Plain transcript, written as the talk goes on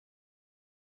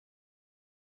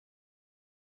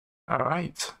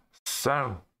Alright,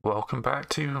 so welcome back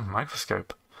to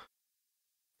Microscope.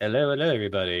 Hello,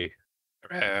 everybody.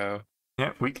 Hello.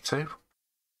 Yeah, week 2,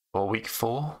 or week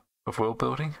 4 of world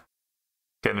building.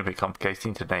 Getting a bit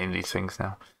complicating to name these things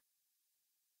now.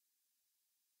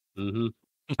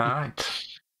 Alright,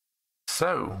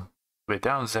 so we're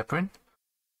down Zebrin.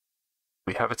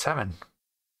 We have a Terran.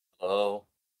 Oh,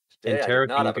 And today I Tara did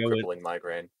not can have a go crippling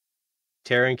migraine.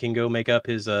 Taryn can go make up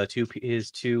his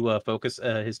two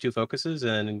focuses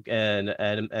and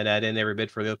add in every bit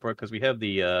for the other part because we have the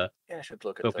Yeah, I should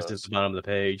look at focus at those. the bottom of the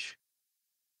page.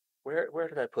 Where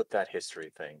did I put that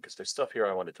history thing? Because there's stuff here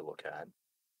I wanted to look at.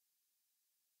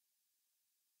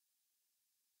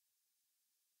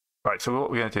 Right, so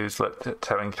what we're going to do is let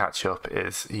Terran catch up.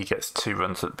 Is he gets 2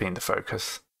 runs at being the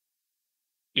focus.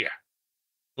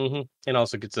 And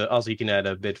also you can add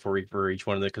a bit for each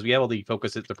one of them because we have all the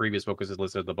previous focuses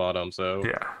listed at the bottom. So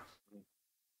yeah,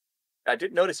 I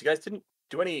did notice you guys didn't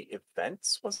do any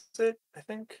events. Was it? I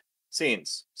think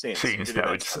scenes. You scenes. did No,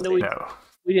 events. no.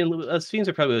 we didn't. Scenes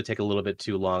are probably going to take a little bit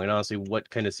too long, and honestly, what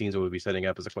kind of scenes would we be setting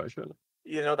up is a question.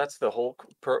 You know, that's the whole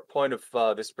point of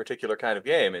this particular kind of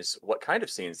game is what kind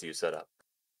of scenes do you set up?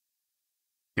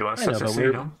 You want to I know, set a but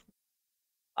scene on?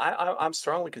 I'm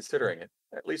strongly considering it.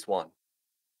 At least one.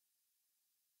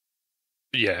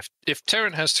 Yeah, if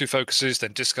Terran has 2 focuses,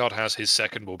 then Discard has his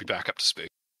second. We'll be back up to speed.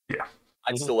 Yeah.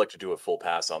 I'd still like to do a full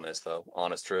pass on this, though,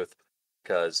 honest truth,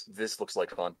 because this looks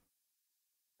like fun.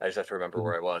 I just have to remember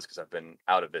where I was, because I've been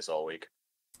out of this all week.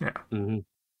 Yeah.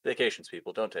 Vacations,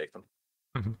 people, don't take them.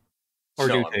 Or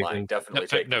no, do I'm take lying. them. Definitely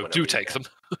take them. No, do take them.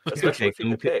 Especially if you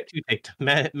get paid. Do take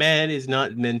them. Man is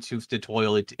not meant to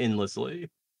toil it endlessly,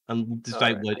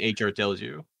 despite Right. what HR tells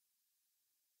you.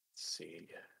 Let's see.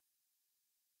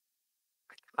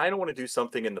 I don't want to do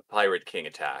something in the Pirate King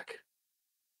attack.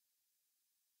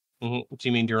 Do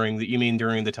you mean during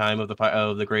the time of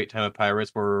the great time of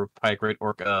pirates, where pirate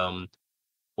what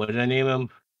did I name him?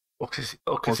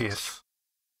 Orcisius.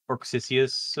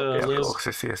 Orcisius Yeah, lives.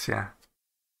 Orcisius, yeah.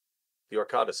 The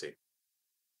Orcodyssey.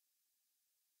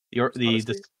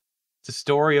 The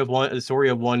story of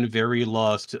one very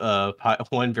lost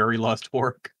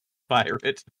orc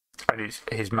pirate. And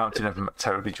he's mountain of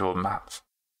terribly drawn maps.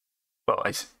 Well,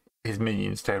 his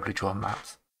minions terribly drawn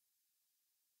maps.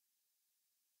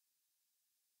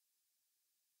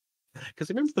 Because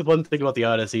I remember the one thing about the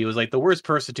Odyssey was like the worst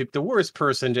person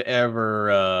to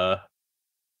ever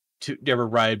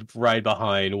ride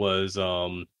behind was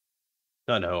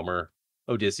not Homer,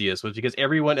 Odysseus, was because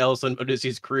everyone else on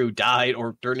Odysseus' crew died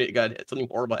or something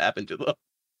horrible happened to them.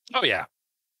 Oh yeah,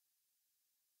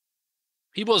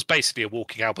 he was basically a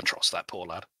walking albatross. That poor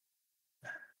lad.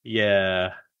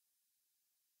 Yeah.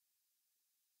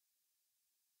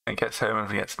 And gets home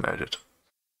and he gets murdered.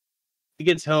 He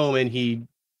gets home and he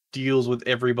deals with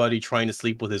everybody trying to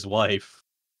sleep with his wife.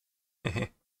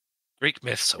 Greek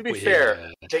myths are To be weird.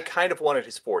 fair, they kind of wanted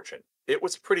his fortune. It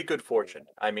was pretty good fortune.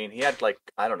 I mean, he had, like,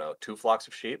 I don't know, 2 flocks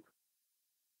of sheep?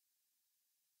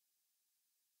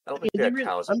 I don't think they had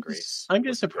cows in Greece. I'm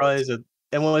just surprised that,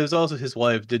 and well, it was also his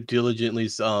wife did diligently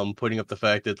putting up the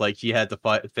fact that like he had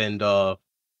to fend off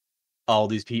all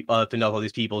these people,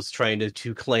 trying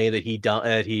to claim that he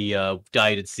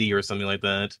died at sea or something like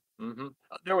that. Mm-hmm.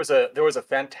 There was a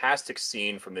fantastic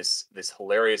scene from this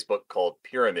hilarious book called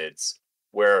Pyramids,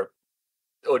 where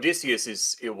Odysseus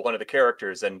is one of the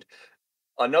characters, and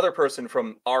another person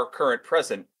from our current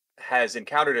present has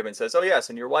encountered him and says, "Oh yes,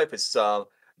 and your wife is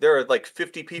there are like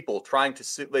 50 people trying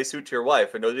to lay suit to your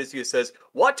wife," and Odysseus says,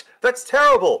 "What? That's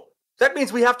terrible. That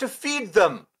means we have to feed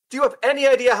them. Do you have any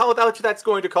idea how much that's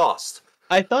going to cost?"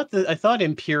 I thought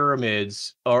in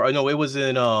Pyramids, or no, it was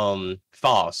in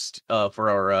Faust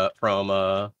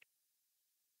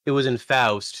it was in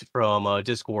Faust from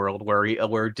Discworld, where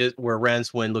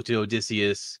Ranswin looked at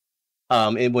Odysseus,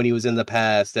 and when he was in the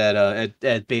past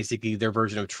at basically their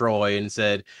version of Troy, and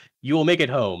said, "You will make it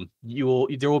home.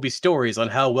 There will be stories on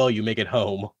how well you make it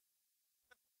home.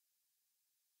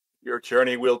 Your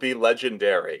journey will be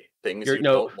legendary. Things you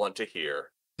don't want to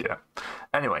hear." Yeah.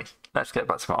 Anyway, let's get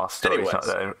back to our stories, not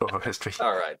their other history.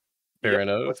 All right. Fair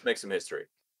enough. Let's make some history.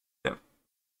 Yeah.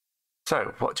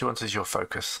 So, what do you want as your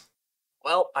focus?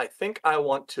 Well, I think I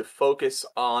want to focus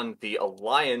on the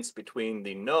alliance between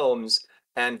the gnomes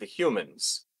and the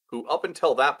humans, who up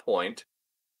until that point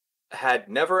had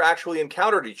never actually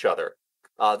encountered each other.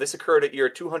 This occurred at year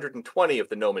 220 of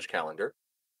the gnomish calendar,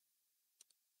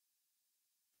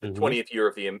 the 20th year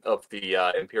of the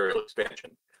imperial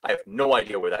expansion. I have no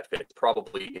idea where that fits.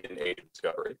 Probably in Age of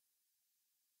Discovery.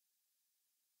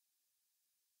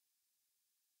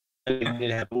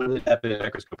 It happened in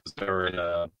Microscope or in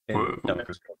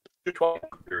Microscope.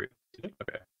 Okay.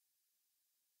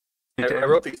 I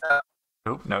wrote these down.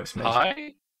 Oh, no, it's me.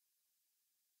 Hi.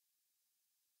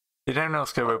 Did anyone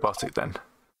else go robotic then?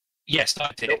 Yes, I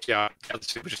did. Yeah, the other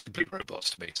two were just complete robots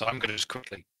to me. So I'm going to just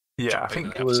quickly. Yeah, I jump in think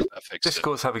and have a see if that fixes it.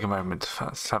 Discord's having a moment.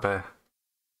 Let's have a.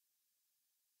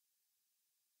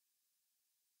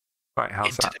 Right,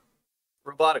 how's that?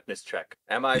 Roboticness check.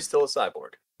 Am I still a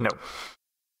cyborg? No.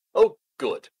 Oh,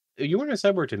 good. You weren't a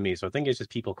cyborg to me, so I think it's just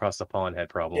people across the pond had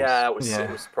problems. Yeah, it was. Yeah. It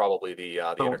was probably the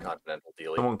Someone- intercontinental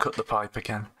dealie. Someone cut the pipe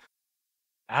again.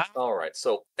 All right.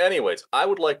 So, anyways, I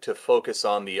would like to focus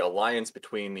on the alliance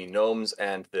between the gnomes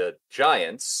and the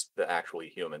giants, the actually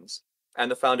humans, and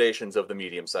the foundations of the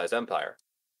medium-sized empire,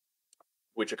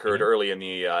 which occurred early in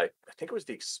the. I think it was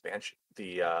the expansion,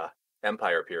 the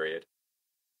empire period.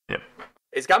 Yep.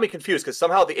 It's got me confused because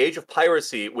somehow the Age of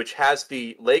Piracy, which has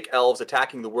the Lake Elves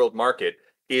attacking the world market,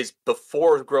 is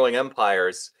before growing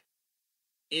empires,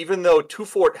 even though Two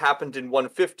Fort happened in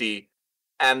 150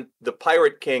 and the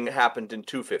Pirate King happened in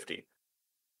 250.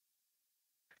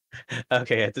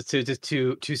 Okay, to say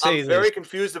I'm this. very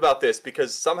confused about this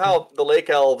because somehow the Lake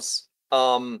Elves.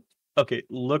 Okay,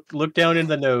 look down in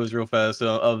the nose real fast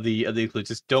of the eclipse.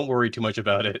 Just don't worry too much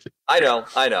about it. I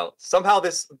know. Somehow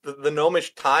the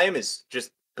gnomish time is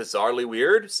just bizarrely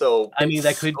weird. So I mean,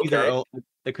 that could be their okay. own.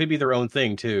 That could be their own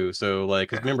thing too. So,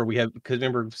 like, because remember,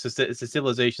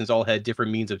 civilizations all had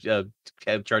different means of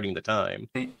charting the time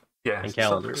Yeah. and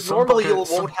calendars. Normally, you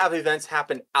won't have events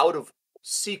happen out of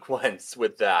sequence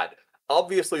with that.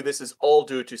 Obviously, this is all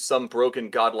due to some broken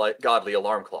godly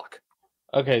alarm clock.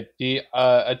 Okay, the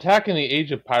attack in the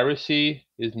Age of Piracy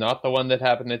is not the one that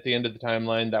happened at the end of the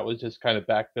timeline. That was just kind of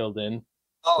backfilled in.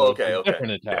 Oh, So it's okay, a okay.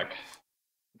 different attack.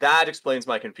 That explains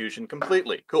my confusion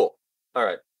completely. Cool. All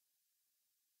right.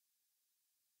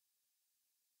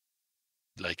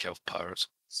 Lake Elf Pirates.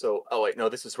 So, oh wait, no,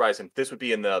 this is Rise and this would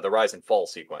be in the Rise and Fall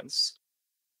sequence.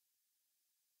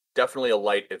 Definitely a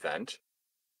light event.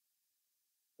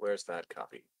 Where's that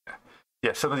copy?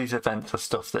 Yeah, some of these events are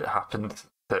stuff that happened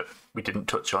that we didn't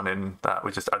touch on in that,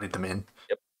 we just added them in.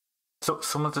 Yep. So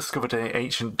someone discovered an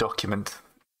ancient document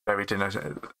buried in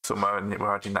somewhere, and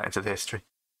we're adding that into the history.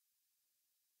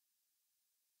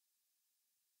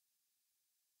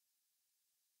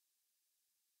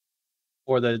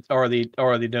 Or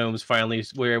the gnomes finally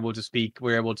were able to speak.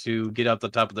 Were able to get up the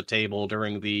top of the table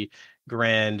during the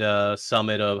grand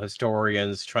summit of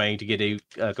historians trying to get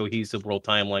a cohesive world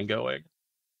timeline going.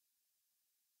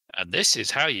 And this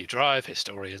is how you drive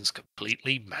historians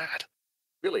completely mad.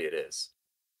 Really, it is.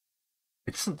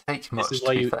 It doesn't take much, is to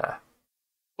why be you- fair.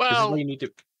 This is Well, why you need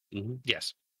to. Mhm.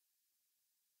 yes.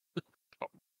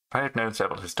 I have known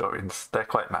several historians. They're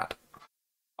quite mad.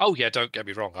 Oh, yeah, don't get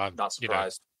me wrong. I'm Not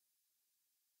surprised.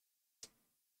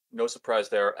 No surprise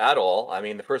there at all. I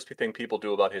mean, the first thing people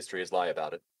do about history is lie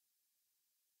about it.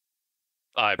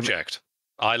 I object.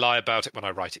 I lie about it when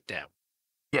I write it down.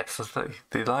 Yes,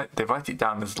 they write it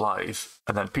down as lies,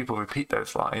 and then people repeat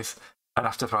those lies, and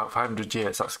after about 500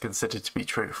 years, that's considered to be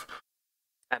truth.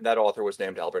 And that author was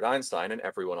named Albert Einstein, and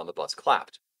everyone on the bus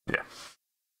clapped. Yeah.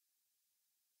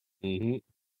 Mm-hmm.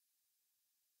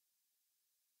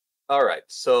 All right,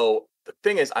 so the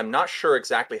thing is, I'm not sure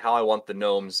exactly how I want the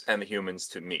gnomes and the humans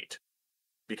to meet.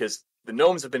 Because the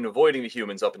gnomes have been avoiding the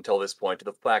humans up until this point, to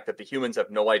the fact that the humans have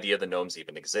no idea the gnomes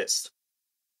even exist.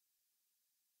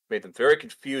 Made them very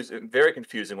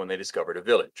confusing when they discovered a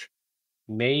village.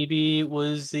 Maybe it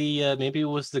was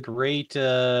the great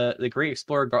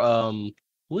explorer.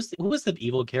 Who was the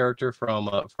evil character from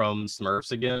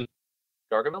Smurfs again?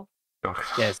 Gargamel?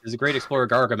 Yes, there's a great explorer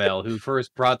Gargamel who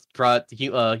first brought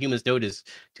humans notice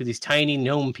to these tiny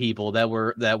gnome people that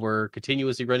were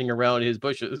continuously running around his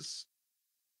bushes.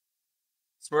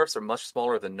 Smurfs are much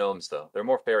smaller than gnomes, though. They're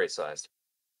more fairy-sized.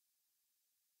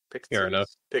 Pixies. Fair enough.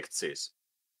 Pixies.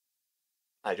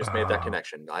 I just made that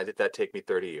connection. Why did that take me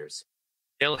 30 years?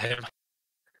 Kill him.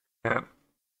 Yeah.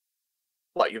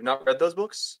 What, you've not read those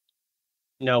books?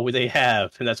 No, they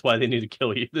have, and that's why they need to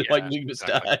kill you. They're Yeah, like you must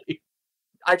die.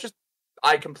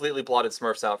 I completely blotted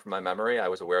Smurfs out from my memory. I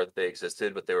was aware that they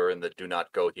existed, but they were in the do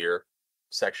not go here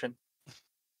section.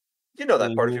 You know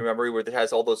that part of your memory where it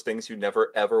has all those things you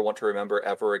never ever want to remember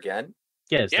ever again?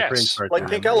 Yes, the Yes, prince part Like to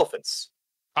pink remember. elephants.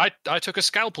 I took a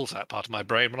scalpel to that part of my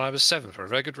brain when I was 7 for a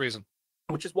very good reason.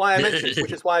 Which is why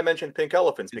I mentioned pink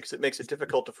elephants, because it makes it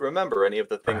difficult to remember any of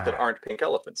the things that aren't pink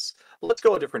elephants. Let's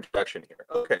go a different direction here.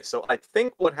 Okay, so I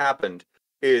think what happened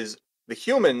is the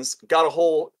humans got a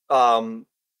whole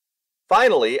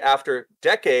finally, after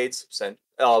decades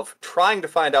of trying to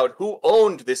find out who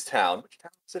owned this town. Which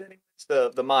town was it anyway? It's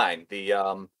the mine.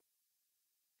 Can't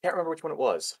remember which one it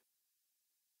was.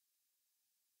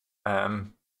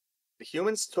 The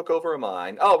humans took over a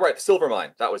mine. Oh, right, the silver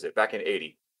mine. That was it, back in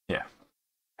 80. Yeah.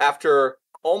 After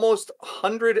almost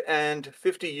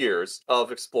 150 years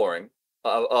of exploring,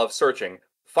 of searching,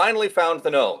 finally found the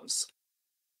gnomes.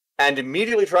 And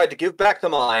immediately tried to give back the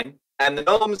mine, and the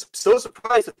gnomes, so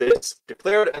surprised at this,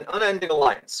 declared an unending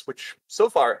alliance, which so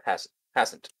far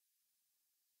hasn't.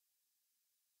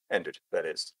 Ended, that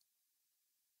is.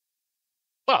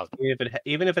 Well,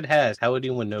 Even if it has, how would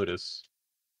anyone notice?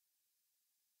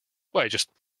 well,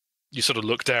 you sort of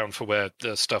look down for where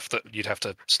the stuff that you'd have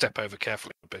to step over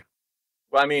carefully would be.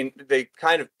 Well, I mean, they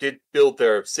kind of did build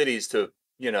their cities to,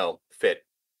 fit.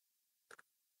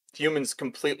 Humans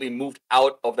completely moved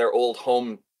out of their old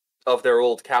home, of their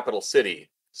old capital city.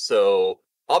 So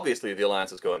obviously the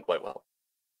alliance is going quite well.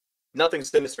 Nothing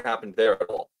sinister happened there at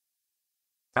all.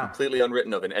 Ah. Completely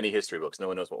unwritten of in any history books. No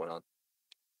one knows what went on.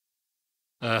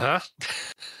 Uh-huh.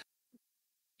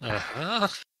 Uh-huh.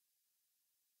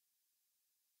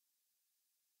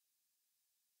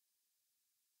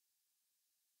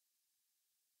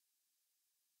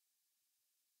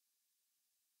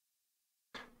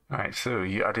 Alright, so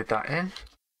you added that in?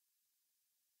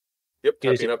 Yep,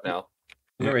 Yeah, typing up now.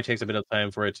 Remember, it takes a bit of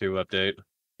time for it to update.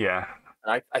 Yeah.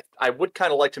 I would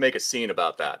kind of like to make a scene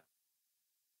about that.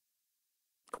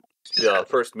 The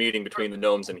first meeting between the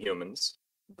gnomes and humans.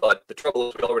 But the trouble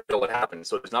is we already know what happened,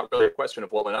 so there's not really a question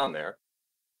of what went on there.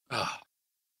 Oh,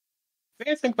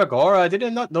 I think Bagora, I did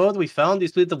not know that we found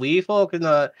these little wee folk in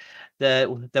that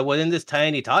were in this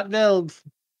tiny tot build.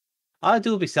 I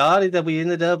do be sorry that we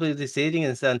ended up sitting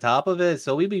and on top of it,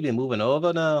 so we be moving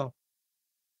over now.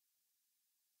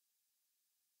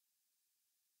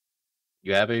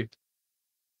 You happy?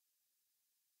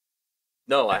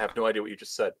 No, I have no idea what you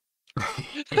just said.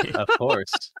 Of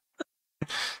course.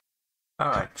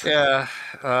 Alright. yeah.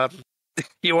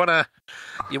 You wanna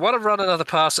run another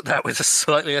pass at that with a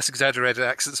slightly less exaggerated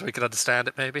accent so we can understand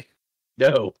it, maybe?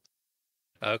 No.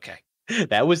 Okay.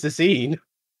 That was the scene.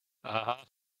 Uh-huh.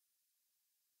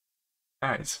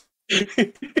 Alright.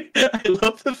 I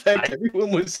love the fact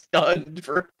everyone was stunned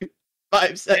for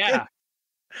 5 seconds. Yeah.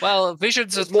 Well,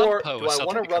 visions of It's more, Thumpo do are I want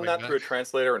suddenly to run coming that back. through a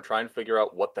translator and try and figure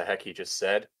out what the heck he just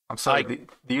said? I'm sorry, I-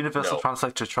 the Universal No.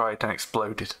 Translator tried and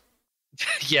exploded.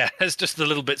 Yeah, there's just the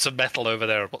little bits of metal over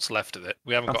there of what's left of it.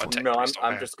 We haven't got a text. No, priest on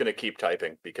I'm hand. just going to keep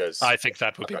typing because I think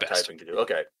that would I've be got best. typing to do.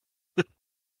 Okay.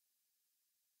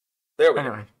 There we go.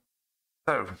 Anyway,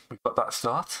 so we've got that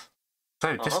start.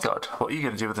 So, Discard, what are you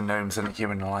going to do with the gnomes and the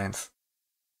human alliance?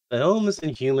 The Gnomes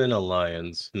and Human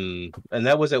Alliance. And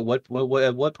that was at what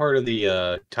part of the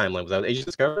timeline? Was that Age of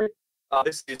Discovery?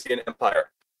 This is in Empire.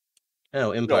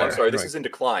 Oh, Empire. No, I'm sorry. This Right. is in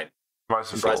Decline.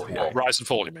 Rise and Rise Fall, and yeah. Fall. Rise and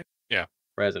fall, you mean? Yeah.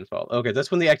 Rise and Fall. Okay,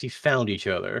 that's when they actually found each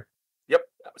other. Yep,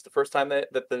 that was the first time that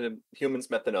the humans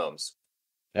met the gnomes.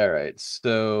 All right,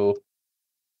 so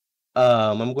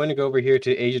I'm going to go over here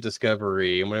to Age of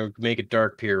Discovery. I'm going to make a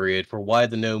dark period for why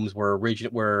the gnomes were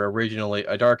originally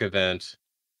a dark event.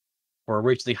 Were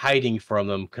originally hiding from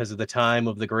them because of the time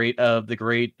of the great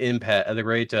impact, the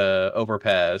great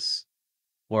overpass,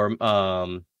 where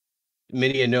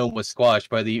many a gnome was squashed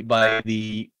by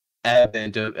the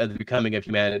advent of the becoming of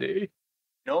humanity.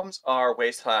 Gnomes are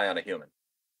waist high on a human.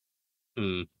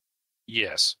 Hmm.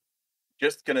 Yes.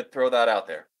 Just gonna throw that out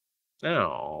there.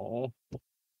 Oh,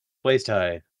 waist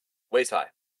high. Waist high.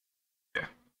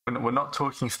 We're not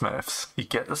talking Smurfs. You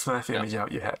get the Smurf No. image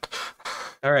out your head.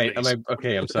 All right, Please.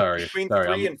 okay? I'm sorry. Between Sorry,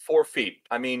 3 and 4 feet.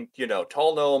 I mean,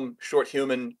 tall gnome, short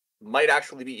human might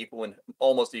actually be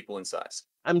almost equal in size.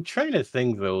 I'm trying to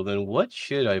think though. Then what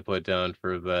should I put down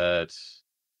for that?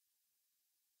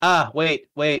 Ah, wait.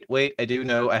 I do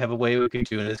know. I have a way we can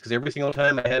do this because every single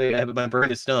time I have my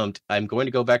brain is stumped. I'm going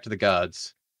to go back to the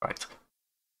gods. Right.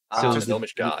 So The the-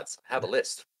 gnomish gods. I have a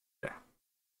list.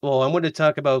 Well, I'm going to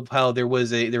talk about how there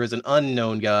was an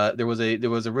unknown god. There was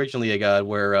originally a god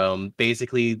where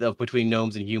basically between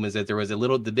gnomes and humans that there was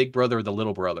the big brother of the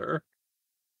little brother.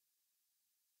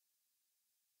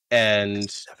 And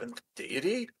Seventh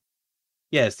deity?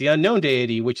 yes, the unknown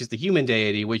deity, which is the human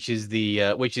deity, which is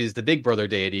the big brother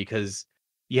deity, because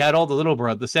you had all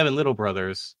the 7 little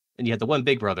brothers, and you had the one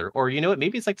big brother. Or you know what?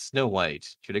 Maybe it's like Snow White.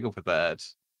 Should I go for that?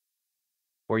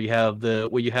 Or you have the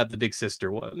big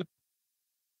sister one.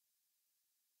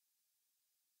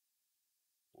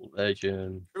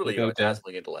 Legend. Truly, We'll you have go a down.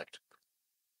 dazzling intellect.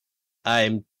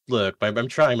 I'm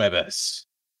trying my best.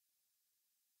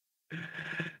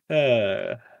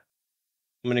 I'm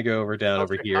gonna go down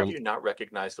over How here. do you not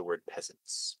recognize the word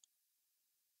peasants?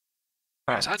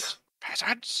 Right.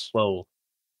 Peasants. Whoa.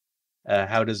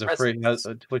 How does Presents.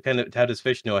 how does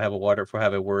fish know I have a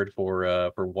word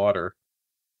for water?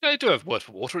 I do have a word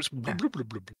for water. It's blub, blub, blub,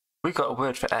 blub. We got a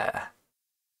word for air.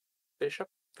 Fish.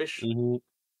 Mhm.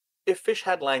 If fish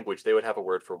had language, they would have a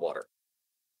word for water.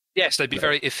 Yes, they'd be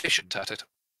very efficient at it.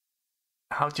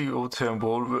 How do you all turn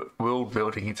world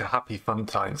building into happy fun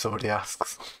time? Somebody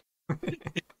asks.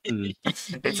 It's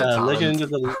a talent. Legend of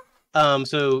the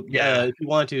so Yeah. if you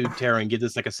want to, Taryn, give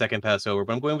this like a second pass over,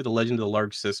 but I'm going with the Legend of the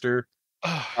Large Sister.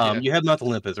 Yeah. You have Mount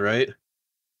Olympus, right?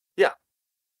 Yeah.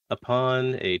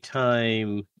 Upon a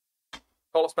time,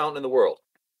 Tallest mountain in the world.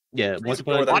 yeah, once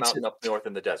Ignore upon that What? mountain up north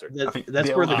in the desert. I think that's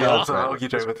the where the elders gods have are.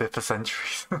 argued over this for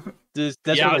centuries. That's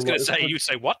Yeah, where I was the- going to say, you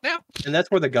say what now? and that's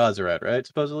where the gods are at, right?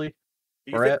 Supposedly.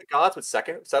 Do you Or think at- the gods would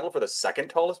settle for the second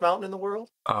tallest mountain in the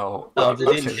world? Oh, Oh, well, they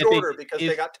Much didn't- okay. if shorter because they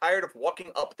if- got tired of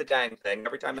walking up the dang thing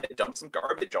every time they dumped some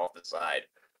garbage off the side.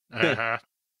 Uh-huh.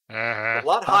 A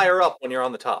lot higher up when you're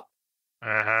on the top.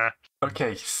 Uh-huh.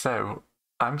 Okay, so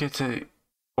I'm going to,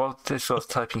 while this was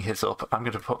typing his up, I'm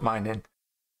going to put mine in.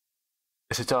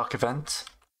 It's a dark event.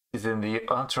 It's in the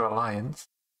Outer Alliance.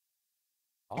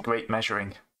 Oh. Great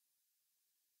measuring.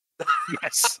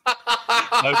 Yes.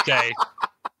 Okay.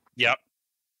 Yep.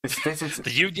 This is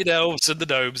The Union Elves and the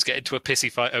Gnomes get into a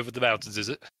pissy fight over the mountains, is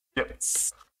it? yep.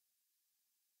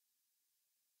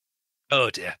 Oh,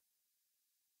 dear.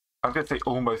 I'm going to say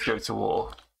almost go to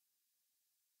war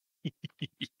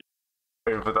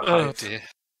over the Oh, height dear.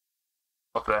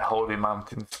 of their holy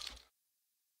mountains.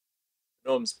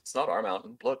 Gnomes, it's not our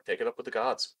mountain. Look, take it up with the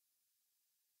gods.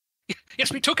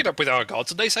 Yes, we took it up with our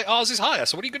gods, and they say ours is higher,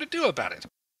 so what are you going to do about it?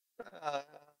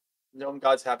 Gnome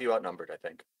gods have you outnumbered, I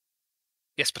think.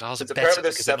 Yes, but ours are Since better. apparently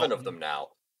there's because they're 7 not- of them now.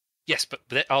 Yes, but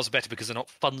ours are better because they're not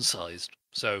fun-sized.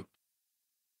 So,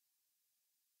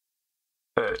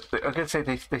 I'm going to say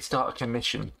they start a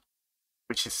commission,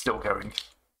 which is still going.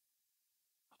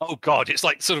 oh god, it's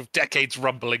like sort of decades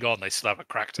rumbling on, they still haven't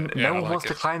cracked it. Yeah, No I one like wants it.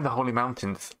 to climb the holy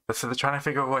mountains, so they're trying to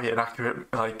figure a way an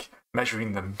accurate,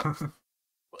 measuring them.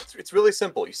 Well, it's really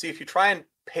simple. You see, if you try and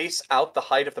pace out the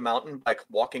height of the mountain by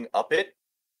walking up it,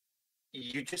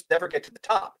 you just never get to the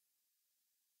top.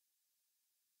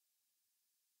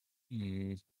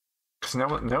 Hmm. Because no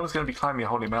one's going to be climbing a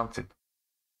holy mountain.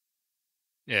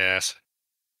 Yes.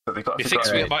 So they've got to Methinks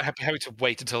figure we might be having to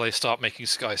wait until they start making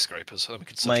skyscrapers, so we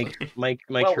can settle it. My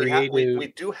Well, creative we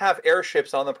do have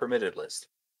airships on the permitted list.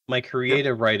 my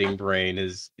creative writing brain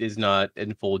is not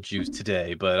in full juice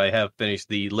today, but I have finished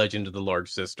the Legend of the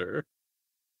Large Sister,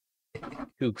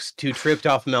 who tripped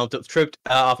off Mount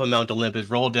Olympus,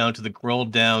 rolled down to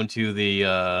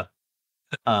the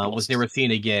was never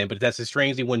seen again. But that's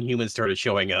strangely when humans started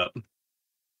showing up.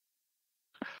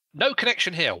 No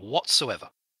connection here whatsoever.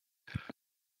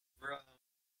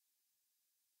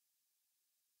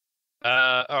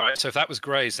 All right, so if that was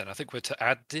Grey's, then I think we're to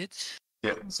add it.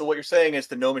 Yeah. So what you're saying is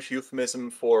the gnomish euphemism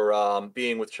for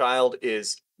being with child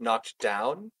is knocked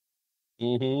down?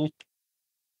 Mm-hmm.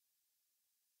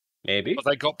 Maybe. But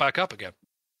they got back up again.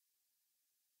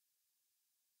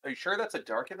 Are you sure that's a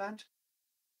dark event?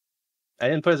 I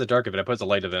didn't put it as a dark event. I put it as a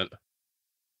light event.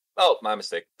 Oh, my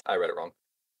mistake. I read it wrong.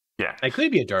 Yeah. It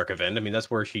could be a dark event. I mean,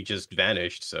 that's where she just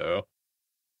vanished. So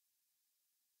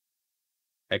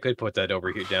I could put that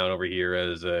down over here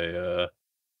as a.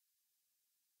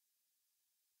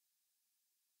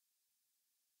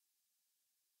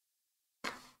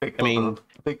 Big I mean-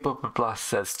 Bubba Blast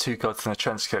says 2 gods in a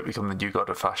trench coat become the new god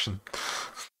of fashion.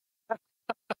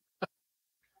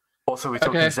 Also, we're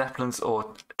talking Okay. Zeppelins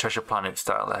or Treasure Planet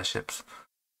style airships.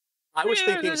 I was Yeah,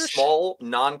 thinking there's- small,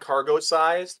 non-cargo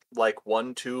sized, like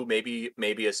 1, 2,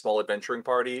 maybe a small adventuring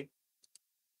party.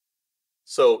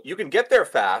 So you can get there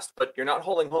fast, but you're not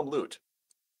hauling home loot.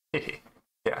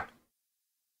 Yeah.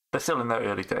 They're still in their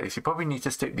early days. You probably need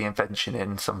to stick the invention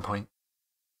in some point.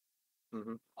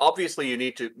 Obviously, you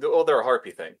need to. Well, they're a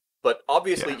harpy thing, but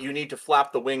obviously Yeah. you need to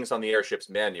flap the wings on the airships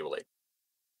manually. Of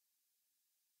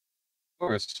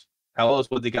course. How else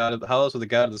would the god of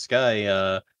the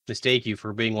sky mistake you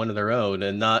for being one of their own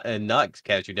and not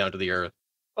catch you down to the earth?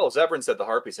 Well, Zebrin said the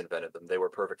harpies invented them. They were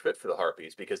perfect fit for the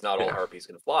harpies because not all Yeah. harpies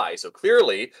can fly. So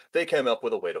clearly, they came up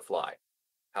with a way to fly.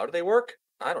 How do they work?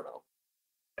 I don't know.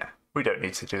 We don't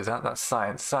need to do that. That's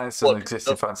science. Science Look, doesn't exist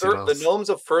in fancy the worlds. gnomes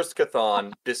of First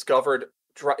Chthon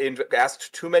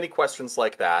asked too many questions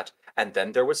like that, and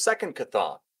then there was Second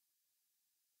Chthon.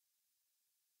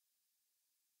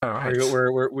 All right.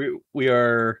 We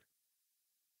are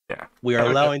Yeah. we are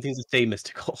allowing things to stay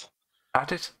mystical.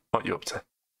 Add it. What you up to?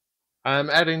 I'm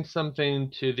adding something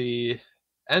to the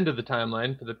end of the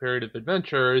timeline for the period of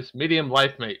adventurers, medium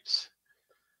life mates.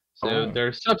 So Oh. there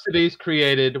are subsidies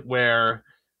created where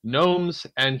gnomes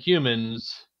and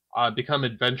humans become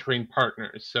adventuring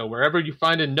partners. So wherever you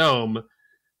find a gnome,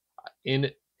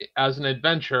 as an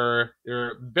adventurer,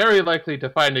 you're very likely to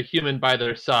find a human by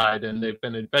their side, and they've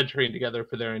been adventuring together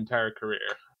for their entire career.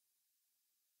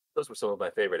 Those were some of my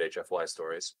favorite HFY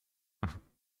stories.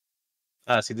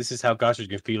 See, this is how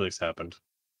Goshage and Felix happened.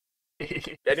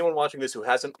 Anyone watching this who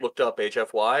hasn't looked up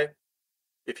HFY,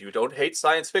 if you don't hate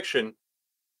science fiction,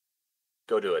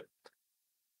 go do it.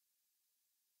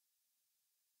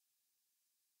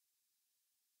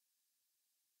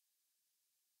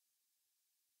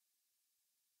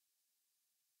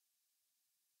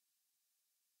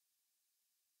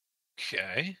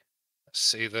 Okay. Let's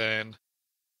see then.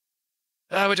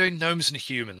 We're doing gnomes and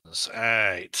humans.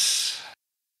 Right.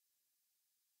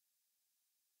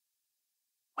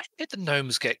 When did the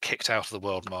gnomes get kicked out of the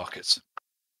world markets?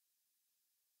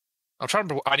 I'm trying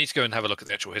to remember. I need to go and have a look at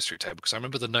the actual history table because I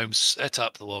remember the gnomes set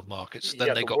up the world markets. Then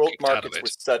they the got world kicked out of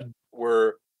markets it.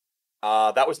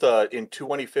 that was in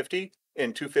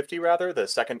 250 rather, the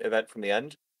second event from the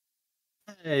end.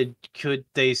 Could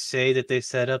they say that they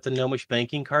set up the gnomish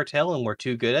banking cartel and were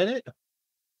too good at it?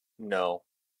 No.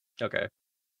 Okay.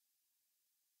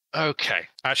 Okay.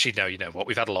 Actually, no, you know what?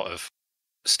 We've had a lot of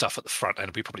stuff at the front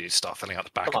end. We probably need to start filling out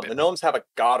the back Come a on, bit the more. gnomes have a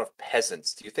god of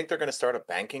peasants. Do you think they're going to start a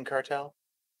banking cartel?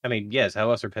 I mean, yes. How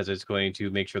else are peasants going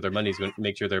to make sure their money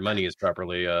is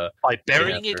properly? By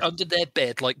burying after. it under their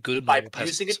bed like good By normal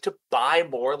peasants. using it to buy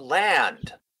more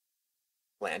land.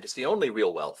 Land is the only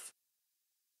real wealth.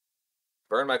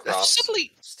 Burn my crops,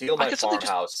 steal my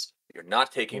farmhouse. You're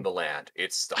not taking the land.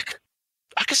 It's stuck.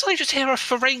 I can suddenly just hear a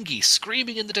Ferengi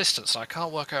screaming in the distance. I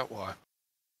can't work out why.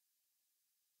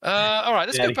 All right,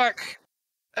 let's go back.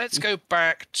 Let's go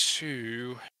back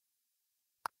to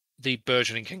the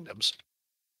burgeoning kingdoms.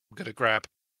 I'm going to grab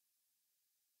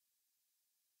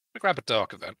a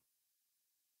dark event.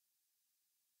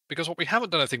 Because what we haven't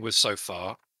done anything with so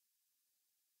far,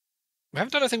 we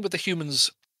haven't done anything with the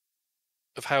humans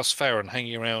of House Farron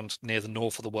hanging around near the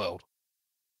north of the world.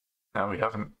 No, we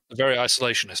haven't. The very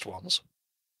isolationist ones.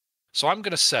 So I'm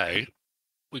going to say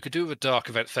we could do a dark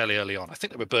event fairly early on. I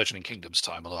think they were burgeoning kingdoms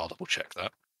time, although I'll double check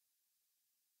that.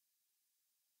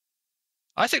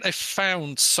 I think they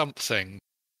found something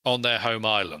on their home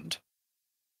island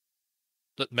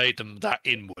that made them that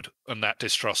inward and that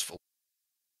distrustful.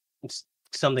 It's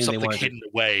something they want hidden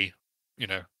away, you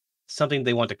know. Something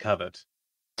they want to covet.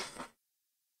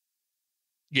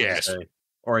 Yes.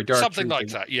 Or a dark something like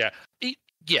that, yeah.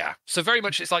 Yeah, so very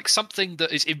much it's like something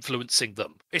that is influencing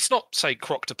them. It's not, say,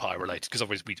 croctopie related, because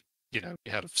obviously you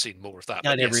have seen more of that.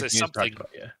 Not but yes, there's something.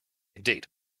 Yeah. Indeed.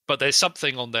 But there's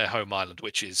something on their home island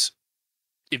which is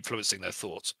influencing their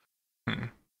thoughts.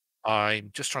 I'm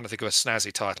just trying to think of a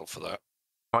snazzy title for that.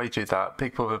 While you do that,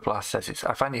 Big Brother Blast says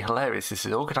I find it hilarious. This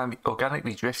is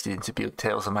organically drifted into build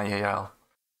Tales of Majal.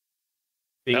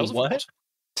 Being what?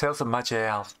 Tales of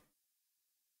Majal.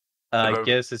 I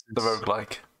guess it's the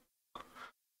roguelike.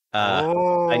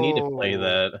 I need to play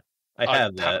that. I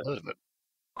have that. Heard of it.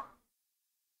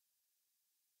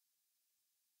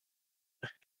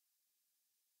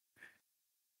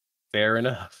 Fair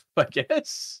enough, I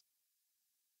guess.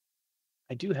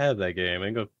 I do have that game. I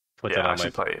can go put that on my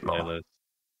playlist.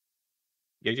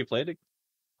 Did you play it?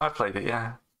 I played it,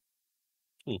 yeah.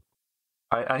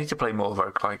 I need to play more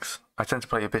roguelikes. I tend to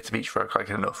play a bit of each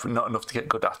roguelike not enough to get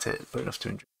good at it, but enough to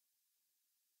enjoy.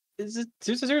 There's a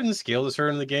certain skill to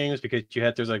certain the games because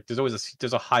there's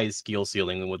always a high skill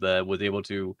ceiling with able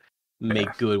to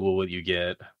make good with what you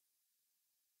get.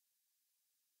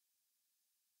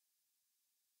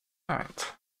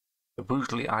 Alright. The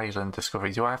Woodley Island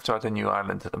discovery. Do I have to add a new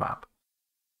island to the map?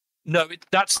 No,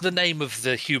 that's the name of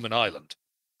the human island.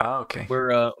 Oh, okay.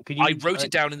 I wrote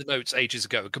it down in the notes ages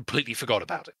ago and completely forgot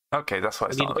about it. Okay, that's why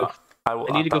it's not that. I will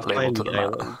need to add go that label find to the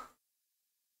map.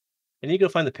 I need to go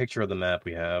find the picture of the map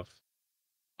we have.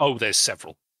 Oh, there's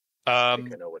several. I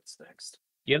think I know what's next.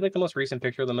 Do you have the most recent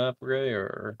picture of the map, Ray?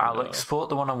 Or I'll export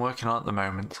the one I'm working on at the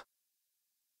moment.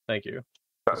 Thank you.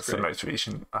 That's the most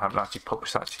recent. I haven't actually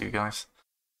published that to you guys.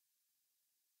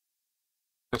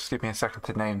 Just give me a second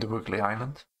to name the Woodley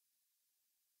Island.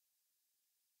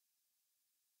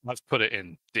 I've put it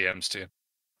in DMs to you.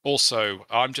 Also,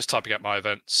 I'm just typing out my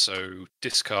events, so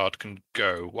discard can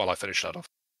go while I finish that off.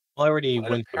 I already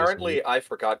went. Apparently, I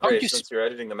forgot, Grace, since you're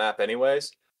editing the map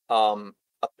anyways.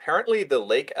 Apparently, the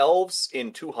Lake Elves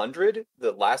in 200,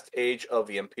 the last age of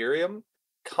the Imperium,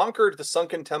 conquered the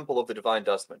sunken temple of the Divine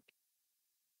Dustman.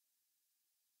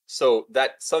 So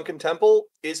that sunken temple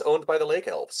is owned by the Lake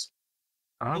Elves.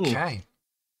 Okay.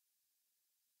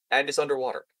 And is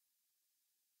underwater.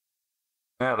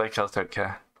 No, Lake Elves don't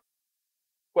care.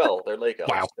 Well, they're Lake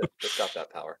Elves. Wow. They've got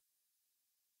that power.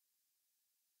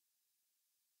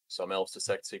 Some elves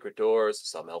dissect secret doors.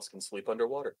 Some elves can sleep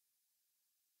underwater.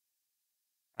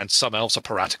 And some elves are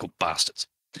piratical bastards.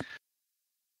 I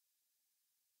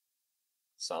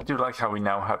Some. do like how we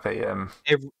now have a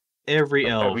Every a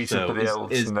elf reason for though the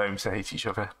elves is and gnomes to hate each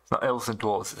other. It's not elves and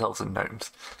dwarves, it's elves and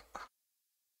gnomes.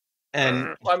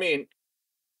 and I mean,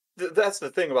 that's the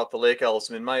thing about the lake elves.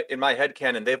 In my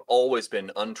headcanon, they've always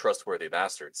been untrustworthy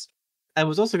bastards. I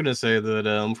was also going to say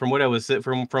that from what I was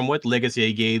from what legacy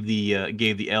I gave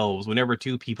the elves, whenever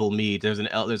two people meet, there's an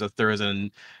elf, there is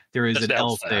an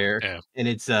elf there, Yeah. and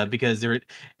it's because they're, and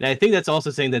I think that's also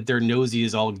saying that they're nosy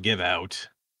as all give out.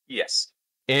 Yes.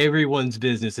 Everyone's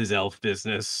business is elf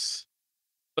business.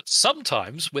 But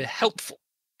sometimes we're helpful.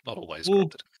 Not always, Mm.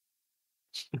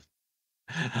 granted.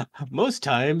 Most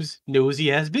times, nosy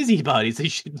has busybodies. They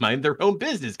should mind their own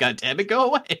business. God damn it, go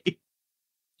away.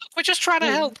 We're just trying to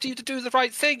help you to do the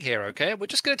right thing here, okay? We're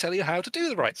just going to tell you how to do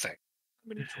the right thing. I'm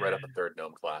going to need to write up a third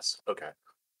gnome class. Okay.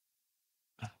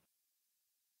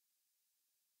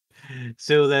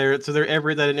 So they're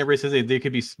every that in every sense they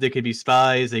could be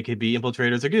spies, they could be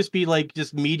infiltrators, they could just be like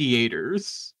just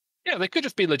mediators. Yeah, they could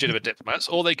just be legitimate diplomats,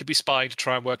 or they could be spying to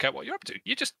try and work out what you're up to.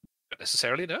 You just don't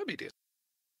necessarily know immediately.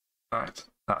 Right,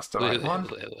 that's the right one.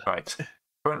 Right.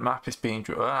 Current map is being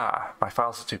drawn. My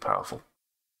files are too powerful.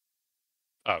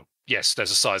 Oh, yes,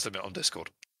 there's a size limit on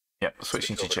Discord. Yep,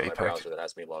 switching to Switch over my JPEG. browser that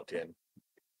has me logged in.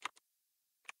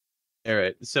 All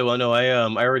right. So no, I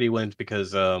already went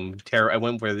because I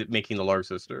went with making the Lark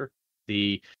sister,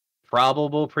 the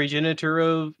probable progenitor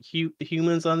of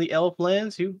humans on the elf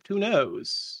lands. Who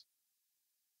knows?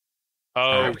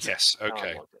 Oh, Right. yes, Now I'm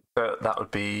okay. logged in. That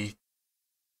would be.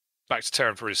 Back to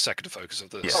Terran for his second focus of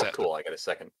the Yeah. Oh, set. cool. I got a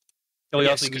second. Oh, you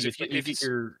Yes, also 'cause get if you- you if get it's-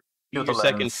 your You're the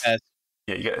second lens. pass,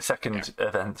 Yeah, you get a second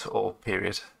event or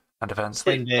period and event.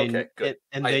 Sweet. and then Okay, good.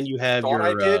 and I then you have thought your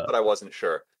I did, but I wasn't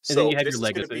sure. and then So you have this your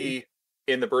is going to legacy. be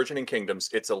in the burgeoning kingdoms.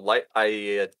 It's a light.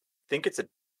 I think it's a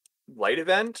light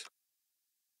event.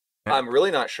 Yeah. I'm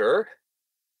really not sure.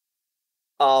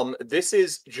 This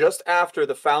is just after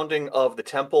the founding of the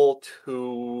temple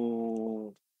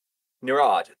to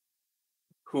Nirad,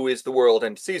 who is the world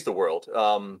and sees the world.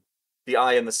 The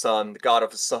eye and the sun, the god of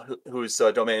the sun, whose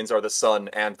domains are the sun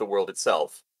and the world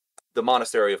itself. The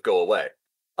monastery of Go Away.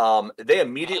 They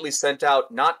immediately sent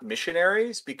out not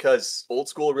missionaries, because old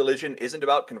school religion isn't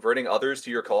about converting others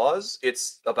to your cause.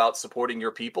 It's about supporting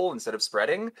your people instead of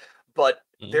spreading. But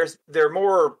they're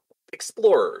more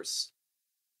explorers.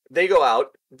 They go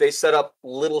out, they set up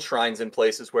little shrines in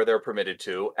places where they're permitted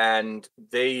to, and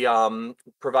they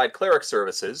provide cleric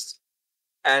services.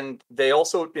 And they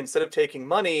also, instead of taking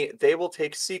money, they will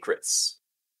take secrets.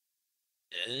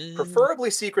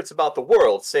 Preferably secrets about the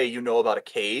world. Say you know about a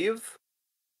cave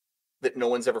that no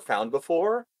one's ever found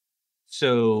before.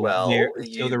 So Well,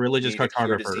 the religious need a cure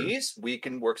cartographers. disease. We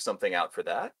can work something out for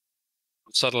that.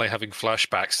 Suddenly having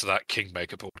flashbacks to that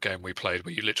Kingmaker board game we played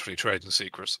where you literally trade in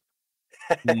secrets.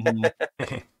 Mhm.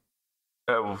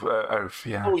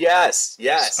 Yeah. Oh yes,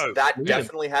 So that weird.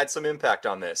 definitely had some impact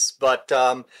on this. But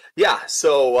yeah,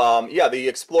 so the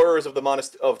explorers of the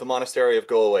monastery of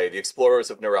Go Away, the explorers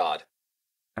of Nirad,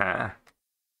 the Well,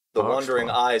 that's wandering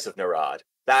fun. eyes of Nirad.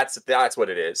 That's what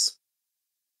it is.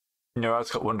 I've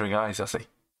got wandering eyes, has he?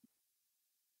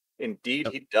 Indeed,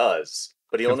 Yep. he does.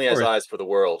 But he Of only has course. eyes for the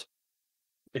world.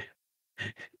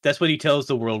 That's what he tells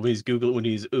the world when he's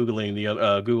googling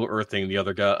the Google Earthing the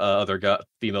other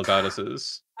female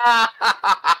goddesses.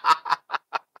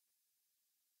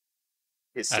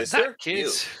 His And sister? that,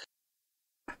 kids,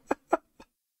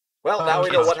 Well, Oh, now we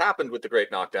know yes. what happened with the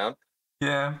Great Knockdown.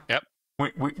 Yeah. Yep.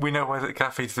 We know why the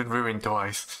cafe's been ruined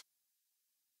twice.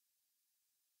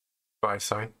 Right,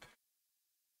 sorry.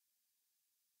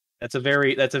 That's a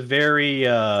very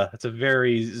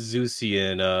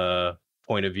Zeusian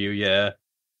point of view, yeah.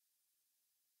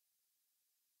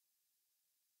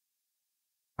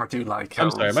 I do like how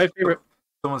I'm sorry, my favorite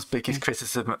someone's biggest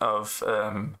criticism of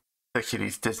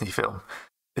Hercules Disney film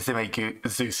is they make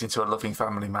Zeus into a loving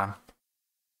family man.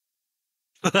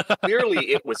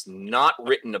 Clearly, it was not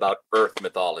written about Earth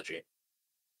mythology,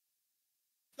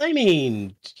 I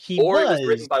mean, it was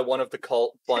written by one of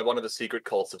the secret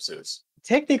cults of Zeus.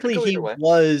 technically Could go he either way.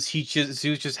 was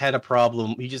Zeus just had a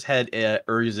problem. He just had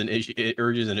urges and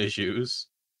issues.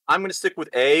 I'm going to stick with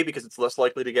A because it's less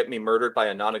likely to get me murdered by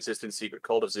a non-existent secret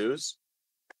cult of Zeus.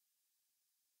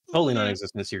 Totally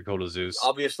non-existent secret cult of Zeus.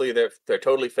 Obviously, they're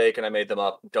totally fake, and I made them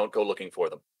up. Don't go looking for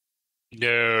them.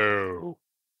 no.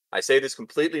 I say this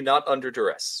completely not under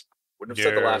duress. Wouldn't have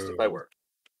said the last if I were.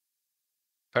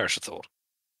 Perish a thought.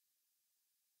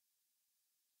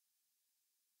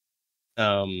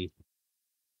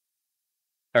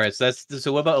 All right, so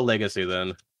what about a legacy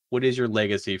then? What is your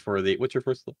legacy for the? What's your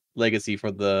first legacy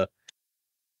for the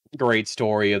great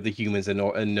story of the humans and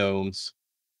gnomes?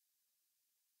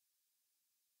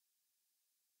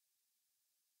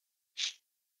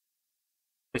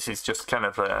 This is just kind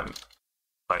of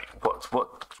like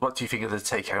what do you think of the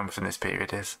take home from this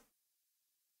period is?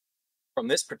 From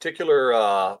this particular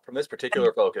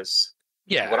focus,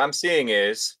 Yeah. what I'm seeing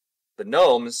is the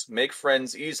gnomes make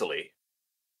friends easily,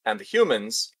 and the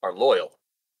humans are loyal.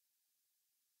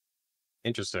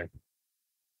 Interesting.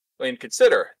 I mean,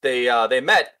 consider they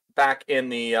met back in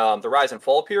the Rise and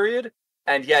Fall period,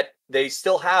 and yet they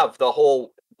still have the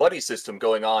whole buddy system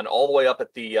going on all the way up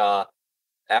at the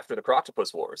after the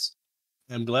Croctopus Wars.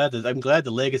 I'm glad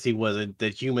the legacy wasn't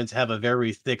that humans have a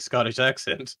very thick Scottish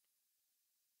accent.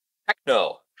 Heck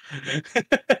no.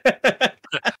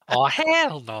 Oh,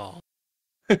 hell no.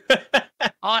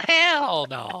 Oh, hell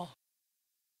no.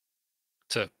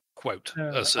 To quote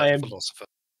a certain philosopher.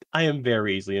 I am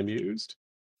very easily amused.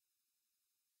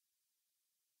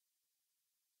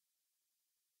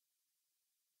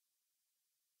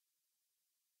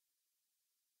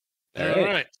 All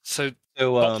right. So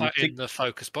pop that in the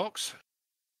focus box.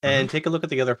 And take a look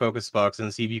at the other focus box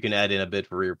and see if you can add in a bit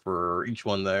for each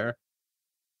one there.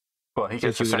 Well, he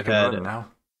gets a second run now.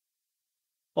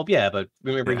 Well, yeah, but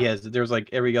remember there's like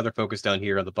every other focus down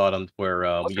here on the bottom where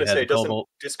you had the doesn't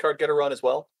discard get a run as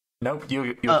well? No,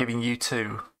 you're giving you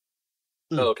two.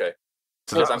 Oh, okay.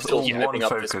 So that's I'm still one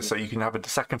focus, so you can have a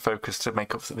second focus to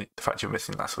make up for the fact you're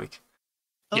missing last week.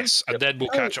 Yes, and then we'll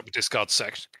catch up with discard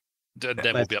section. Then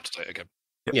we'll be up to date again.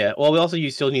 Yep. Yeah, well, you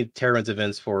still need Terran's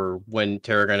events for when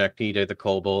Terran needed the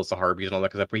kobolds, the harpies, and all that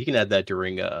kind of stuff. But you can add that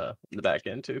during the back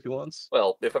end too if he wants.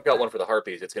 Well, if I've got one for the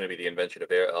harpies, it's going to be the invention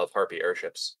of harpy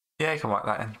airships. Yeah, you can write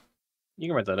that in. You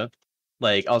can write that in.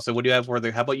 Like, also, what do you have for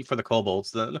the? How about you for the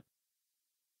kobolds then?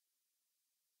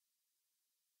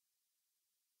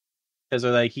 Because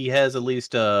like he has at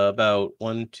least about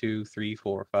 1, 2, 3,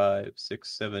 4, 5,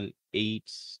 6, 7,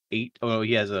 8. Oh no,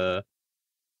 he has 8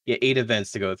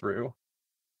 events to go through.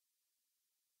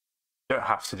 You don't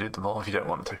have to do them all if you don't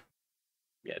want to.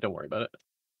 Yeah, don't worry about it.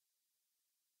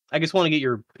 I just want to get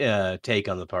your take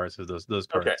on the parts of those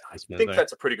parts. Okay, I think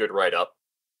that's a pretty good write-up.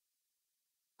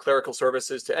 Clerical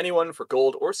services to anyone for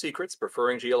gold or secrets,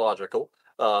 preferring geological.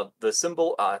 The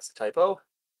symbol, it's a typo.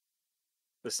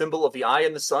 The symbol of the eye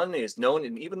in the sun is known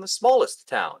in even the smallest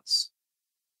towns.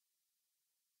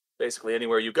 Basically,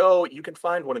 anywhere you go, you can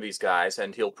find one of these guys,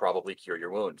 and he'll probably cure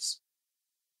your wounds.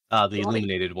 The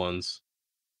illuminated ones.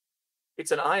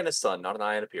 It's an eye in the sun, not an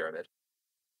eye in a pyramid.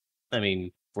 I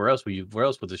mean, where else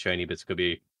would the shiny bits could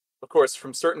be? Of course,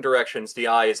 from certain directions, the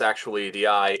eye is actually the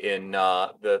eye in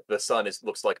the sun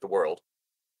looks like the world.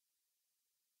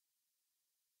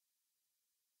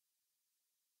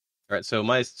 All right, so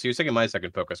you're taking my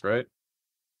second focus, right?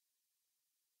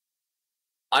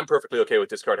 I'm perfectly okay with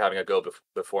discard having a go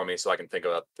before me, so I can think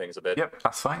about things a bit. Yep,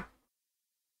 that's fine.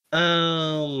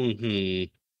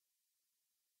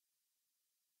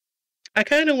 I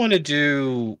kind of want to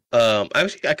do. I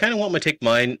kind of want to take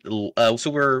mine. So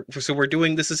we're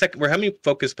doing this. How many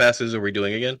focus passes are we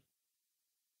doing again?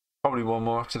 Probably one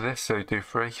more after this, so do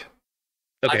 3. Okay,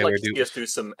 I'd like to see us do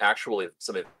some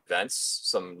events,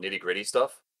 some nitty gritty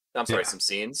stuff. I'm sorry, some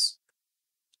scenes.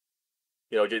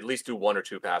 You know, at least do 1 or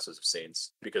 2 passes of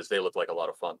scenes because they look like a lot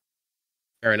of fun.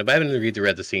 All right, but I haven't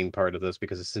read the scene part of this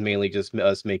because this is mainly just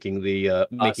us making the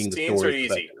the scenes are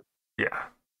easy. Yeah.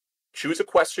 Choose a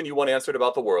question you want answered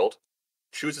about the world.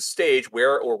 Choose a stage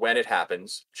where or when it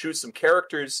happens. Choose some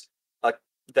characters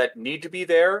that need to be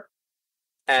there,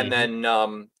 and then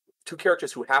 2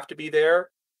 characters who have to be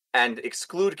there, and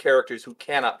exclude characters who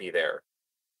cannot be there.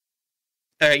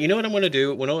 All right, you know what I'm going to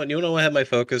do? You know I have my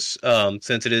focus,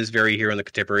 since it is very here in the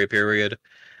contemporary period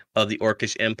of the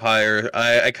Orcish Empire.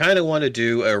 I kind of want to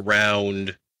do a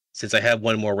round, since I have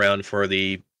one more round for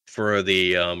the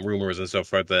rumors and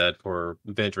stuff like that for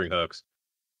venturing hooks.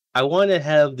 I want to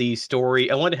have the story.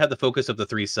 I want to have the focus of the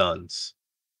 3 sons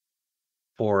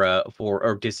for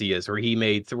Odysseus, where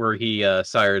he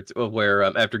sired, where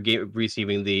after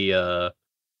receiving the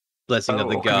blessing of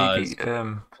the gods.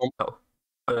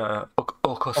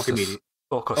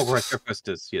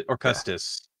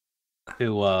 Orcustus,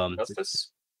 who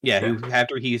who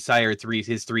after he sired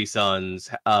his 3 sons,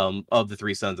 of the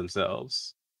 3 sons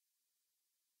themselves.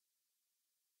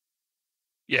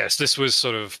 Yes, this was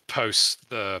sort of post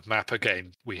the Mappa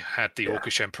game. We had the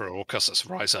Orcish Emperor Orcustus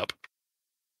rise up.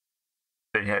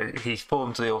 Yeah, he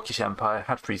formed the Orcish Empire,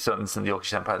 had 3 sons, and the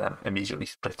Orcish Empire then immediately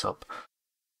split up.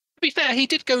 To be fair, he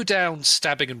did go down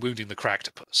stabbing and wounding the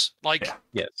Croctopus.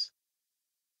 Yes.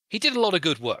 He did a lot of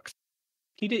good work.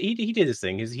 He did his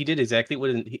thing. He did exactly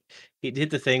what he did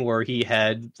the thing where he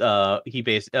had he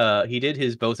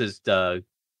did both his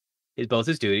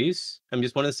duties. I'm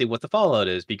just wanting to see what the fallout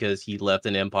is because he left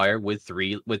an empire with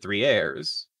three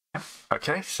heirs.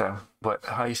 Okay, so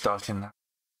how are you starting that?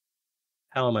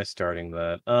 How am I starting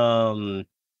that?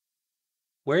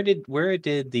 Where did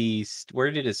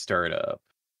it start up?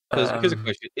 Because a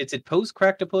question: is it post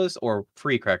Cracktopus or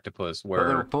pre Cracktopus? Well, they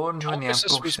were Where born during the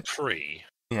Caucasus Empire. was pre.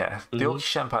 Yeah, the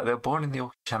Orcish Empire. They were born in the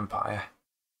Orcish Empire,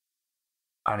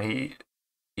 and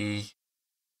he.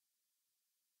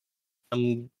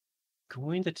 I'm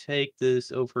going to take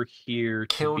this over here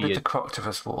to killed be at the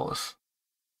Croctopus Wars.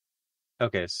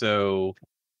 Okay, so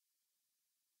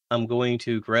I'm going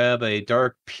to grab a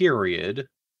dark period,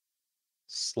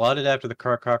 slot it after the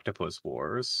Croctopus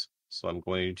Wars. So I'm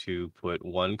going to put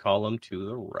one column to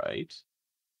the right.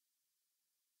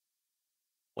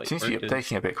 Wait, Seems to be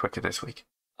updating a bit quicker this week.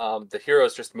 The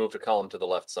heroes just moved a column to the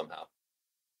left somehow.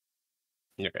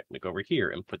 Okay, let me go over here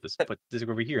and put this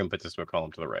over here and put this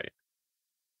column to the right.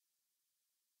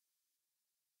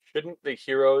 Shouldn't the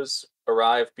heroes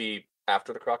arrive be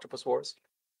after the Croctopus Wars?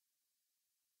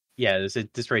 Yeah,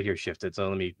 this right here shifted. So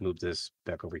let me move this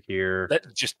back over here.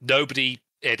 Let just nobody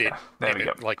edit. There we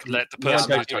go. Like let the No one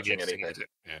person touch doing anything. anything edit.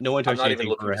 Yeah. No one I'm touched not even anything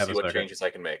looking for to half see a what second. changes I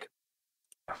can make.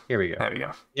 Here we go. There we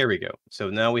go. Here we go. So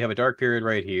now we have a dark period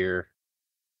right here,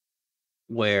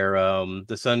 where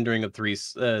the sundering of three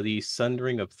suns.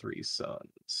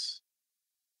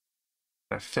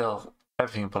 So fill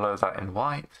everything below that in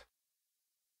white.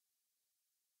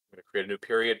 I'm going to create a new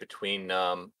period between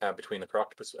the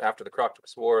Croctopus after the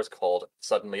Croctopus Wars called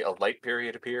 "Suddenly a Light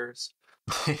Period Appears."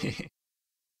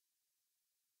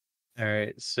 All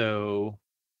right, so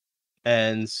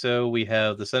we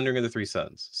have the sundering of the three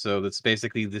suns. So that's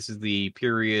basically this is the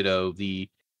period of the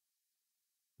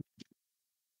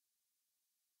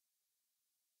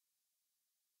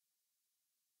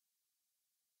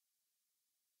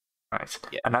Right.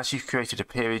 Yeah. And as you've created a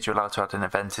period, you're allowed to add an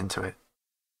event into it.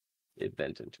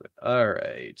 All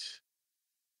right.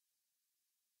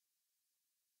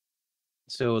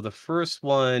 So the first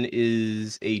one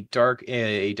is a dark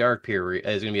period.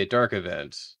 It's going to be a dark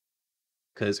event.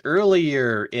 Because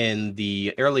earlier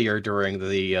during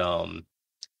the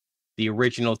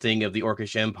original thing of the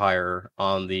Orcish Empire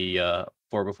on the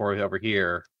before over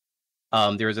here,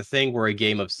 there was a thing where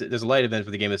there's a light event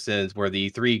for the Game of Sins where the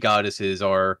three goddesses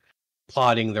are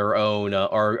plotting their own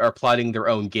are plotting their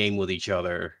own game with each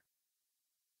other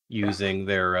using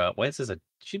their why is this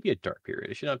should be a dark period.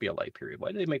 It should not be a light period.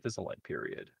 Why did they make this a light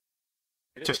period?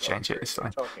 Just change it. It's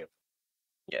fine.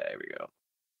 Yeah, there we go.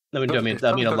 I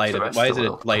mean a light event. Why is it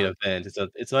a light event?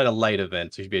 It's not a light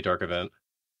event, so it should be a dark event.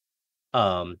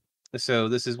 So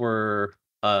this is where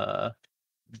the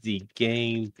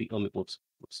game. Whoops.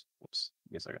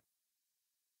 Give me a second.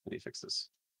 Let me fix this.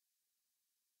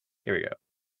 Here we go.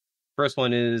 First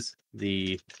one is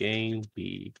the game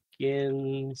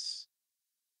begins.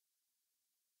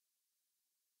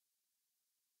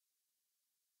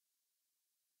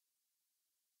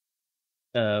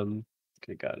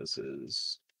 Okay,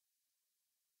 goddesses.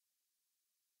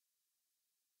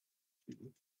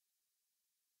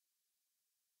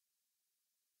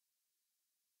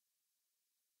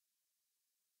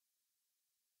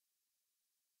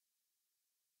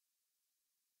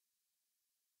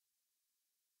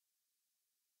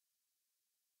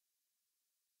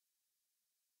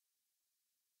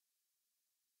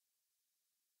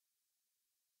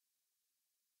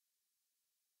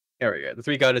 There we go. The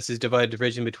three goddesses divide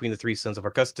division between the three sons of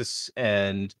Augustus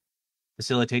and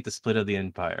facilitate the split of the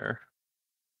empire.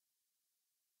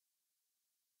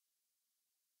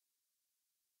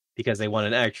 Because they want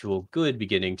an actual good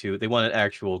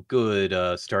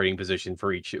starting position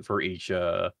for each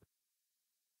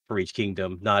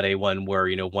kingdom, not a one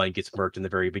where one gets murked in the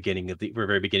very beginning of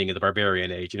the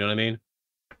barbarian age. You know what I mean?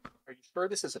 Are you sure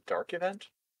this is a dark event?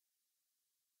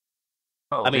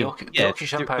 Oh, the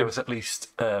Orcish Empire was at least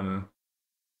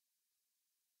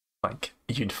like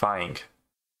unifying.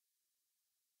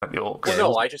 Like the orcs. Well,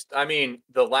 no,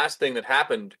 the last thing that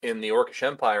happened in the Orcish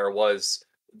Empire was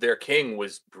their king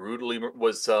was brutally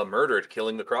murdered,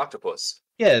 killing the Croctopus.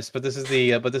 Yes, but this is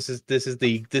basically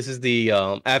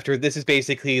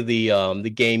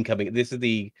the game coming. This is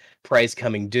the price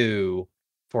coming due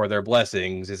for their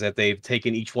blessings. Is that they've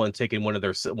taken one of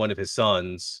his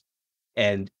sons,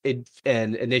 and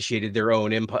initiated their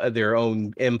own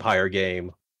empire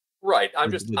game. Right.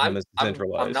 I'm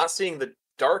not seeing the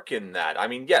dark in that. I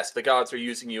mean, yes, the gods are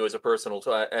using you as a personal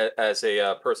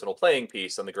playing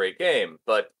piece on the great game,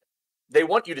 but they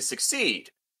want you to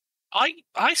succeed.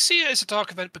 I see it as a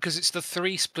dark event because it's the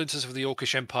three splinters of the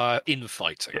Orcish Empire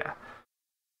infighting. Yeah.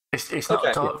 It's not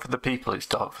Okay. dark for the people, it's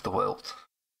dark for the world.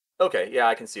 Okay, yeah,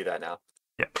 I can see that now.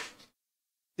 Yeah.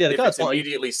 Yeah, the If gods it's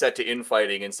immediately set to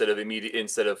infighting instead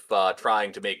of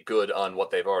trying to make good on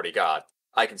what they've already got,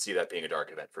 I can see that being a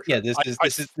dark event for sure. Yeah,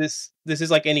 this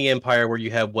is like any empire where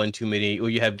you have one too many, or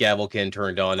you have Gavelkin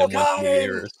turned on and one too many Gavelkin!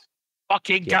 errors.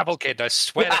 Fucking Yeah. Gavelkin, I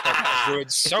swear to God, I've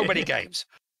ruined so many games.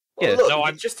 Well, Yeah. look, No,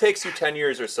 it just takes you 10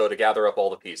 years or so to gather up all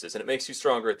the pieces, and it makes you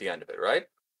stronger at the end of it, right?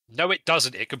 No, it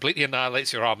doesn't. It completely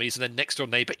annihilates your armies, and then next door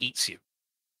neighbor eats you.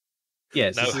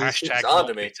 Yes, No this is, hashtag It's on not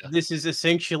to me. bitter. this is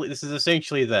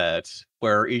essentially that,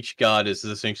 where each god is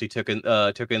essentially took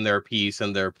in their piece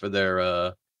and their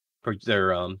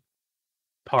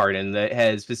part, and that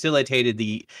has facilitated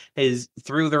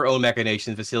through their own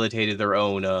machinations facilitated their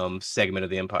own segment of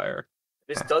the empire.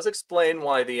 This does explain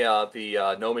why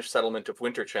the gnomish settlement of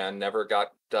Winterchan never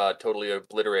got totally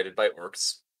obliterated by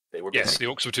orcs. They were Yes, busy.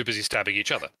 the orcs were too busy stabbing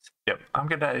each other. Yep. I'm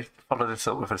going to follow this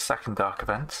up with a second dark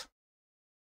event.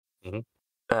 Mhm.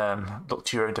 Look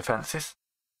to your own defences.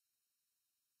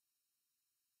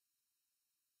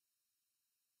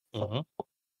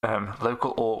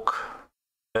 Local orc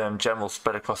generals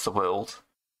spread across the world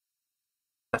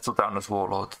settled down as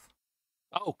warlords.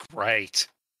 Oh, great.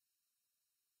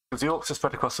 Because the orcs are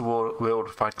spread across the world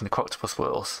fighting the Croctopus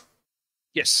Wars.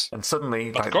 Yes. And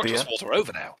suddenly, But the Croctopus Wars are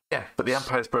over now. Yeah, but the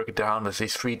Empire's broken down. There's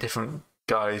these three different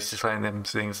guys defining them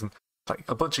things, and like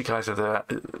a bunch of guys are there.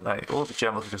 Like all the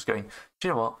generals are just going, do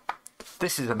you know what?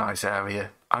 This is a nice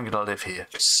area. I'm gonna live here.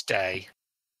 Just stay.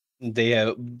 They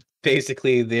have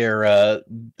basically the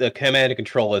command and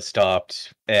control has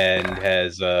stopped and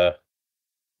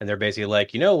and they're basically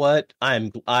like, you know what?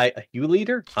 You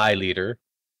leader, I leader.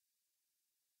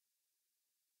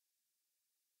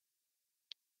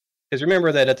 Because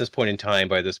remember that at this point in time,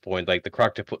 by this point, like the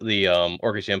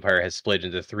Orcish Empire has split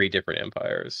into 3 different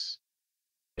empires.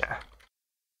 Yeah.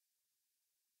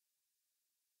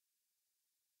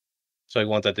 So I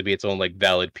want that to be its own like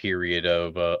valid period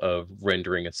of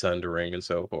rendering and sundering and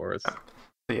so forth. So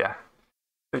yeah.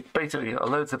 Basically,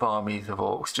 loads of armies of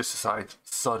orcs just decide,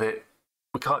 sod it.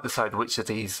 We can't decide which of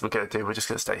these we're going to do. We're just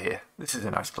going to stay here. This is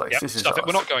a nice place. Yep, This is stuff it. ours.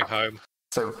 We're not going home.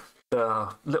 So there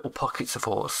are little pockets of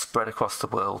orcs spread across the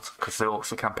world because the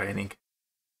orcs are campaigning.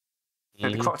 The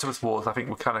Croctopus Wars, I think,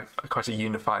 were kind of quite a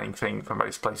unifying thing for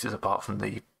most places apart from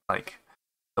the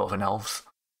Northern Elves.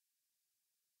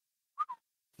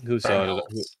 Who sawed it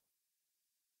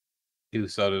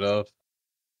off?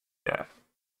 Yeah.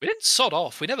 We didn't sod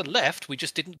off. We never left. We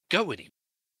just didn't go anywhere.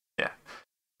 Yeah.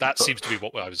 That seems to be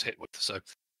what I was hit with. So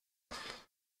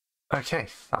Okay,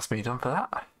 that's me done for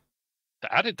that.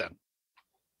 added then.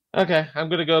 Okay, I'm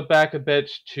going to go back a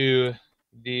bit to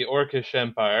the Orcish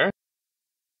Empire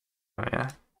Oh, yeah.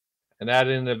 and add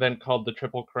in an event called the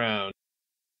Triple Crown.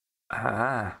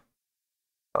 Ah.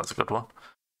 That's a good one.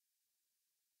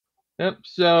 Yep,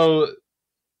 so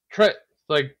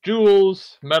like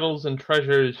jewels, metals, and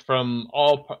treasures from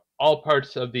all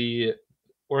parts of the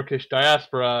Orcish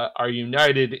diaspora are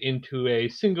united into a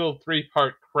single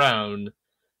 3-part crown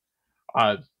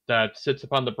that sits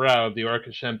upon the brow of the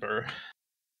Orcish Emperor.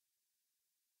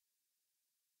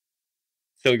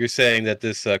 So you're saying that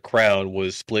this crown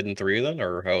was split in 3 then,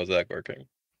 or how is that working?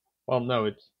 Well,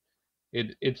 no,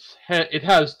 it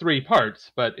has 3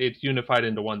 parts, but it's unified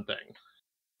into one thing.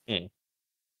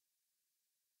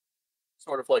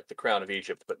 Sort of like the crown of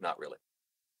Egypt, but not really.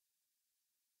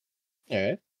 All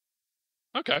right.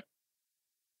 Okay.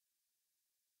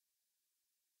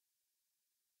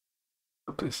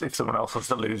 If someone else wants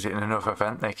to lose it in another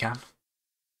event, they can.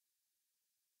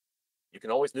 You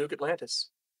can always nuke Atlantis.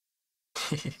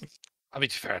 I mean, to be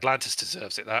fair, Atlantis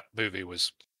deserves it. That movie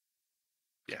was,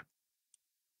 yeah.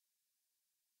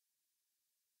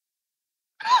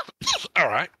 All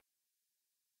right.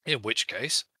 In which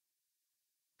case,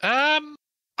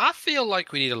 I feel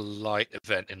like we need a light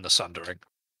event in the Sundering.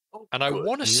 Oh, And I good.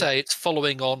 want to say it's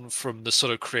following on from the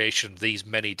sort of creation of these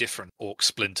many different orc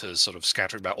splinters sort of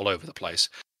scattering about all over the place.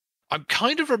 I'm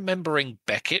kind of remembering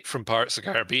Beckett from Pirates of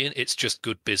the Caribbean. It's just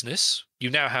good business. You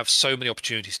now have so many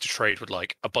opportunities to trade with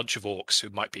like a bunch of orcs who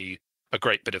might be a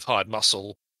great bit of hired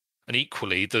muscle. And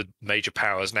equally, the major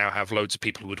powers now have loads of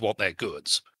people who would want their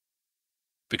goods.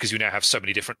 Because you now have so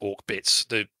many different orc bits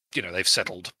that, they've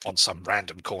settled on some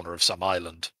random corner of some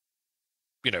island.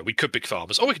 We could be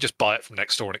farmers, or we could just buy it from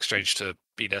next door in exchange to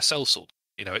be their sellsword.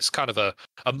 It's kind of a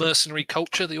mercenary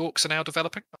culture the orcs are now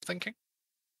developing, I'm thinking.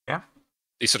 Yeah.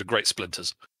 These sort of great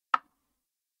splinters. I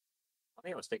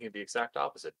think I was thinking the exact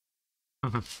opposite.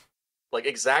 Mhm. Like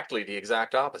exactly the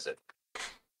exact opposite.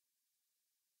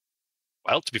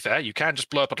 Well, to be fair, you can just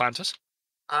blow up Atlantis.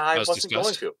 I As wasn't going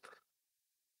discussed. to.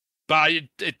 But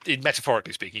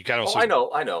metaphorically speaking, you can also. I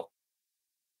know.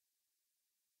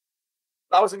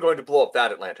 I wasn't going to blow up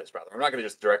that Atlantis, rather. I'm not going to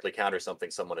just directly counter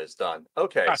something someone has done.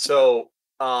 Okay, That's so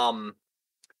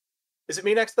is it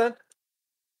me next then?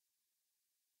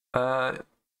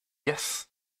 Yes.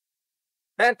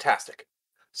 Fantastic.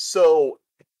 So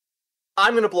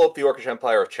I'm going to blow up the Orcish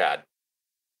Empire of Chad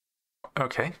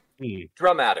Okay.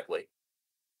 dramatically.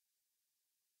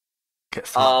 Get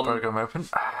the program open.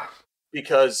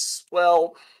 Because,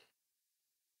 well,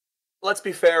 let's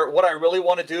be fair. What I really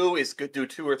want to do is do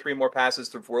 2 or 3 more passes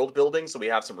through world building, so we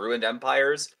have some ruined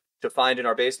empires to find in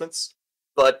our basements.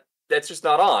 But that's just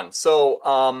not on.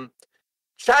 So,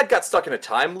 Chad got stuck in a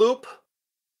time loop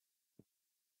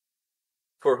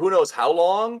for who knows how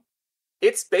long.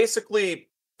 It's basically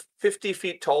 50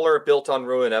 feet taller, built on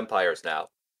ruined empires now.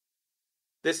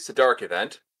 This is a dark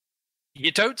event.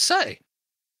 You don't say.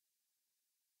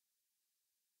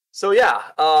 So yeah,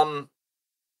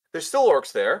 there's still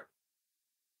orcs there.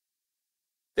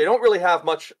 They don't really have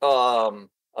much of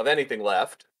anything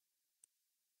left.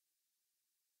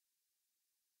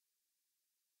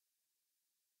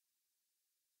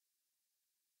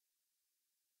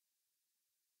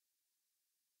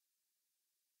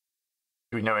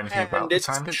 Do we know anything about the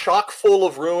time? It's chock full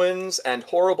of ruins and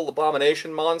horrible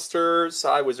abomination monsters.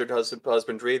 Wizard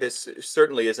Husbandry. This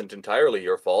certainly isn't entirely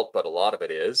your fault, but a lot of it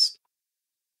is.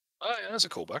 Oh, yeah, that's a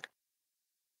callback.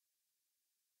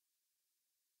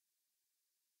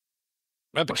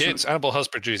 Remember, kids, animal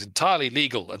husbandry is entirely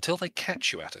legal until they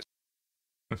catch you at it.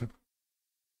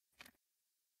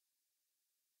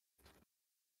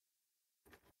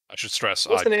 I should stress.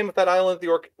 What's the name of that island?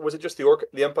 Was it just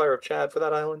the Empire of Chad for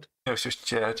that island? It was just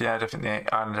Chad. Yeah, I don't think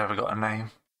the island ever got a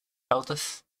name.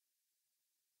 Elders?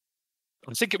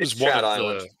 I think it was It's one Chad of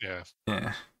Island. the.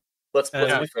 Yeah. Let's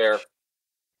be fair.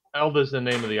 Elda's the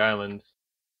name of the island.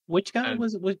 Which guy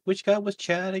was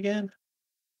Chad again?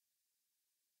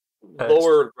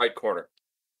 Lower right corner.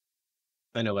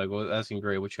 I know, like, I was asking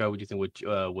Gray, which guy would you think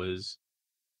was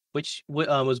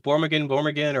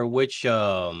Bormagan, or which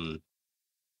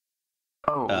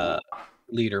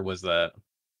leader was that?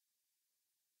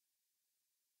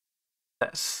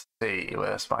 Let's see,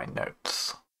 where's my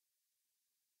notes?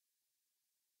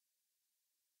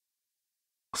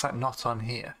 Was that not on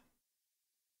here?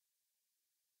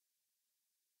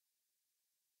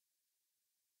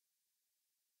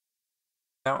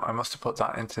 No, I must have put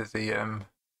that into the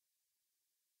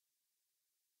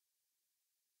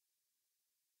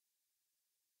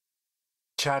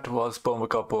Chad was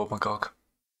Bormagog.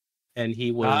 And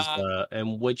he was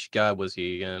and which guy was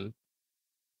he again?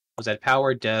 Was that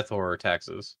power, death, or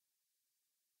taxes?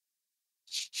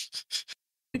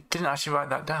 It didn't actually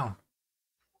write that down.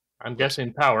 I'm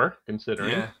guessing power,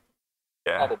 considering.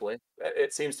 Yeah. Probably.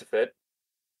 It seems to fit.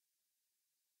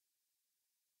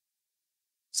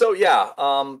 So yeah,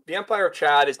 the Empire of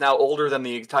Chad is now older than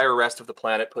the entire rest of the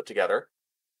planet put together.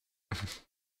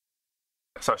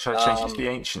 So should I change it to the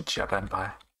Ancient Chad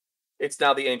Empire? It's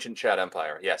now the Ancient Chad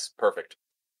Empire. Yes, perfect.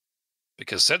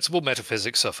 Because sensible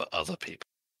metaphysics are for other people.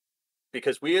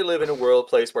 Because we live in a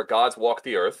place where gods walk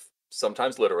the earth,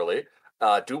 sometimes literally,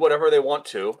 do whatever they want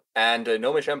to, and a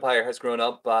Gnomish Empire has grown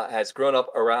up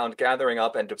around gathering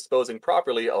up and disposing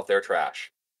properly of their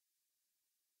trash.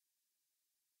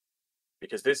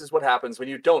 Because this is what happens when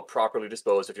you don't properly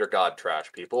dispose of your god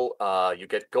trash, people. You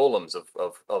get golems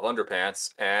of underpants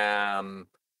and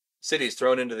cities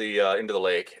thrown into the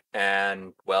lake,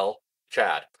 and well,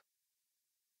 Chad.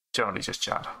 Generally just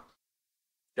Chad.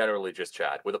 Generally just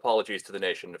Chad, with apologies to the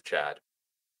nation of Chad.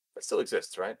 That still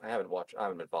exists, right? I haven't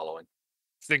been following.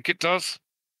 Think it does?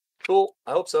 Cool.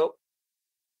 I hope so.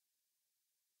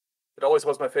 It always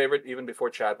was my favorite, even before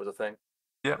Chad was a thing.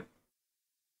 Yeah.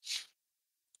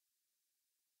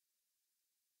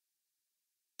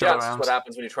 Yeah, this is what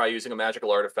happens when you try using a magical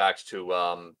artifact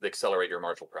to accelerate your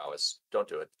martial prowess. Don't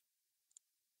do it.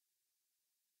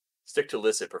 Stick to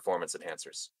illicit performance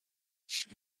enhancers.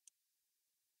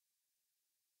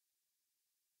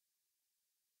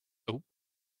 Oh.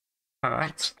 All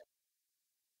right.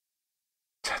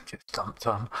 Dumped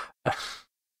on.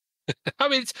 I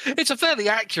mean, it's a fairly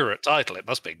accurate title, it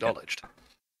must be acknowledged.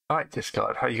 All right,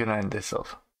 Discard, how are you going to end this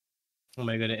off? How am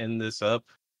I going to end this up?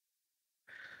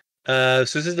 So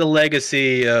this is the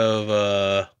legacy of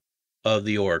the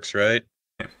orcs, right?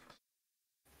 Yeah.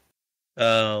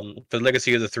 The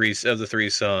legacy of the three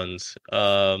sons.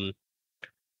 Let's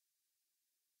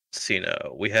see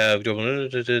now. We have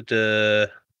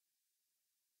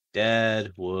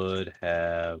Dad would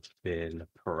have been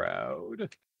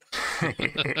proud.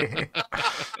 I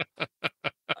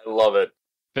love it.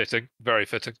 Fitting, very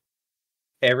fitting.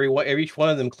 Each one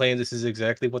of them claimed this is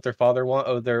exactly what their father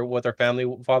what their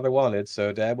family father wanted.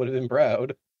 So Dad would have been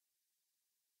proud.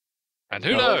 And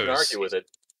who No one can knows? argue with it.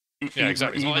 Yeah,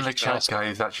 exactly. It's not Even like the you can chat ask- guy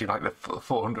is actually like the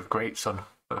 400th great son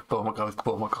of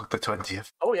Bormagog the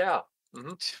 20th. Oh yeah.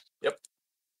 Hmm.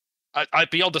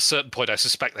 Beyond a certain point, I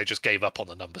suspect they just gave up on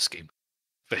the number scheme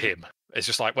for him. It's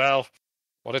just like, well,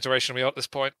 what iteration are we on at this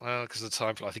point? Well, because of the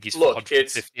time, I think he's Look,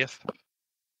 it's 450th.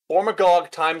 Bormagog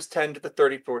times 10 to the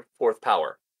 34th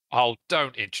power. Oh,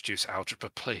 don't introduce algebra,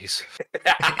 please.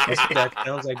 That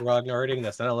sounds like grognarding.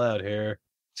 That's not allowed here.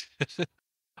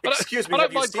 Excuse me, I don't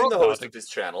have you mind seen the host grognarding. of this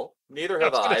channel? Neither Yeah, I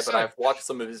have was gonna I, but say. I've watched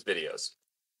some of his videos.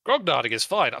 Grognarding is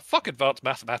fine. I fuck advanced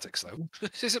mathematics, though.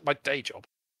 This isn't my day job.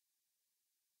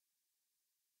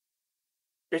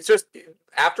 It's just,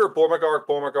 after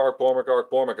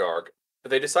Bormagog,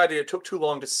 they decided it took too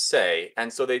long to say,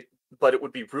 and so but it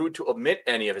would be rude to omit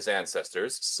any of his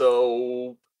ancestors,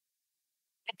 so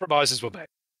Compromises were made.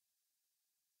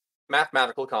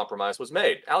 mathematical compromise was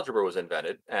made. Algebra was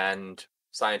invented, and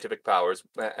scientific power was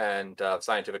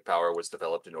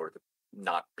developed in order to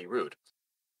not be rude.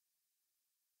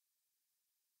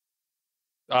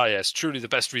 Ah, yes, truly the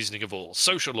best reasoning of all.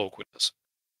 Social awkwardness.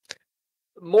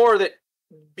 More that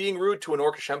being rude to an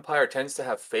Orcish empire tends to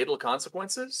have fatal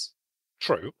consequences.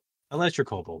 True. Unless you're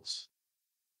kobolds.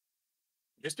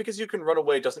 Just because you can run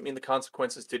away doesn't mean the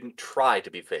consequences didn't try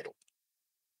to be fatal.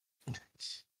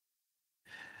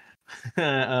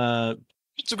 So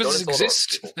because Don't it insult other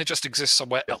exists, people. they just exist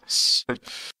somewhere else.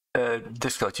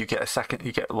 Discord, you get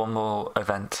you get one more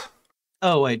event.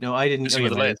 Oh wait, no, I didn't. See Oh,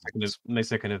 where yeah, the my land second, is. my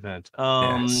second event.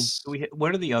 Yes.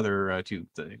 What are the other two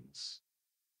things?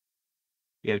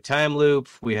 We have time loop.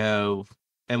 We have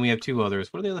two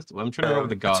others. What are the other? I'm trying to remember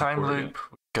the god. time for it. loop,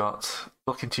 got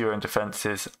look into your own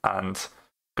defenses and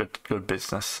good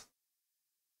business.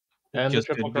 And Just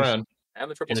the triple good- crown. And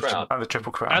the triple And the crown. And the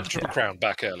triple crown. And the Triple yeah. Crown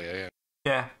back earlier, yeah.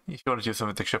 Yeah, if you want to do something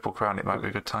with the triple crown, it might be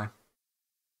a good time.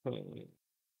 I think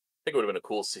it would have been a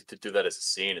cool to do that as a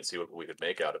scene and see what we could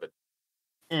make out of it.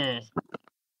 And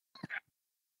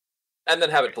then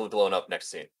have it blown up next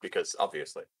scene, because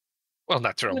obviously. Well, I'm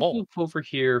natural gonna more. move over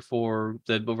here for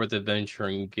the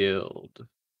Venturing Guild.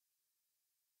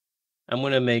 I'm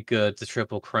gonna make the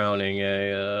triple crowning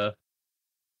a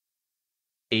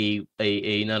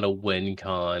not a win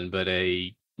con, but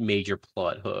a major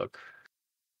plot hook.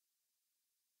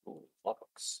 Ooh,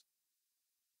 flux.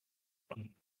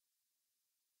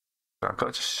 I've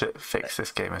got to just fix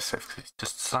this game as if it's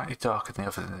just slightly darker than the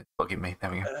other, and it's bugging me.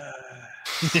 There we go.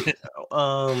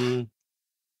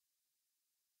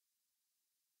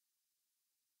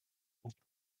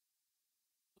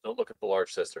 Don't look at the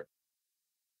large sister.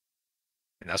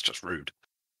 And that's just rude.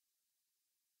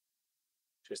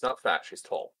 She's not fat, she's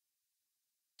tall.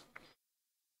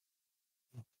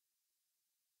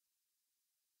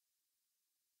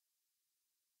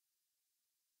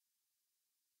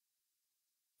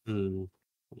 Hmm.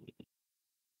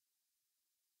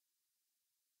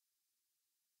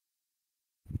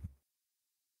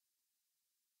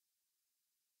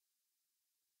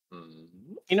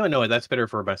 You know, no, that's better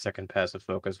for my second passive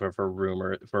focus for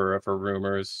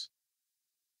rumors.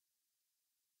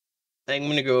 I'm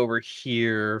gonna go over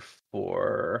here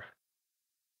for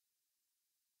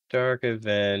dark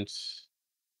event.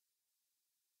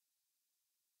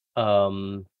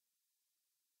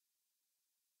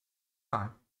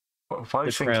 What I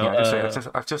was thinking,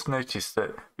 I've just noticed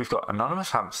that we've got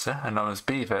anonymous hamster, anonymous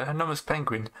beaver, anonymous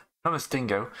penguin, anonymous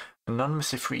dingo,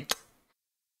 anonymous ifrit.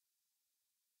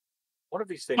 One of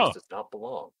these things does not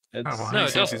belong. It's, well, No,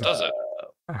 it doesn't, does it?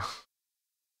 I mean,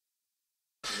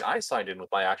 I signed in with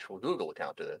my actual Google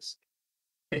account to this.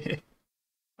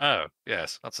 Oh,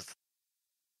 yes. That's a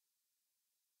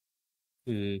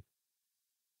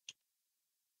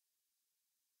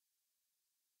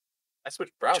I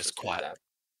switched browsers Just to quiet. that.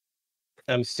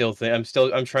 I'm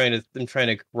trying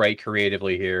to write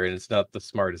creatively here, and it's not the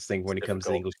smartest thing when it comes to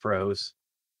difficult. English prose.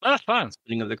 That's fine.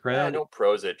 Spinning of the Yeah, crown. don't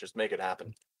prose it, just make it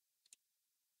happen.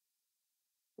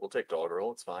 We'll take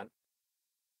doggerel, it's fine.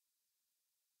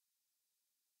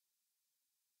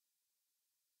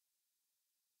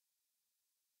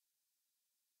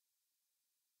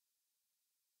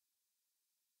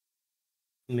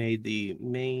 Made the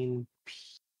main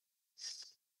piece.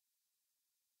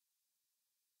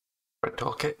 Red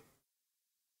toolkit.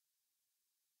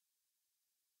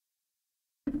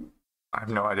 I have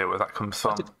no idea where that comes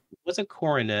from. What's a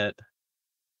coronet?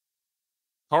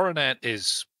 Coronet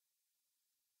is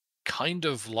kind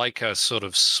of like a sort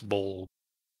of small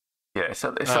Yeah, it's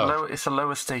a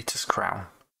lower status crown.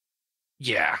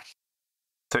 Yeah.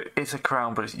 So it's a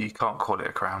crown, but you can't call it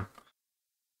a crown.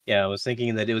 Yeah, I was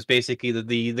thinking that it was basically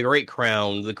the Great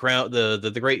Crown,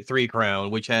 the Great Three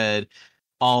Crown, which had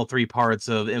all three parts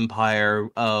of Empire,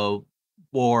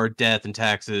 war, death, and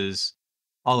taxes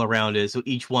all around it. So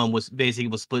each one was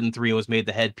split in three and was made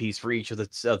the headpiece for each of the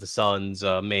sons'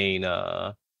 main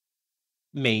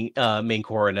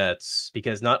coronets,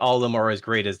 because not all of them are as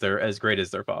great as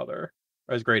their father,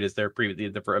 or as great as their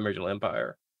the original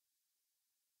Empire.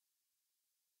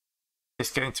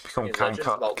 It's going to become Any kind legends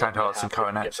about what might hearts and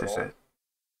happen if you get coronets, them is all? it?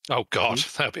 Oh God,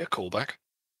 that'll be a callback.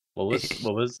 What was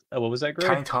that, Greg?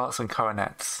 Kind hearts and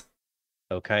coronets.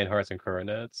 Oh, Kind Hearts and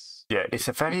Coronets. Yeah, it's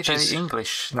a very, Which very is-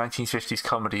 English 1950s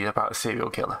comedy about a serial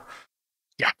killer.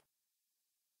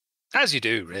 As you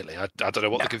do, really. I don't know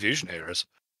what Yeah. the confusion here is.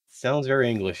 Sounds very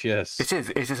English, yes. It is.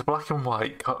 It is a black and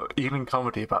white evening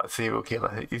comedy about a serial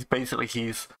killer. He's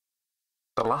the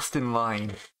last in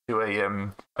line to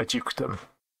a dukedom,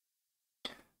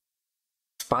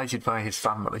 spited by his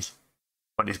family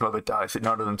when his mother dies. That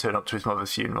none of them turn up to his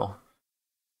mother's funeral.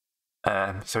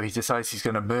 So he decides he's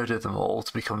going to murder them all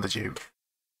to become the duke.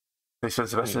 He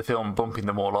spends the rest of the film bumping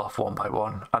them all off one by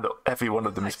one, and every one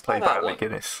of them is played by Alec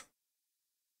Guinness.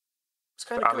 It's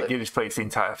kind of Alec good. Guinness plays the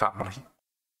entire family.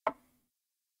 I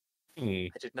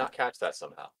did not catch that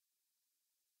somehow.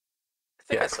 I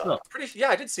think Yeah. I saw it.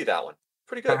 I did see that one.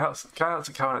 Pretty good. Kind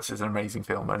and Coronets is an amazing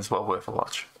film and it's well worth a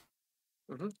watch.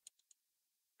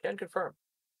 Can confirm.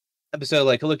 So,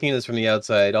 like, looking at this from the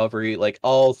outside,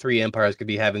 all three empires could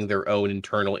be having their own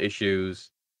internal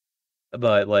issues.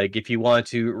 But, like, if you want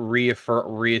to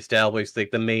reestablish,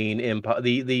 like, the main empire,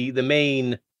 the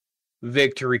main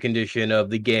victory condition of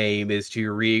the game is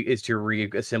to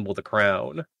reassemble the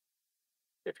crown.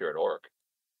 If you're an orc.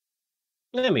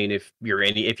 I mean, if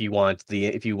you want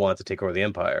to take over the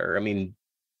empire, I mean,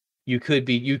 you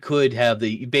could have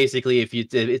basically,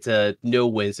 it's a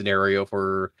no-win scenario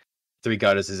for three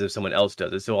goddesses if someone else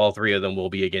does it. So all three of them will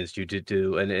be against you to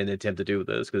do an attempt to do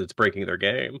this because it's breaking their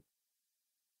game.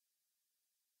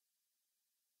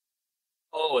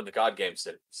 Oh, and the god game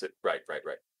right.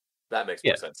 That makes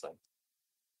more sense then.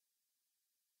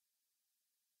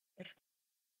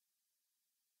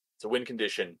 It's a win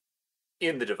condition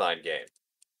in the divine game.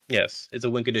 Yes, it's a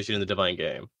win condition in the divine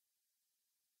game.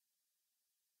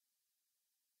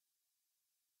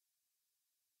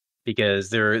 Because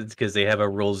they have a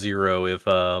rule 0 if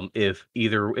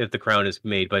the crown is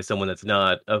made by someone that's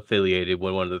not affiliated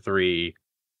with one of the three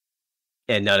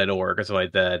and not an orc or something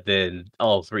like that, then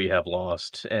all three have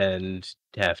lost and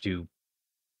have to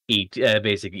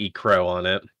basically eat crow on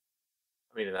it.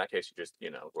 I mean, in that case, you just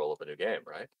roll up a new game,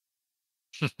 right?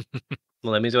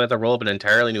 Well, that means we have to roll up an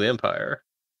entirely new empire.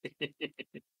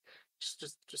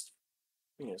 just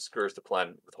scourge the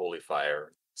planet with holy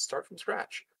fire. Start from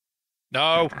scratch.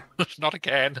 No, not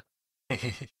again.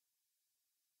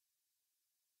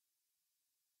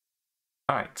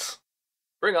 Alright.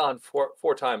 Bring on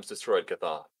four times destroyed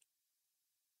Cathan.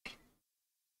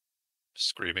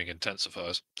 Screaming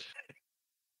intensifiers.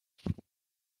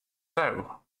 So,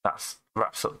 that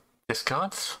wraps up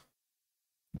discards.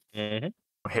 Mm-hmm.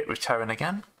 We'll hit with Terran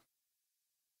again.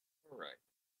 All right.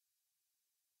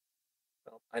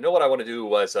 Well, I know what I want to do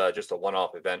was just a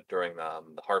one-off event during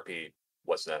the Harpy,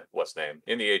 what's name,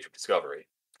 in the Age of Discovery.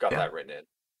 Got that written in.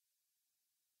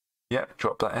 Yeah,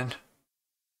 drop that in.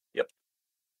 Yep.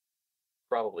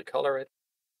 Probably color it.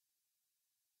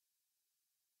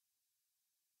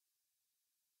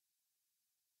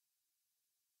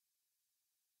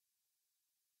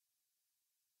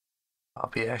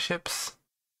 Harpy airships.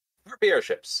 Harpy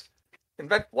airships.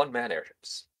 Invent one-man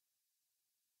airships.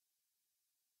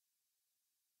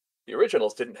 The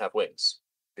originals didn't have wings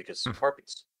because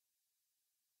harpies.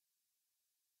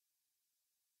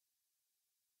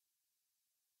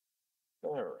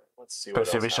 All right, let's see what But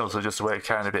else the originals happened. are just a way of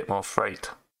carrying a bit more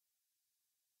freight.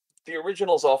 The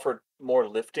originals offered more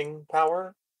lifting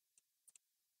power.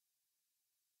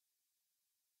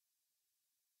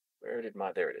 There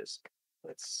it is.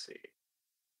 Let's see.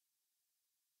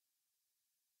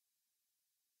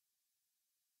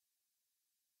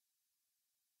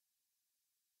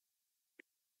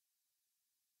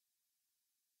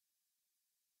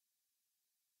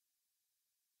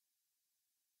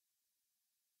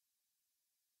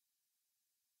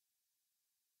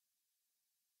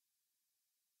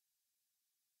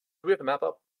 Do we have the map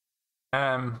up?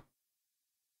 I've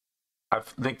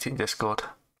linked it in Discord.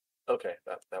 Okay,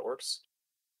 that works.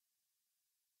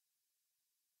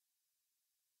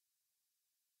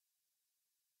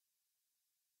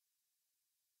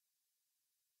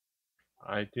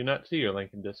 I do not see your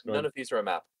link in Discord. None of these are a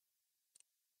map.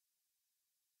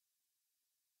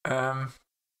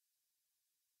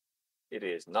 It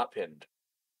is not pinned.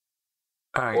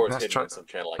 All right, Or it's hidden in some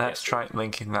channel I can't let's see. try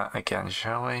linking that again,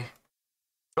 shall we?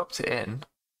 Dropped it in.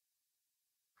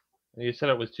 You said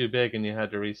it was too big and you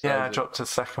had to resize Yeah, I it. dropped the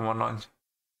second one on.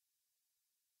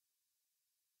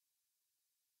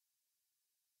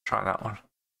 Try that one.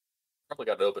 Probably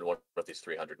got to open one of these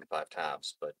 305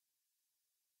 tabs, but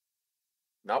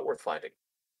not worth finding.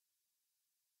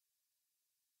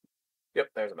 Yep,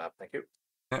 there's a map. Thank you.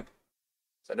 Yeah.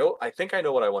 So I think I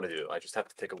know what I want to do. I just have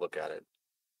to take a look at it.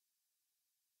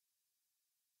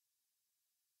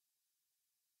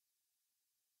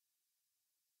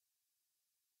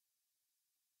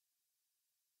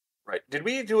 Right. Did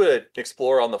we do an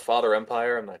explore on the Father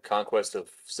Empire and the conquest of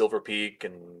Silver Peak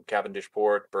and Cavendish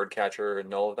Port, Birdcatcher,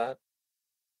 and all of that?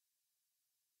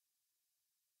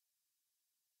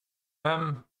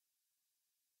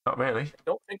 Not really.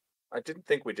 I didn't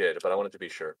think we did, but I wanted to be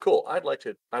sure. Cool. I'd like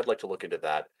to look into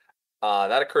that.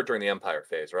 That occurred during the Empire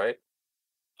phase, right?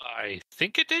 I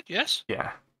think it did, yes.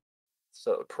 Yeah.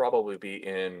 So it'd probably be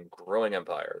in Growing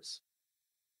Empires.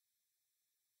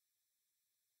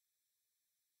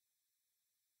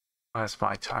 Where's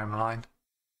my timeline?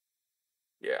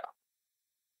 Yeah.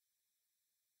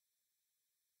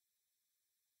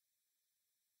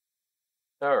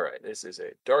 All right. This is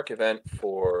a dark event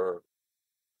for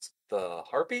the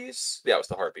Harpies. Yeah, it was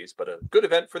the Harpies, but a good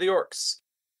event for the Orcs.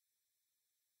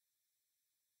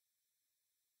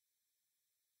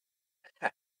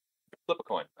 Flip a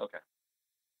coin. Okay.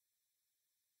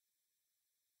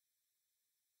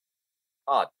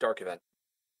 Dark event.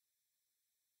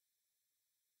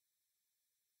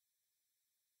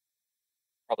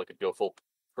 Probably could go for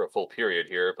a full period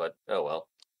here, but oh well.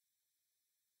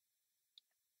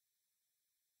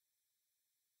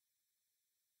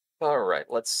 All right,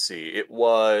 let's see. It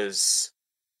was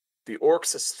the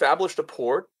Orcs established a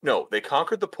port. No, they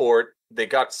conquered the port. They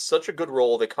got such a good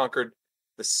roll. They conquered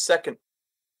the second.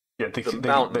 Yeah, they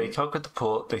conquered the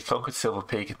port. They conquered Silver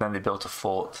Peak, and then they built a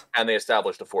fort. And they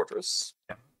established a fortress.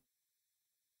 Yeah.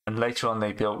 And later on,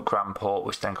 they built Grand Port,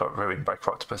 which then got ruined by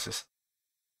croctopuses.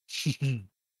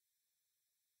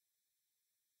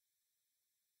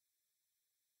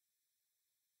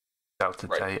 Out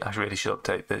of date. I really should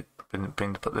update the.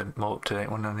 Been to put the more up to date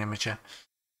one on the Imager.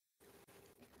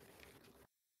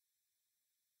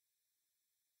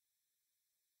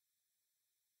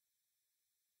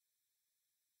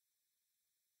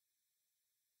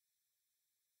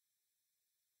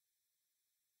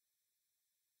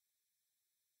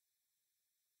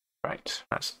 Right,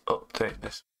 let's update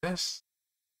this.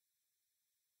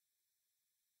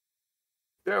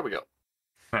 There we go.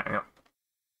 There we go.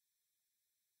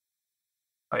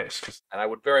 Oh, yes, and I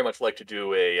would very much like to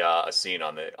do a scene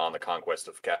on the conquest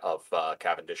of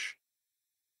Cavendish.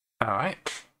 All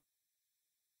right.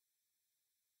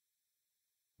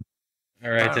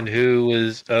 All right, and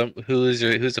who's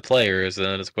the player? Is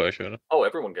that a question? Oh,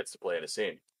 everyone gets to play in a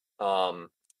scene. The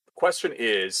question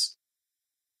is,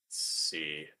 let's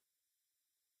see,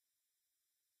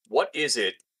 what is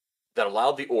it that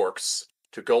allowed the Orcs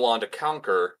to go on to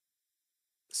conquer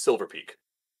Silver Peak?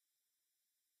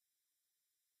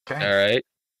 Okay. All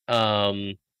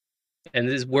right. And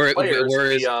this where is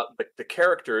the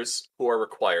characters who are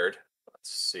required?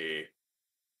 Let's see.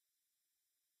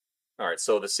 All right,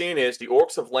 so the scene is the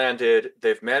Orcs have landed.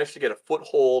 They've managed to get a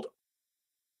foothold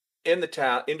into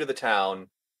the town,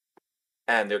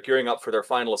 and they're gearing up for their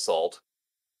final assault.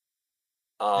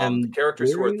 The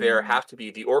characters who are there have to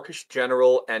be the Orcish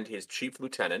general and his chief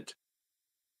lieutenant.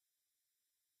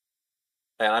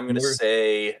 And I'm going to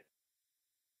say,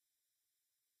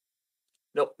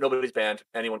 nope, nobody's banned.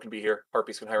 Anyone can be here.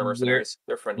 Harpies can hire mercenaries.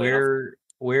 They're friendly enough.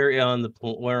 Where on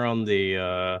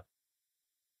the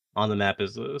map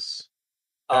is this?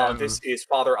 This is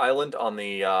Father Island on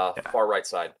the far right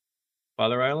side.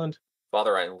 Father Island?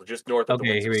 Father Island, just north of the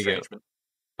Winds of Estrangement.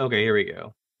 Okay, here we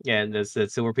go. Yeah, and that's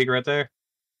Silver Peak right there?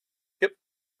 Yep.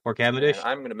 Or Cavendish? And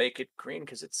I'm going to make it green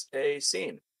because it's a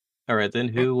scene. All right,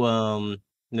 then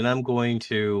then I'm going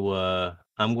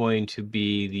to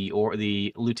be the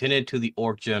lieutenant to the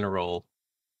Orc general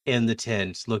in the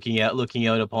tent, looking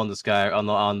out upon the sky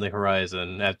on the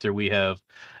horizon after we have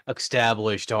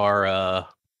established our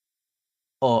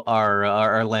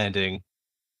landing.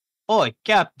 Oi,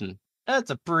 Captain, that's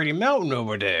a pretty mountain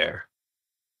over there.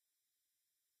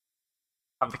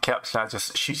 I'm the captain. I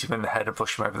just shoot him in the head and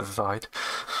push him over the side.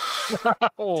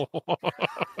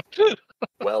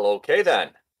 Well, okay then.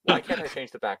 Why can't I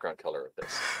change the background color of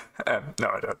this? No,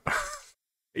 I don't.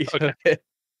 Okay.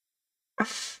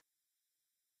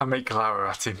 I make glower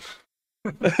at him.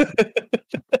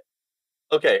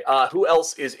 Okay, who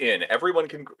else is in? Everyone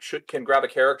can grab a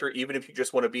character, even if you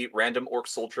just want to be random orc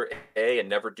soldier A and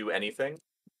never do anything.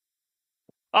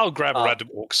 I'll grab a random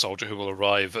orc soldier who will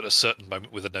arrive at a certain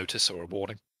moment with a notice or a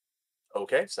warning.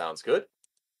 Okay, sounds good.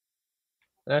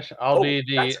 I'll be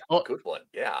that's a good one.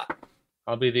 Yeah.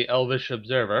 I'll be the elvish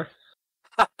observer.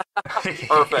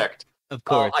 Perfect. Of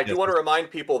course. I do want to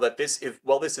remind people that this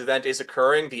event is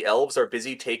occurring, the elves are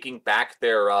busy taking back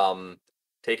their island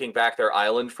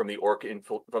from the orc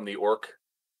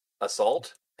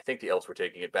assault. I think the elves were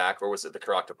taking it back, or was it the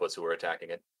Croctopus who were attacking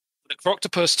it? The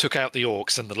Croctopus took out the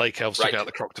orcs, and the Lake Elves took out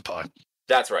the Croctopi.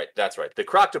 That's right. The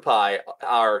Croctopi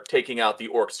are taking out the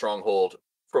orc stronghold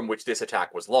from which this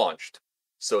attack was launched.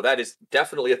 So that is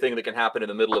definitely a thing that can happen in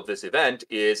the middle of this event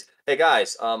is, hey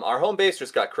guys, our home base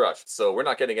just got crushed, so we're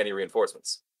not getting any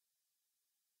reinforcements.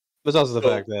 There's also the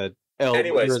fact that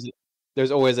there's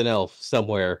always an elf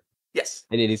somewhere. Yes.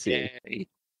 In any scene.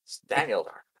 Dang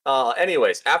Eldar.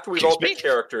 Anyways, after we've all picked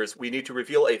characters, we need to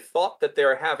reveal a thought that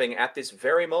they're having at this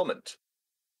very moment.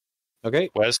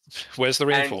 Okay. Where's the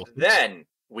reinforcement? And then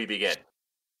we begin.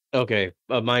 Okay.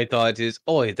 My thought is,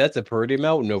 that's a pretty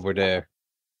mountain over there.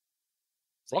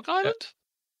 Rock Island?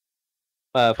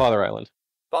 Father Island.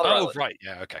 Island. Right.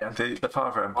 Yeah, okay. Yeah, the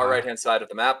Father Empire. Our right-hand side of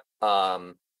the map.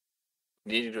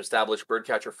 Needing to establish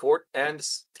Birdcatcher Fort and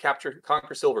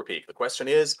conquer Silver Peak. The question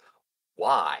is,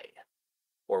 why?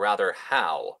 Or rather,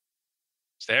 how?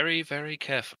 Very, very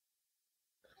careful.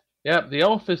 Yep, the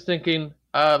elf is thinking,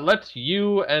 let's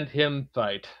you and him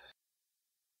fight.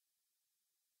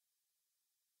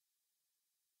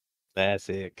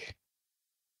 Classic.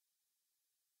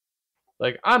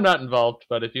 Like, I'm not involved,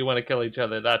 but if you want to kill each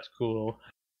other, that's cool.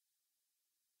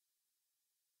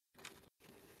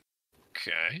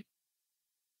 Okay.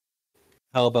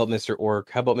 How about Mr. Orc?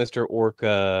 How about Mr. Orc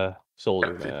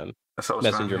Soldier Man?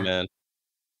 Messenger Man.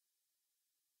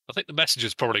 I think the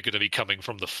messenger's probably going to be coming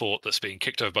from the fort that's being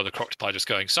kicked over by the Croctopi, just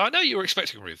going, so I know you were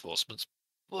expecting reinforcements,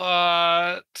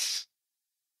 but,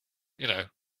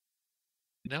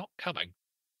 not coming.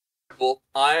 Well,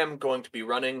 I am going to be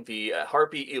running the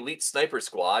Harpy Elite Sniper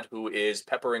Squad, who is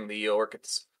peppering the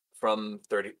orchids from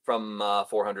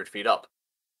 400 feet up.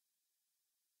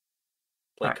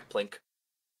 Plink, plink.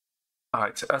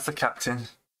 Alright, as the captain,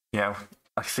 I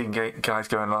see guys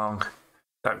going along.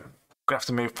 We have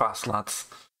to move fast, lads.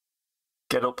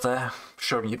 Get up there,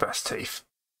 show me your best teeth.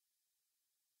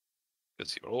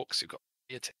 Because you're orcs, you've got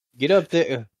your teeth. Get up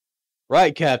there.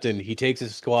 Right, Captain. He takes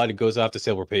his squad and goes off to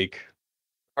Silver Peak.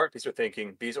 Harpies are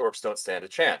thinking, these orcs don't stand a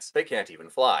chance. They can't even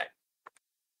fly.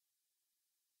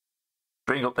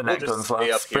 Bring up the net guns,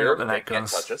 lads. Bring up the net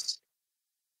guns. Touch us.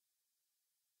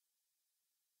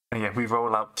 And we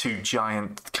roll out two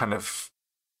giant kind of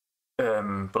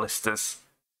ballistas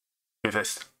with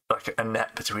a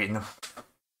net between them.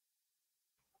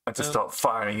 And to start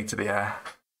firing into the air.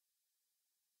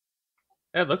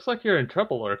 Yeah, it looks like you're in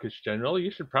trouble, Orcish General. You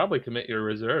should probably commit your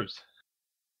reserves.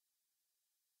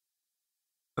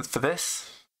 For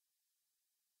this?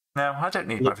 No, I don't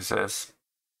need my reserves.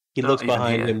 He looks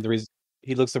behind him.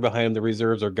 He looks behind him. The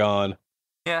reserves are gone.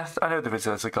 Yes, I know the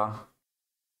reserves are gone.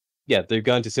 Yeah, they've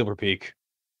gone to Silver Peak.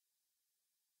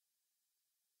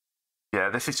 Yeah,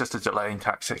 this is just a delaying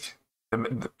tactic.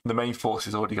 The main force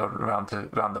is already gone around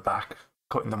the back,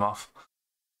 cutting them off.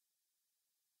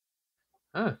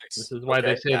 This is why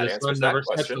they say the sun never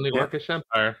sets on the Orcish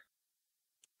Empire.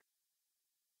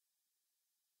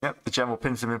 Yep, the general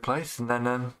pins them in place, and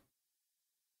then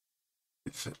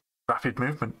it's a rapid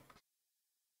movement.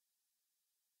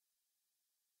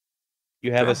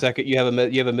 You have a second. You have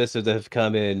a missive that have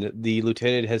come in. The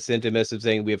lieutenant has sent a missive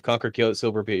saying we have conquered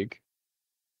Silver Peak.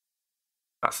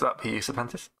 That's that PU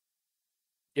Serpentis?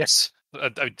 Yes.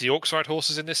 The orcs ride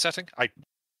horses in this setting?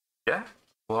 Yeah.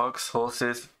 Wargs,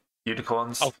 horses,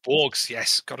 unicorns. Oh, wargs,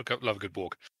 yes. Gotta love a good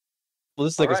warg. Well,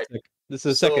 this is this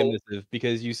is a second missive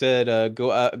because you said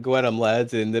go at them,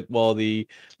 lads, and while the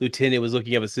lieutenant was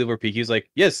looking up at Silver Peak, he was like,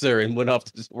 "Yes, sir," and went off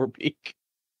to Silver Peak.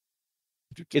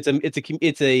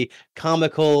 It's a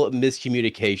comical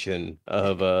miscommunication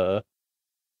of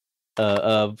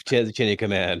chain of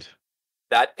command.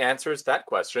 That answers that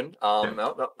question.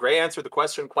 No, Gray answered the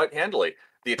question quite handily.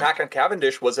 The attack on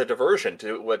Cavendish was a diversion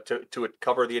to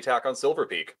cover the attack on Silver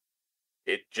Peak.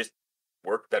 It just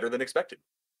worked better than expected.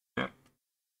 Yeah.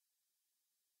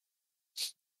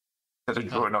 Instead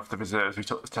of drawing off the reserves, we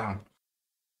took the town.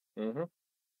 Mm-hmm.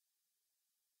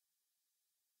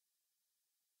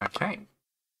 Okay.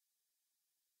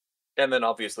 And then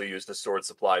obviously use the stored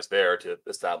supplies there to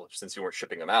establish, since you weren't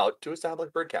shipping them out, to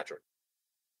establish Birdcatcher.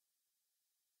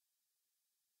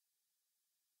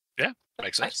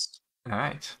 Makes sense. Nice. All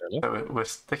right. Fair enough. So we're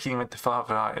sticking with the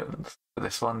Father Islands. For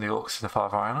this one, the Orcs of the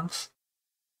Father Islands.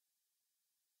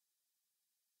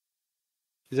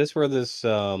 Is this where this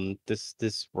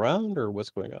round or what's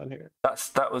going on here?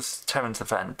 That was Terran's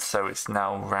event, so it's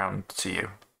now round to you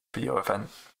for your event.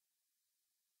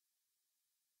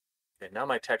 And now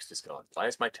my text is gone. Why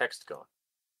is my text gone?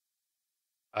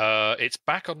 It's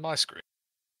back on my screen.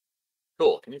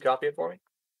 Cool. Can you copy it for me?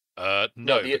 No,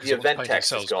 the because it wasn't event painting text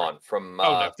cells is gone correct. from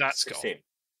Oh, no, that's 16.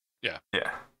 gone.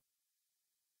 Yeah.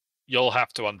 You'll have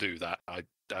to undo that. I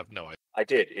have no idea. I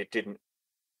did. It didn't.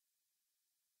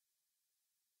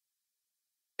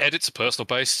 Edits are personal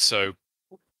based, so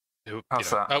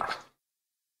How's that? Oh,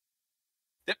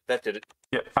 Yep, that did it.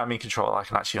 Yeah, I'm in control. I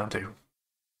can actually undo.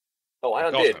 Oh, I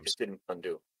God, undid. I'm It didn't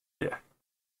undo. Yeah.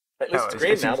 At least No, it's it's-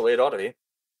 green it's now, in- the way it ought to be.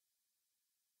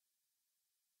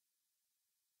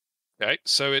 okay.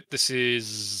 So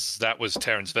that was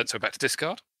Terran's event. So back to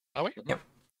discard. Are we?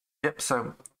 Yep.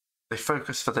 So the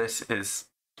focus for this is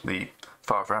the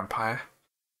Father Empire.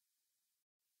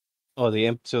 Oh,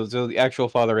 so the actual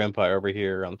Father Empire over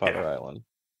here on Father Yeah. Island.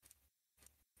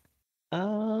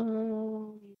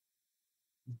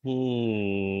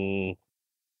 Hmm.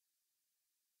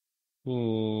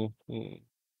 Hmm. Hmm.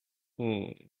 Hmm.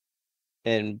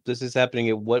 And this is happening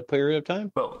at what period of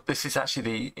time? Well, this is actually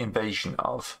the invasion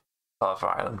of Father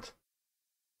Island.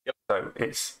 Yep. So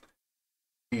it's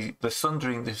the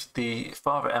sundering. The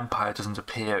Father Empire doesn't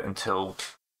appear until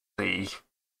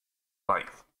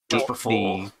just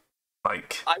before.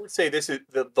 I would say this is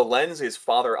the lens is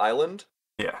Father Island.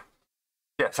 Yeah.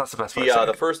 Yes, that's the best way to say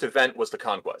The it. first event was the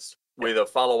Conquest, with a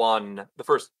follow-on. The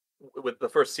first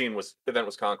event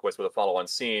was Conquest, with a follow-on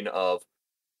scene of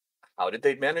how did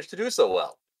they manage to do so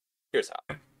well? Here's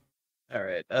how. All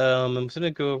right. I'm just gonna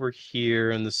go over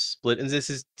here in the split, and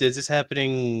is this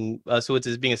happening? So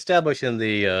it's being established in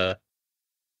the.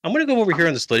 I'm gonna go over here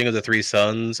in the splitting of the three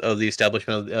sons of the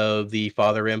establishment of the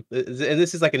Father and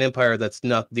this is like an empire that's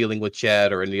not dealing with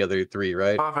Chad or any other three,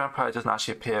 right? Father Empire doesn't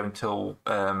actually appear until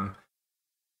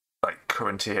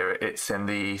current era. It's in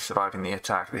the Surviving the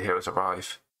Attack, the Heroes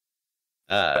Arrive.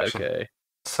 Okay.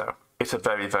 So it's a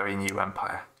very, very new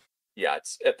empire. Yeah,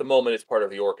 it's at the moment it's part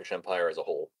of the Orcish Empire as a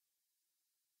whole,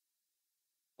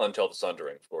 until the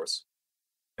Sundering, of course.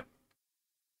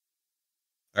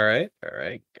 All right.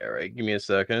 Give me a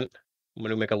second. I'm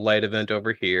gonna make a light event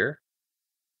over here,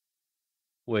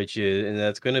 and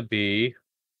that's gonna be.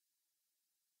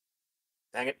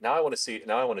 Dang it! Now I want to see.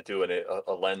 Now I want to do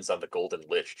a lens on the Golden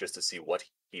Lich just to see what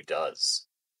he does.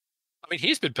 I mean,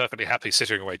 he's been perfectly happy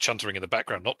sitting away, chuntering in the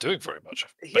background, not doing very much.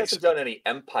 He hasn't done any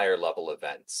Empire level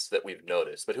events that we've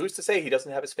noticed, but who's to say he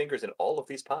doesn't have his fingers in all of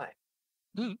these pies?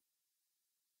 Hmm.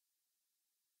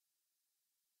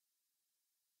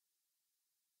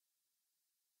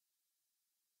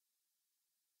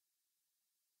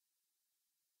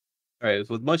 All right.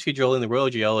 With Munchie drilling, the royal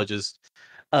geologists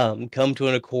come to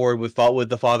an accord with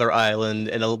the Father Island,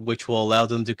 and which will allow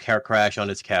them to crash on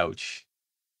its couch.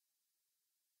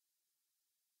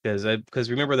 Because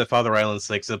remember the Father Island's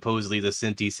like supposedly the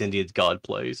sentient god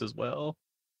place as well.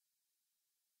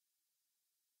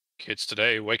 Kids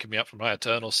today waking me up from my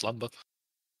eternal slumber.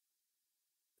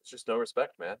 It's just no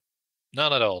respect, man.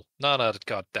 None at all. None at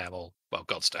goddamn all. Well,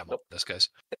 God's damn all in this case.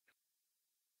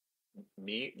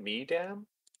 Me damn?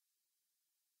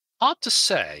 Hard to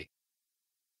say.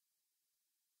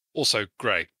 Also,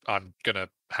 Gray, I'm gonna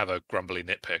have a grumbly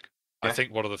nitpick. Yeah. I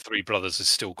think one of the three brothers is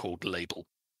still called Label.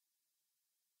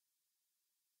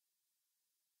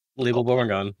 Label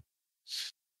Borngon.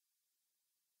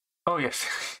 Oh yes,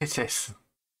 it is.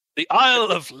 The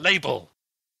Isle of Label.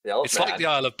 It's Like the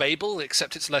Isle of Babel,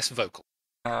 except it's less vocal.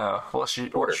 What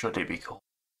should it be called?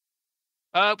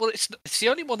 Well, it's the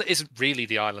only one that isn't really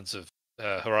the islands of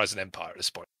Horizon Empire at this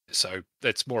point, so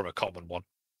it's more of a common one.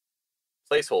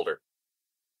 Placeholder.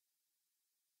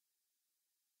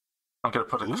 I'm going to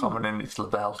put a Ooh. common in its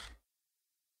label.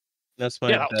 That's my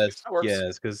Yeah, best that works.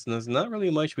 guess, because there's not really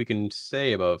much we can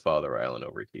say about Father Island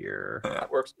over here. Yeah. That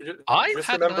works. I Just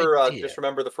had an remember. idea. Just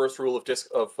remember the first rule of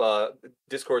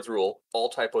Discord's rule: all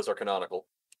typos are canonical.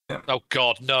 Oh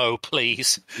God, no!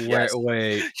 Please. Yes.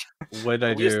 Wait, what did I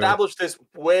We do? established this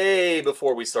way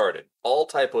before we started. All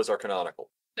typos are canonical.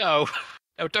 No,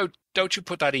 don't you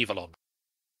put that evil on.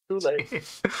 Too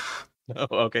late. Oh,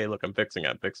 okay, look, I'm fixing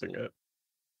it.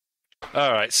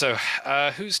 All right, so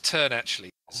whose turn actually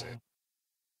is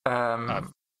it?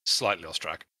 Um, Slightly lost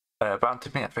track. bound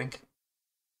to me, I think.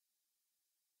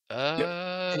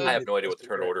 I have no idea what the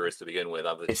turn order is to begin with.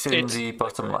 It's in the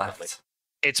bottom left.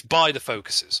 It's by the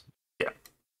focuses.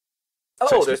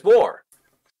 Oh, there's more.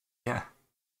 Yeah.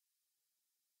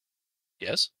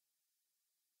 Yes?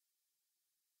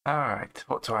 Alright,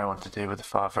 what do I want to do with the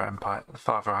Father Empire, the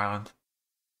Father Island?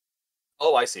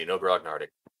 Oh, I see. No Grognardic.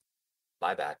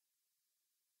 My bad.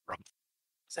 Wrong.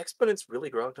 Is Exponents really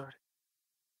Grognardic?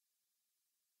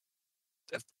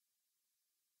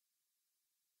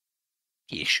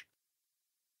 Ish.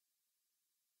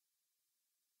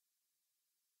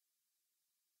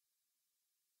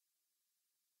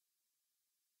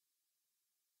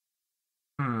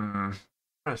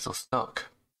 I'm still stuck.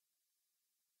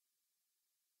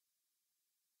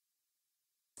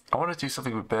 I want to do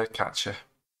something with Birdcatcher.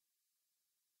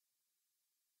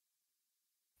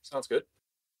 Sounds good.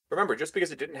 Remember, just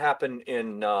because it didn't happen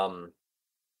in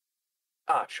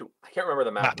shoot, I can't remember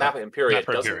the map of Imperia. It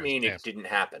doesn't mean it didn't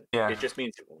happen. Yeah. It just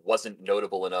means it wasn't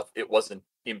notable enough. It wasn't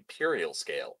imperial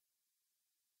scale.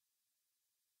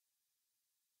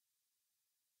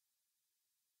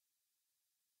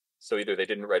 So either they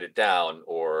didn't write it down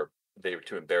or they were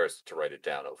too embarrassed to write it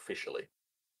down officially.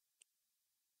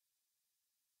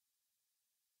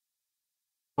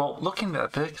 Well, looking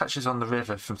at Birdcatcher's on the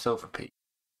river from Silver Peak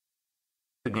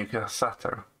to New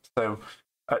Sato, so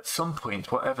at some point,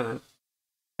 whatever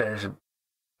there's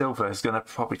silver is going to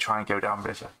probably try and go down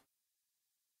river.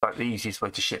 Like the easiest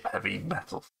way to ship heavy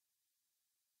metals.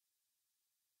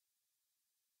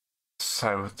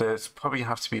 So there's probably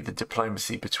have to be the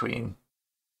diplomacy between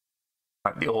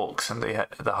like the orcs and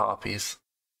the harpies.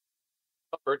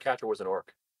 Birdcatcher was an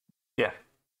orc. Yeah,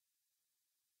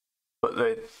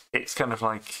 but it's kind of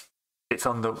like it's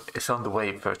on the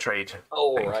way for a trade.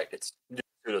 Oh, thing. Right, it's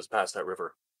kudos past that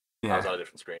river. Yeah, I was on a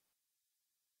different screen.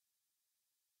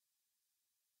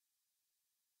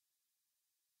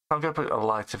 I'm going to put a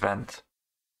light event.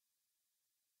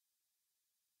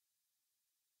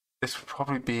 This would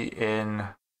probably be in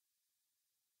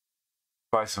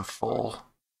Rise and Fall.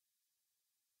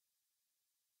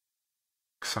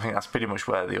 Because I think that's pretty much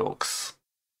where the orcs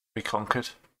we conquered.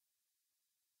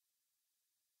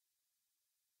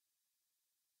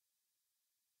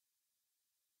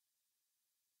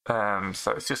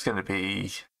 So it's just going to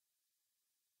be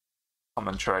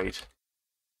common trade.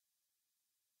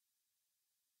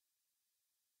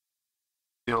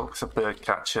 The orcs are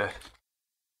Birdcatcher.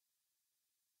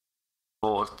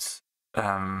 But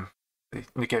they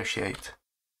negotiate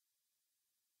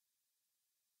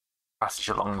passage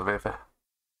along the river.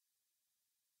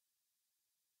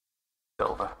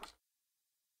 Silver.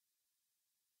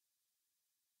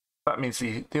 That means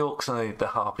the orcs and the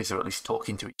harpies are at least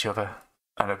talking to each other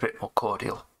and a bit more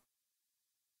cordial.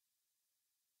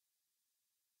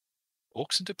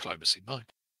 Orcs and diplomacy, mine.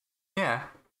 Yeah,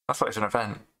 that's why it's an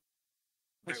event.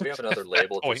 We have another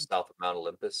label just south of Mount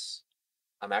Olympus.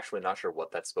 I'm actually not sure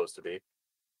what that's supposed to be.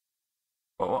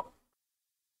 What?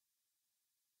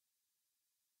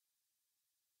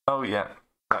 Oh yeah,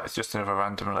 that's just another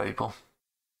random label.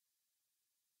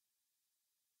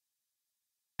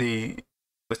 The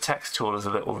text tool is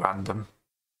a little random,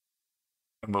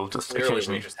 and we'll just clearly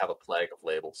occasionally we just have a plague of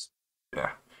labels.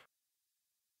 Yeah.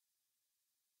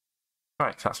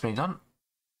 Right, that's me done.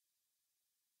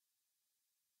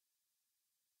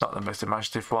 Not the most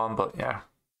imaginative one, but yeah.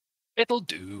 It'll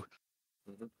do.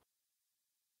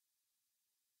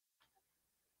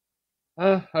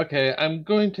 Okay, I'm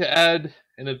going to add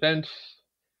an event,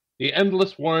 the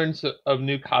Endless Warrens of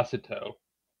New Kasato,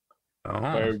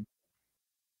 where,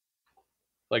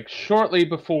 like, shortly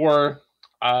before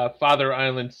Father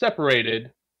Island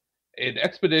separated, an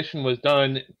expedition was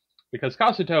done because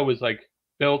Kasato was like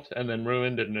built and then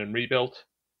ruined and then rebuilt.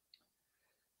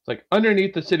 It's like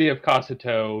underneath the city of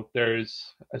Kasato,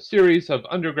 there's a series of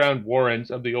underground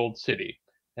warrens of the old city,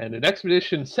 and an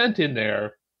expedition sent in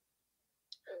there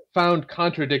found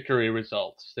contradictory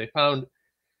results. They found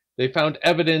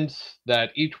evidence that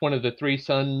each one of the three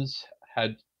sons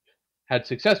had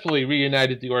successfully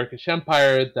reunited the Orcish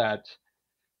Empire, that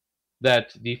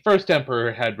the first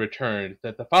emperor had returned,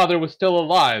 that the father was still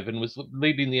alive and was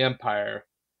leading the empire,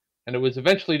 and it was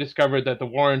eventually discovered that the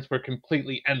Warrens were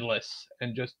completely endless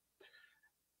and just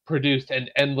produced an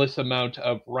endless amount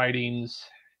of writings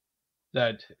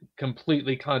that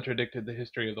completely contradicted the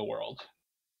history of the world.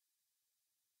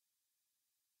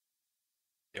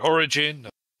 The origin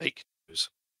of fake news.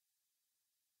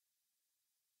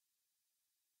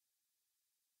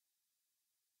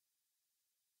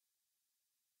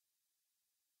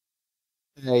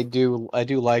 I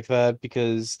do like that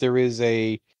because there is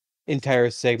a entire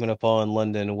segment upon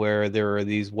London where there are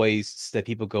these wastes that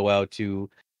people go out to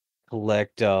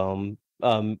collect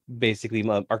basically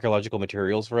archaeological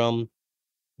materials from,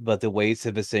 but the wastes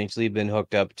have essentially been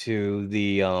hooked up to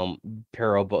the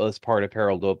parabola, part of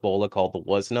parabola called the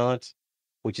Was Not,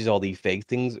 which is all the fake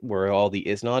things, where all the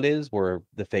Isnot is, where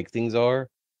the fake things are.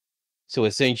 So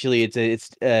essentially, it's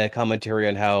a commentary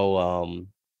on how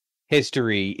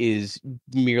history is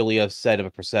merely a set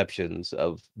of perceptions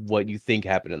of what you think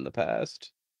happened in the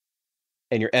past,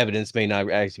 and your evidence may not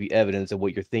actually be evidence of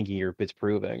what you're thinking it's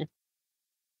proving.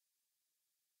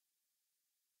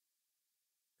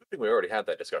 I think we already had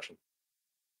that discussion.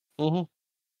 Mm-hmm.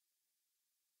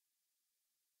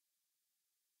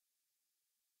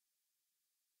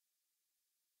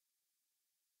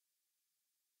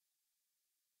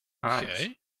 Right.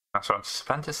 Okay. That's what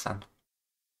suspenders then.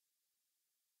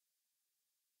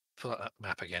 Pull out that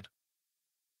map again.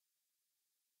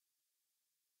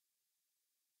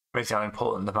 Amazing how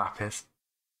important the map is.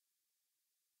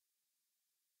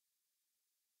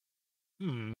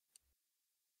 There's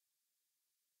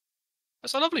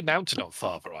a lovely mountain on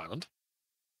Father Island.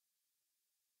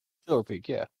 Silver Peak,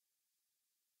 yeah.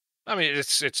 I mean,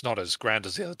 it's not as grand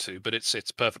as the other two, but it's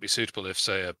perfectly suitable if,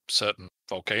 say, a certain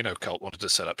volcano cult wanted to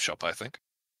set up shop, I think.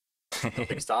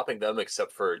 Nothing stopping them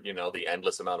except for, the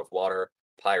endless amount of water,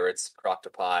 pirates,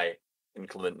 croctopi,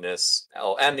 inclementness,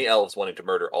 and the elves wanting to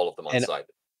murder all of them on sight.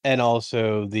 And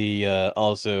also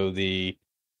the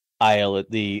isle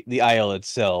the isle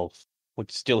itself,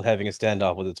 which is still having a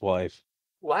standoff with its wife.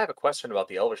 Well, I have a question about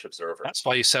the Elvish Observer. That's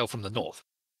why you sail from the north.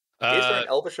 Is there an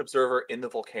Elvish Observer in the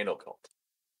volcano cult?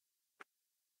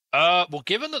 Well,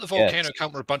 given that the volcano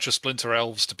cult were a bunch of splinter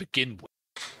elves to begin with.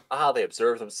 Ah, they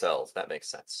observe themselves. That makes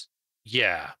sense.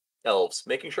 Yeah. Elves,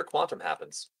 making sure quantum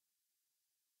happens.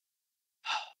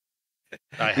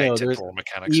 I hate temporal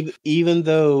mechanics. Even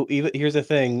though here's the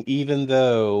thing, even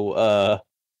though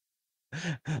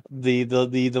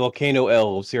the volcano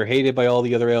elves are hated by all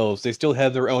the other elves, they still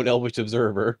have their own Elvish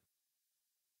Observer.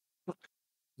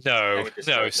 No,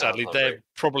 sadly, they're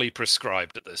probably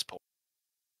prescribed at this point.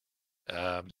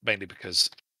 Mainly because,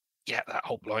 that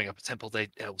whole blowing up a temple,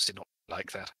 elves did not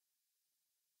like that.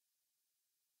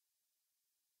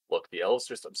 Look, the elves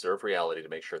just observe reality to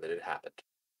make sure that it happened.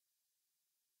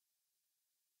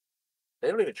 They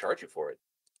don't even charge you for it.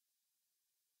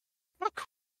 Look,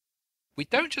 we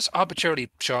don't just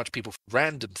arbitrarily charge people for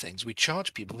random things. We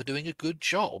charge people for doing a good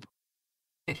job.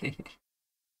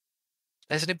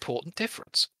 There's an important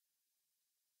difference.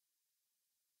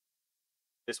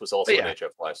 This was also an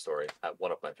HF5 story,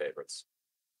 one of my favorites.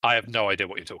 I have no idea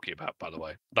what you're talking about, by the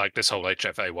way. Like this whole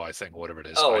HFAY thing, or whatever it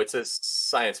is. Oh, it's a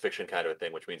science fiction kind of a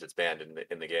thing, which means it's banned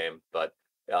in the game. But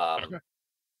okay.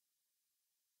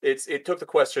 It took the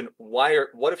question: what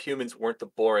if humans weren't the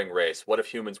boring race? What if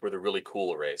humans were the really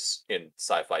cool race in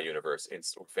sci-fi universe, in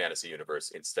fantasy universe,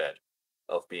 instead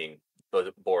of being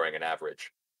boring and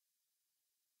average?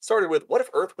 Started with, what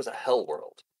if Earth was a hell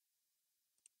world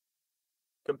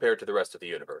compared to the rest of the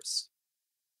universe?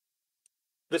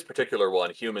 This particular one,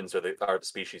 humans are the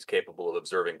species capable of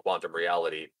observing quantum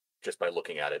reality just by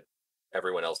looking at it.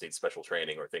 Everyone else needs special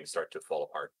training or things start to fall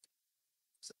apart.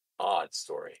 It's an odd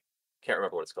story. Can't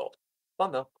remember what it's called.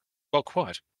 Fun, though. Well,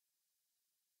 quite.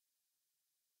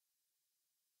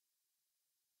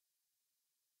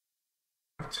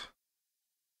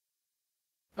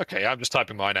 Okay, I'm just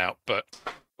typing mine out, but...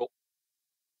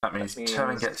 That means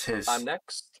Terran gets his... I'm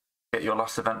next. Get your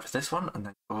last event for this one, and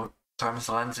then your time as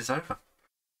the lens is over.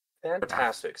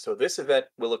 Fantastic. So this event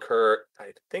will occur,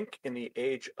 I think, in the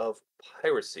age of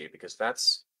piracy, because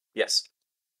that's... Yes.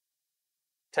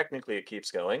 Technically, it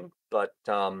keeps going, but...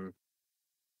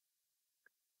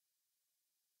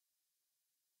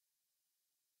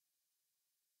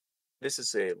 This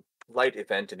is a light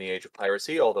event in the age of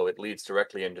piracy, although it leads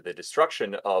directly into the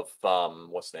destruction of,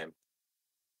 what's the name?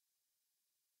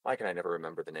 Why can I never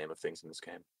remember the name of things in this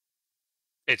game?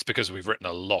 It's because we've written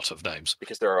a lot of names.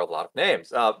 Because there are a lot of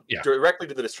names. Directly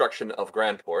to the destruction of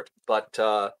Grandport, but...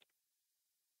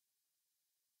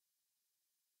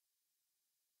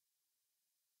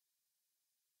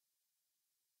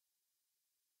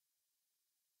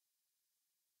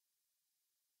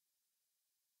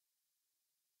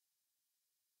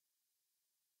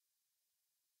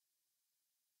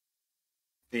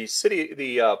 the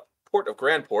port of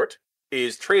Grandport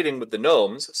is trading with the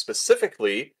gnomes,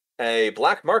 specifically a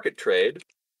black market trade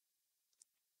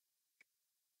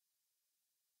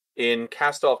in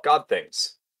cast-off god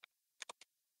things.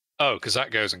 Oh, because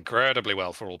that goes incredibly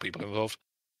well for all people involved.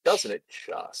 Doesn't it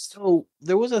just? Oh,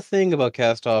 there was a thing about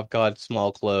cast-off god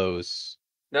small clothes.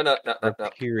 No.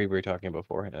 Period we were talking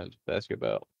beforehand. Ask you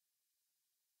about.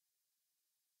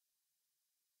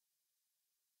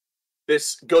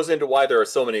 This goes into why there are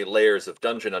so many layers of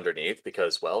dungeon underneath,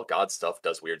 because, well, god stuff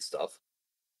does weird stuff.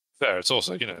 Fair, it's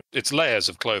also, it's layers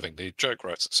of clothing. The joke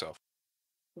writes itself.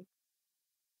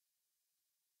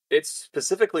 It's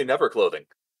specifically never clothing.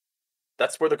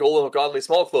 That's where the golem of godly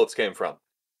small clothes came from.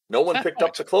 No one picked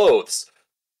up the clothes.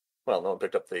 Well, no one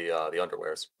picked up the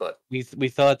underwears, but We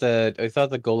thought that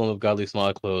the golem of godly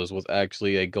small clothes was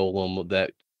actually a golem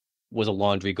that was a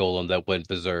laundry golem that went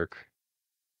berserk.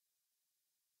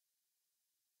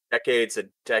 decades and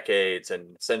decades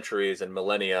and centuries and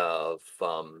millennia of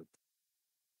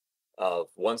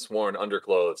once worn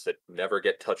underclothes that never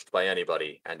get touched by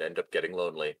anybody and end up getting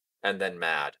lonely and then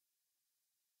mad.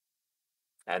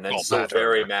 And then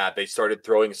very mad they started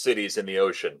throwing cities in the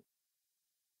ocean.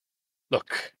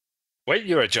 Look, when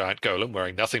you're a giant golem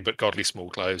wearing nothing but godly small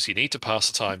clothes, you need to pass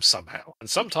the time somehow. And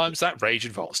sometimes that rage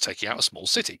involves taking out a small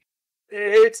city.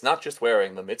 It's not just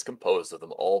wearing them, it's composed of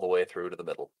them all the way through to the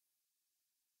middle.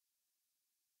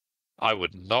 I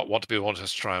would not want to be one to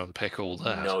try and pick all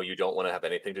that. No, you don't want to have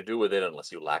anything to do with it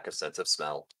unless you lack a sense of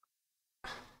smell.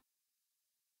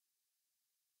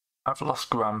 I've lost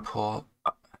Grandport.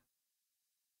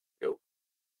 Yo.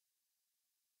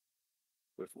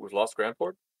 We've lost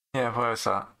Grandport? Yeah, where is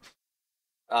that?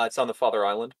 It's on the Father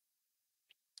Island.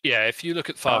 Yeah, if you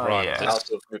look at Father Island, yeah. House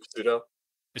of Mutsudo.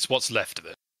 It's what's left of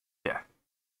it. Yeah.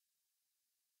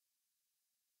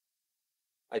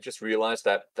 I just realized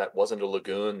that wasn't a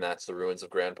lagoon, that's the ruins of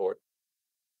Grandport.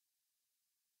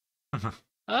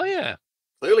 Oh, yeah.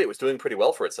 Clearly it was doing pretty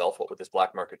well for itself, what with this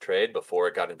black market trade, before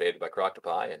it got invaded by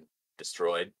Croctopi and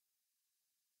destroyed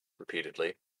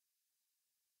repeatedly.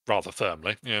 Rather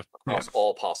firmly, yeah. Across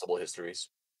all possible histories.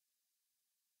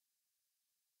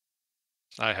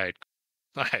 I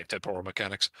hate temporal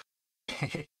mechanics.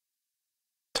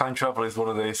 Time travel is one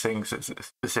of those things that's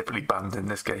specifically banned in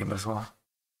this game as well.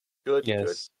 Good,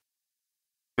 good.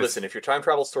 Listen, if your time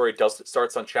travel story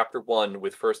starts on chapter 1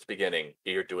 with first beginning,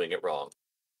 you're doing it wrong.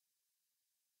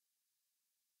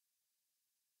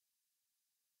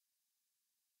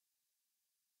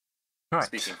 Right.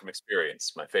 Speaking from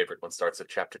experience, my favorite one starts at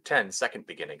chapter 10, second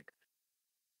beginning.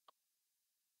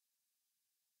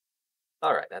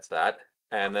 All right, that's that.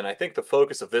 And then I think the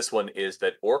focus of this one is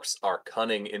that orcs are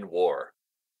cunning in war.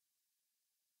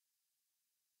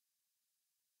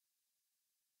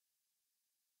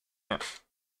 Yeah.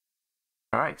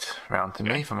 All right, round to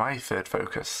me for my third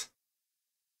focus.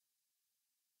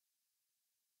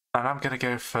 And I'm going to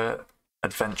go for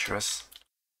adventurous.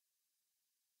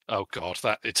 Oh god,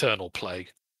 that eternal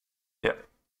plague. Yep.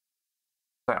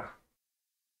 So,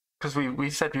 because we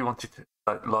said we wanted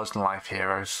large than life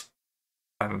heroes,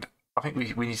 and I think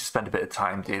we need to spend a bit of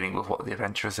time dealing with what the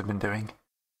adventurers have been doing.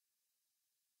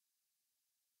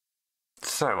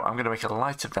 So I'm going to make a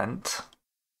light event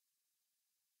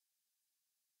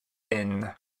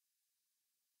in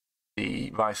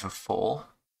the Rise and Fall.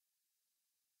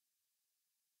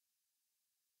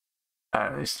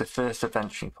 It's the first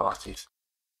adventuring parties.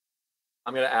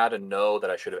 I'm going to add a no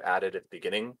that I should have added at the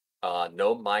beginning.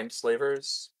 No mind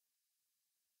slavers.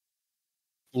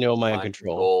 No mind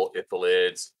control.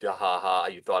 Ithalids. Ha.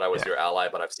 You thought I was your ally,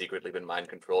 but I've secretly been mind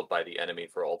controlled by the enemy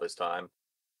for all this time.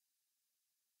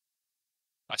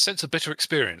 I sense a bitter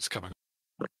experience coming.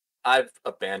 I've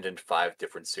abandoned 5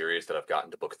 different series that I've gotten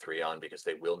to book 3 on because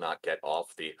they will not get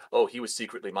off the, oh, he was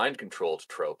secretly mind controlled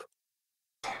trope.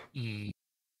 Mm.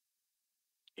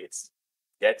 It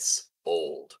gets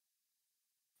old.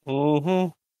 Mm-hmm.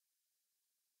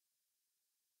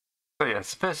 So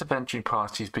yes, first adventuring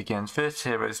parties begin. First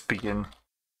heroes begin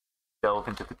delve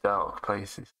into the dark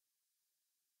places.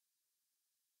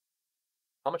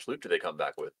 How much loot do they come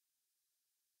back with?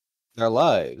 Their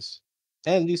lives.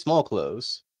 And these small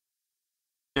clothes.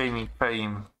 Gaining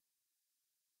fame.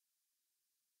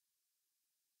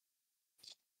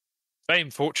 Fame,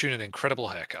 fortune, and incredible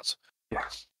haircuts. Yeah.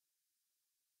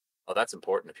 Oh, that's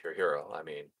important if you're a hero. I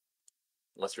mean,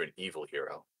 unless you're an evil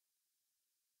hero.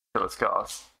 Killer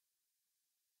scars.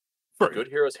 Good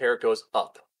hero's hair goes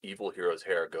up. Evil hero's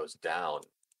hair goes down.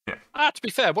 Yeah. To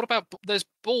be fair, what about there's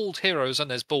bald heroes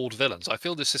and there's bald villains? I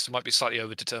feel this system might be slightly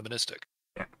over-deterministic.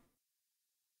 Yeah.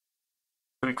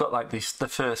 We've got like the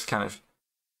first kind of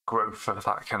growth of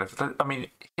that kind of. I mean,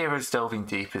 heroes delving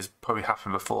deep has probably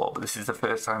happened before, but this is the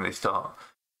first time they start.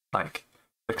 Like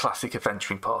the classic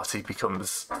adventuring party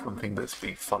becomes something that's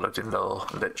being followed in lore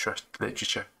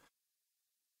literature.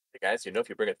 Hey guys, you know if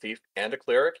you bring a thief and a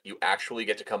cleric, you actually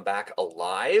get to come back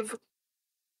alive?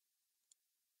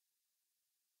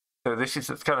 So this is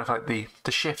kind of like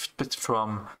the shift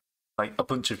from like a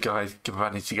bunch of guys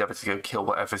running together to go kill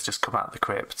whatever's just come out of the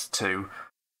crypt to,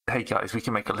 hey guys, we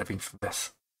can make a living from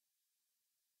this.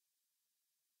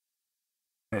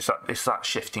 It's that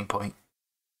shifting point.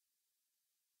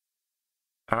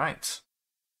 All right,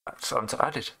 that's on to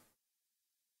added.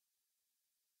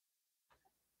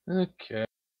 Okay.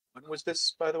 When was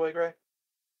this, by the way, Gray?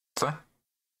 So,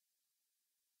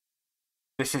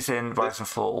 this is in Rise and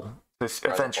Fall. This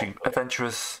Rise and Fall, okay.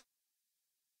 adventurers,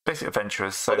 basically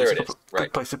adventurers. So there it's it a is, good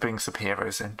right. place to bring some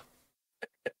heroes in.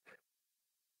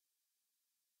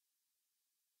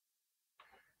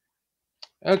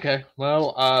 Okay,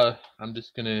 well, I'm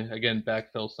just gonna again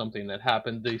backfill something that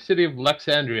happened. The city of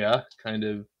Alexandria, kind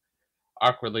of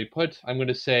awkwardly put, I'm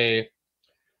gonna say,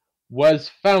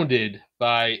 was founded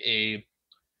by a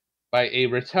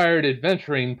retired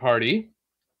adventuring party,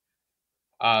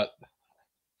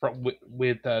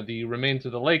 with the remains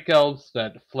of the Lake Elves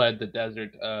that fled the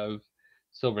desert of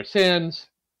Silver Sands,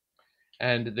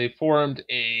 and they formed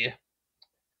a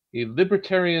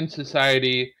libertarian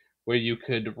society where you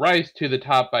could rise to the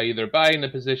top by either buying a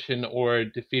position or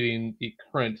defeating the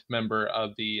current member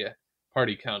of the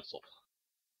party council.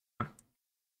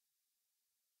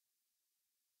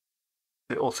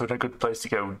 It's also a good place to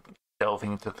go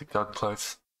delving into the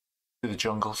godclothes, to the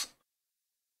jungles.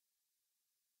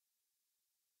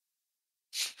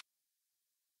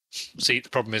 See, the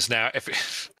problem is now,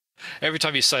 every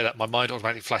time you say that, my mind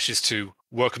automatically flashes to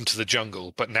 "Welcome to the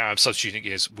Jungle," but now I'm substituting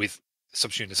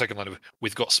the second line of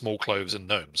 "We've got small clothes and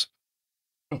gnomes,"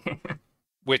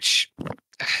 which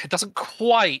it doesn't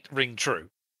quite ring true.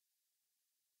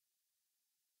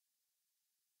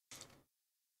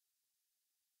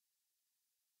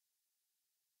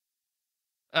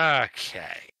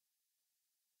 Okay,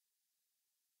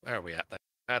 where are we at then?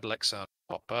 Add Lexar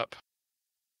pop up.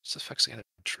 What's affecting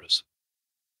adventurers?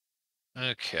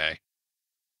 Okay.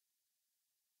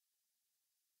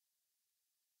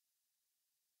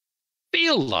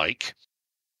 Feel like,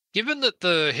 given that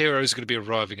the heroes are going to be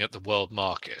arriving at the world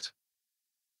market,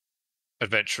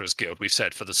 Adventurers Guild, we've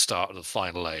said, for the start of the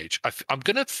final age, I'm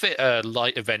going to fit a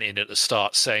light event in at the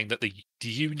start saying that the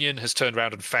Union has turned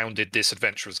around and founded this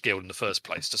Adventurers Guild in the first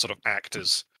place to sort of act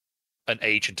as an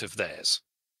agent of theirs.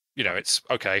 You know, it's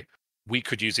okay, we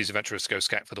could use these adventurers to go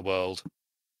scout for the world.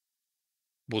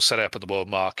 We'll set it up at the world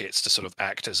markets to sort of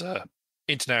act as a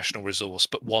international resource,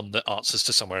 but one that answers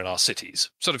to somewhere in our cities.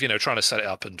 Sort of, trying to set it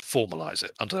up and formalize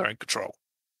it under their own control.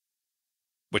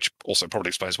 Which also probably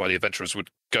explains why the adventurers would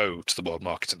go to the world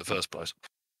market in the first place.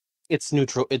 It's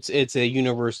neutral. It's a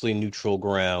universally neutral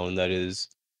ground that is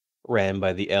ran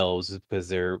by the elves because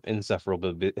they're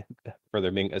insufferable for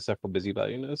their being insufferable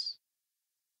busybodiness.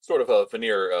 Sort of a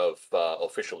veneer of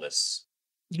officialness.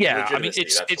 Yeah, I mean,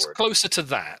 Legitimacy, it's closer to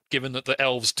that, given that the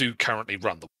elves do currently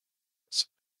run the world.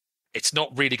 It's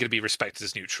not really going to be respected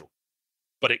as neutral,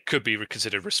 but it could be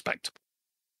considered respectable.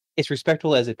 It's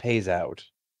respectable as it pays out.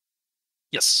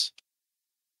 Yes.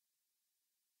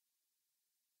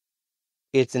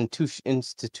 It's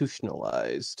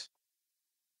institutionalized.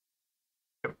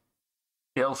 The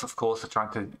elves, of course, are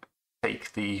trying to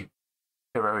take the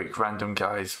heroic random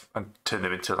guys and turn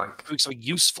them into doing something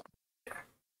useful.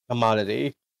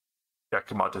 Commodity. Yeah,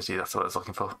 commodity. That's what I was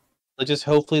looking for. Just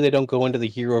hopefully they don't go into the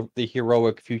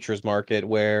heroic futures market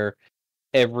where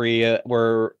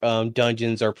where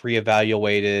dungeons are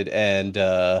pre-evaluated and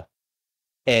with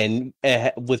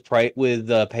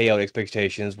payout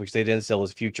expectations, which they then sell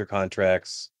as future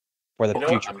contracts for the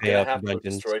future I'm payout gonna have for to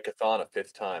dungeons. destroy Cthon a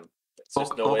fifth time.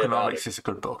 There's no way about it. Is a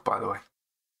good book, by the way.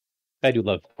 I do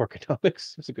love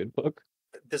Orconomics. It's a good book.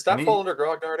 Does that fall under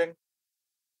grognarding?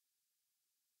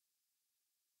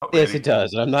 Yes, it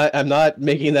does. I'm not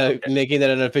making that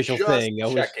an official thing. I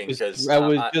was just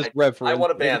referencing. I want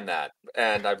to ban that,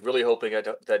 and I'm really hoping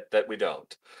that we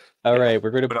don't. All right, we're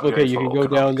gonna. Okay, you can go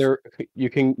down there. You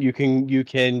can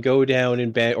go down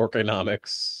and ban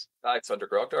Orconomics. It's under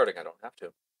grognarding. I don't have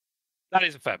to. That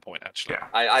is a fair point, actually. Yeah.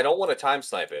 I don't want to time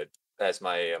snipe it, as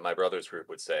my brother's group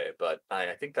would say, but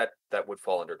I think that would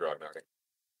fall under grognarding.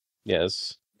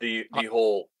 Yes. The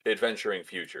whole adventuring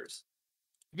futures.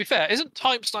 To be fair, isn't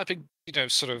time sniping,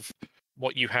 sort of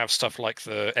what you have stuff like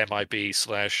the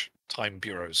MIB/time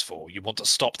bureaus for? You want to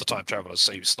stop the time travelers,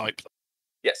 so you snipe them.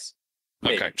 Yes.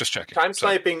 Okay, maybe. just checking. Time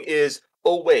sniping is,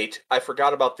 oh wait, I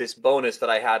forgot about this bonus that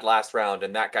I had last round,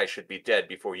 and that guy should be dead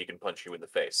before he can punch you in the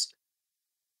face.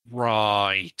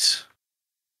 Right.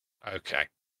 Okay.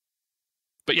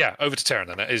 But yeah, over to Terran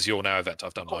then. That is your now event.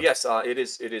 I've done mine. Yes, it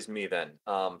is me then.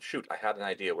 Shoot, I had an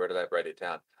idea. Where did I write it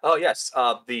down? Oh yes,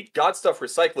 the Godstuff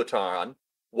Recyclotron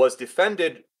was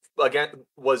defended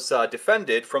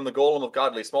from the Golem of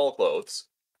Godly Smallclothes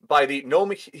by the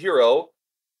gnome hero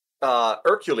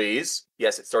Hercules.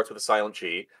 Yes, it starts with a silent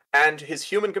G, and his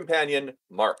human companion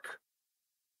Mark.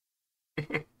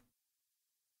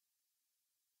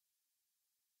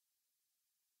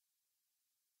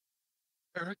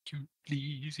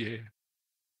 Hercules, yeah.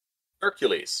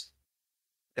 Hercules.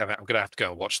 Damn it, I'm going to have to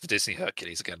go and watch the Disney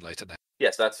Hercules again later now.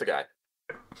 Yes, that's the guy.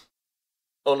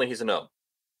 Only he's a gnome.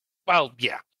 Well,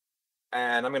 yeah.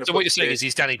 And I'm going to. So what you're saying is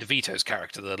he's Danny DeVito's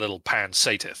character, the little pan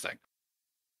satyr thing.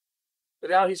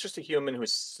 But now he's just a human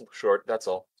who's short. That's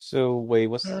all. So wait,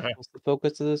 what's the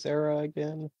focus of this era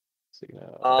again? So,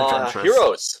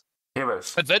 Heroes.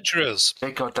 Heroes. Adventurers.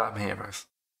 Big goddamn heroes.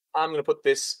 I'm going to put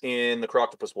this in the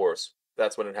Croctopus Wars.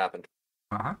 That's when it happened.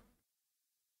 Uh-huh.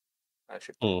 I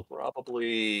should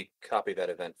probably copy that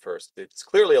event first. It's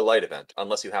clearly a light event,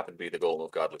 unless you happen to be the Golem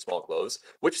of Godly Small Clothes,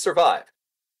 which survived.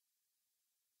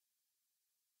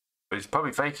 But he's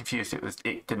probably very confused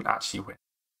it didn't actually win.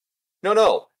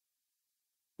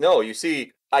 No, you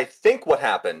see, I think what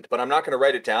happened, but I'm not going to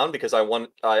write it down because I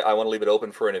want to leave it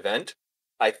open for an event.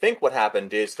 I think what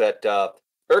happened is that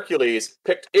Hercules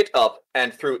picked it up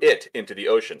and threw it into the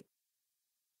ocean.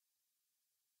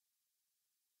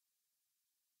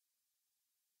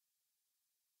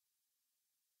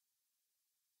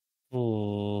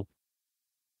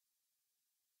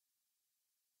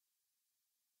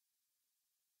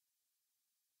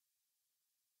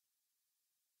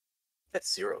 That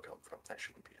zero come from? That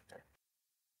shouldn't be in there.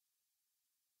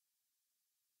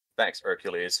 Thanks,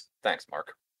 Hercules. Thanks,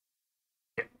 Mark.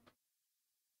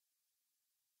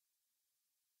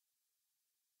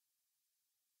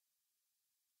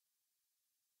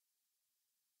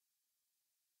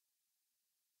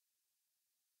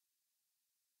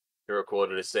 Hero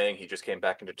quoted as saying he just came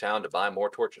back into town to buy more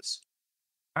torches.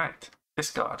 Right.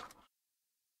 Discard.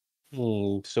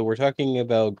 So we're talking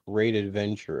about great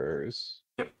adventurers.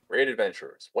 Yep. Great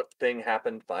adventurers. What thing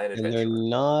happened by an adventurer? And they're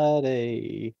not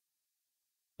a...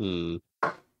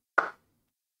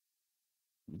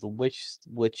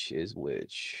 Which is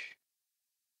which?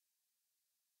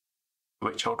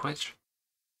 Which old witch?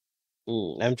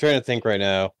 I'm trying to think right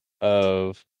now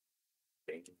of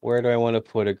where do I want to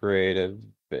put a great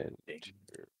adventure.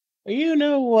 You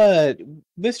know what?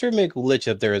 Mr. McLitch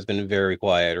up there has been very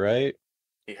quiet, right?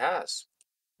 He has.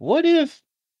 What if,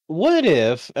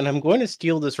 and I'm going to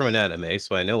steal this from an anime,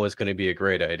 so I know it's going to be a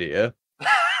great idea.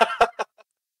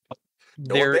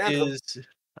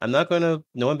 I'm not going to,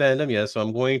 no one banned him yet, so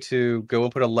I'm going to go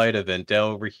and put a light event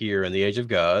down over here in the Age of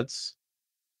Gods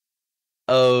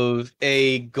of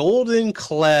a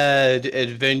golden-clad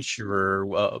adventurer,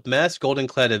 masked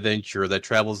golden-clad adventurer that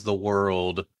travels the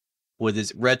world with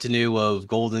his retinue of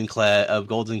golden-clad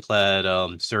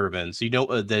servants. You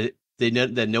know that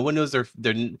no one knows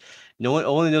no one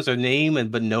only knows their name,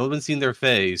 but no one's seen their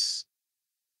face.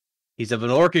 He's of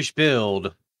an orcish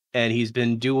build, and he's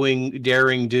been doing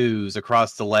daring do's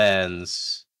across the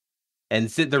lands. And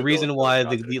the reason why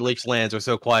the Lich lands are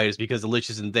so quiet is because the Lich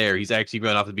isn't there. He's actually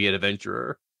run off to be an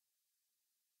adventurer.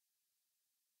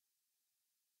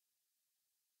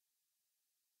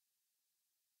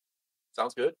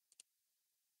 Sounds good.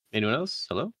 Anyone else?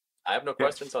 Hello? I have no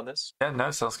questions on this. Yeah, no,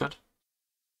 sounds good.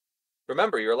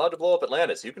 Remember, you're allowed to blow up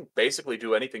Atlantis. You can basically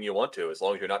do anything you want to, as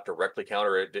long as you're not directly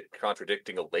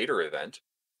contradicting a later event.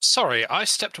 Sorry, I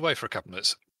stepped away for a couple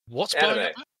minutes. What's blowing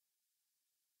up?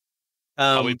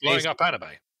 Are we blowing up anime?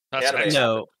 That's anime.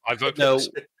 No. I vote for No. this.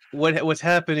 What's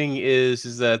happening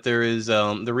is that there is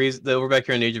the reason that we're back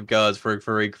here in Age of Gods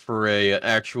for a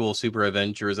actual super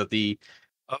adventure is that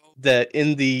that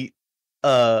in the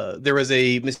there was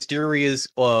a mysterious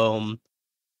orc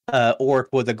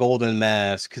with a golden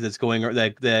mask that's going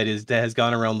that has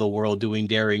gone around the world doing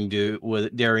daring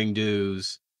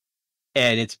do's,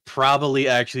 and it's probably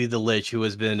actually the Lich who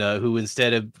has been who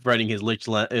instead of running his Lich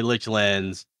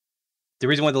lands. The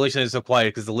reason why the Lich Land is so quiet is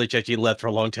because the Lich actually left for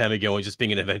a long time ago and just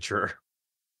being an adventurer.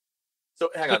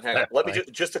 So hang on. Let me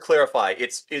just to clarify.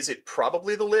 Is it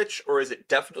probably the Lich, or is it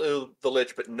definitely the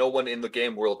Lich, but no one in the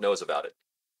game world knows about it?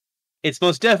 It's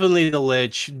most definitely the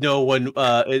Lich. No one.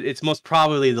 It's most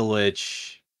probably the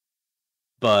Lich,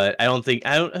 but I don't think.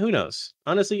 Who knows?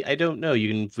 Honestly, I don't know.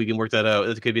 We can work that out.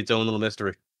 It could be its own little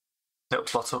mystery. Little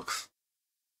plot hooks.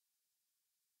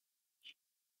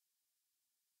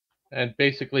 And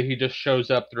basically, he just shows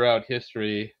up throughout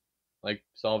history, like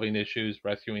solving issues,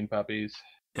 rescuing puppies,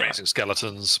 Raising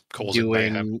skeletons, causing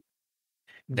mayhem,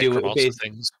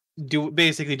 things.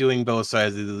 Basically doing both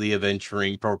sides of the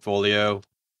adventuring portfolio.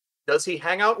 Does he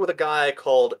hang out with a guy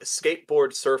called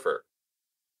Skateboard Surfer?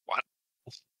 What?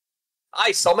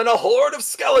 I summon a horde of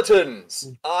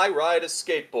skeletons! I ride a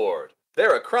skateboard.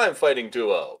 They're a crime-fighting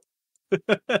duo.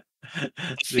 I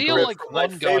feel like my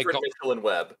one guy favorite got... Michelin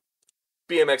Web,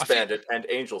 BMX Bandit, and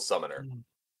Angel Summoner.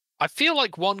 I feel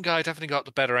like one guy definitely got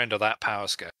the better end of that power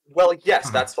scale. Well,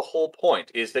 yes, that's the whole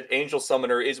point, is that Angel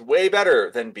Summoner is way better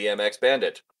than BMX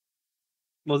Bandit.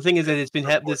 Well, the thing is that it's been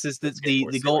this is Let's get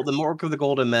more serious. the mark of the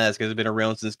golden mask has been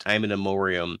around since time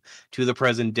immemorial to the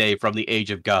present day, from the age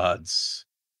of gods.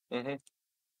 Mm-hmm.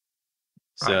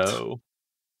 So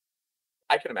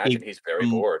I can imagine he's very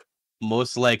bored.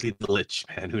 Most likely the Lich,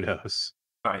 man. Who knows?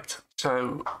 Right.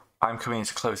 So I'm coming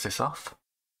to close this off.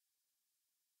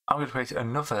 I'm going to create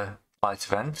another light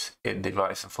event in the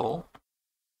Rise and Fall.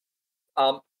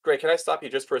 Greg, can I stop you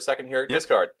just for a second here? Yep.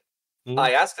 Discard. Mm-hmm.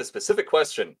 I asked a specific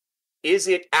question. Is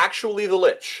it actually the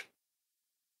Lich?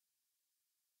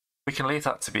 We can leave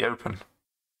that to be open.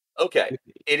 Okay.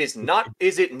 It is not.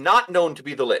 Is it not known to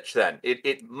be the Lich then?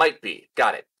 It might be.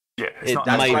 Got it. Yeah, It not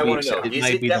That's might what I be- want to know. it Is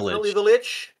might it be the definitely Lich. the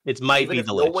Lich? It might Even be if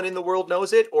the no Lich. one in the world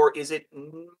knows it, or is it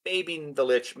maybe the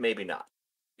Lich, maybe not?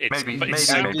 Maybe, But it maybe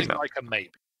sounds not. like a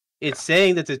maybe. It's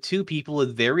saying that the two people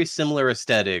with very similar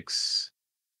aesthetics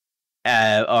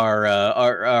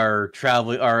are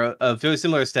traveling very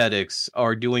similar aesthetics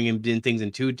are doing things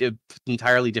in two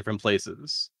entirely different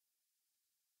places.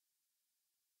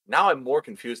 Now I'm more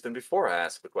confused than before I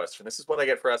asked the question. This is what I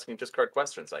get for asking just card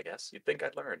questions, I guess. You'd think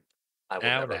I'd learn. I will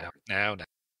never learn. Now.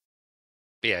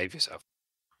 Behave yourself.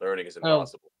 Learning is Well,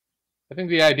 impossible. I think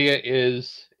the idea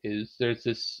is there's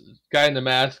this guy in the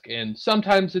mask, and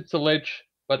sometimes it's a Lich,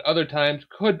 but other times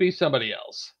could be somebody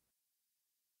else.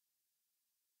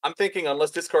 I'm thinking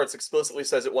unless Discards explicitly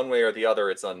says it one way or the other,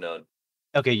 it's unknown.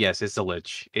 Okay, yes, it's the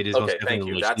Lich. It is most Okay, definitely thank the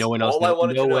you. Lich. That's No one else. all I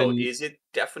wanted no to know. one. Is it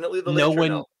definitely the No Lich or one.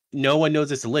 no? No one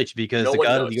knows it's a Lich because No the one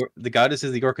god of knows. the goddess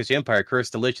of the Orcish Empire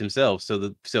cursed the Lich himself.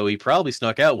 So he probably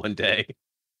snuck out one day.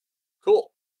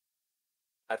 Cool.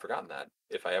 I'd forgotten that,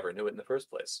 if I ever knew it in the first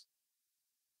place.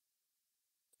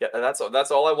 Yeah,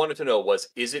 that's all I wanted to know was,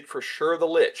 is it for sure the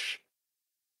Lich?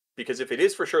 Because if it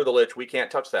is for sure the Lich, we can't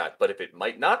touch that. But if it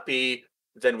might not be,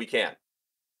 then we can.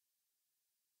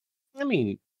 I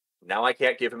mean, Now I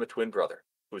can't give him a twin brother,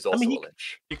 who's also a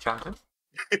Lich. You can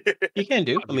do. he can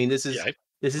do. I mean, this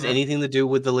is anything to do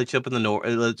with the Lich up in the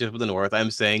north. I'm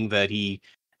saying that he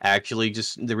actually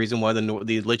just the reason why the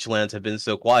Lich lands have been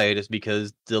so quiet is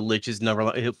because the Lich has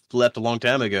never left a long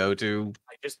time ago to.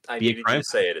 I needed you to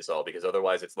say it is all, because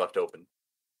otherwise it's left open.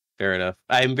 Fair enough.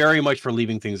 I'm very much for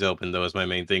leaving things open, though, as my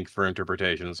main thing for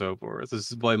interpretation and so forth.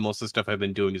 This is why most of the stuff I've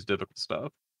been doing is difficult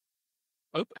stuff.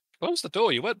 Close the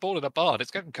door. You weren't born in a barn. It's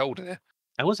getting cold in here.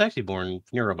 I was actually born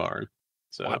near a barn,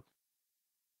 so. What?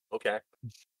 Okay.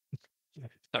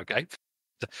 Okay.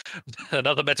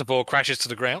 Another metaphor crashes to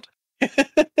the ground.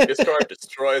 Discard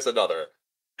destroys another.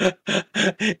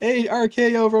 Hey,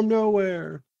 RKO from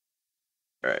nowhere.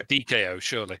 All right. DKO,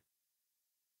 surely.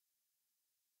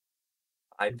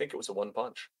 I think it was a one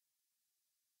punch.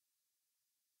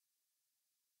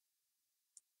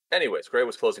 Anyways, Gray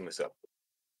was closing this up.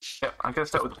 Yeah, I'm going to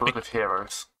start with Blood of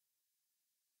Heroes,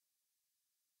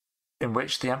 in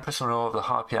which the Empress Lenore of the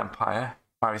Harpy Empire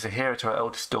marries a hero to her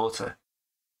eldest daughter,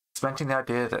 cementing the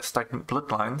idea that stagnant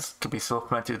bloodlines can be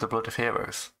supplemented with the blood of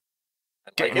heroes.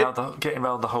 Getting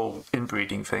around the whole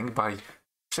inbreeding thing by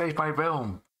save my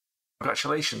realm.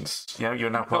 Congratulations, you're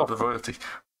now part of the royalty.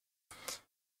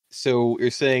 So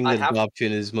you're saying that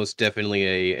adoption is most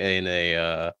definitely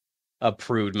a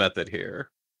approved method here.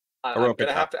 I'm going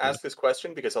to have to ask this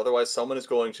question because otherwise someone is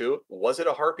going to. Was it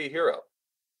a Harpy hero?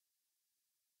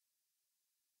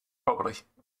 Probably.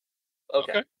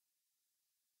 Okay.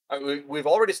 We've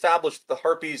already established the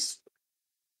Harpies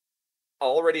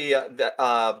already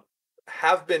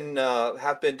have been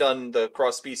done the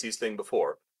cross species thing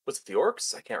before. Was it the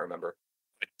orcs? I can't remember.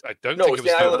 I don't know. think It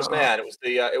was the Island of Man. It was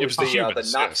the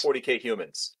humans, not yes. 40k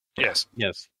humans. Yes.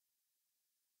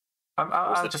 I'm it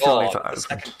was just going to leave the that open.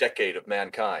 second decade of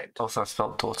mankind. Also, I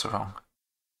spelled daughter wrong.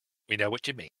 We know what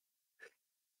you mean.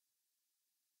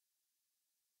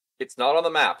 It's not on the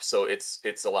map, so it's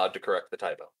allowed to correct the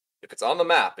typo. If it's on the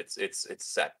map, it's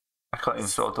set. I can't even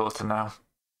spell daughter now.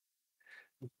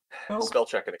 Nope. Spell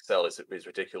check in Excel is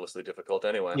ridiculously difficult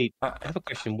anyway. Wait, I have a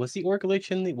question. Was the Orc Lich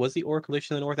in the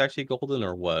North actually golden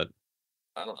or what?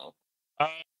 I don't know.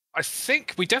 I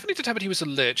think we definitely determined he was a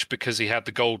Lich because he had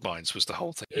the gold mines. Was the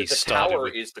whole thing? He The started tower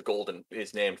with...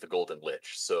 is named the Golden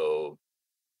Lich, so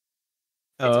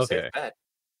Oh, it's a okay. safe bet.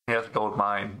 He has a gold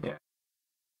mine, yeah.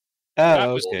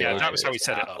 Oh, that was how he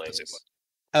set it up. As it were.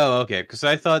 Oh, okay. Because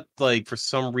I thought, for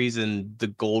some reason, the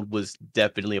gold was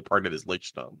definitely a part of his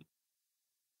lichdom.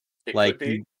 It could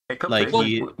be. It could like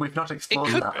be. We've not explored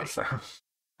that. be. So.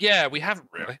 Yeah, we haven't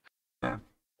really. Yeah.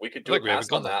 We could do a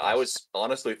pass on that. I was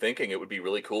honestly thinking it would be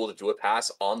really cool to do a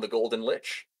pass on the Golden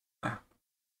Lich. All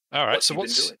right. So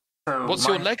what's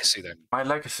your legacy then? My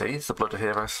legacy is the Blood of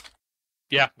Heroes.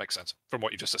 Yeah, makes sense from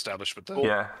what you just established with the.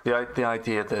 Yeah, the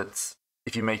idea that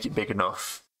if you make it big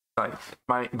enough,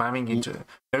 like marrying into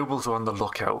nobles are on the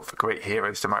lookout for great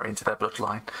heroes to marry into their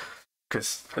bloodline.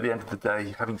 Because at the end of the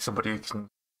day, having somebody who can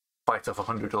fight off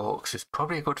 100 orcs is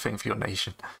probably a good thing for your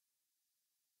nation.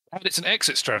 And it's an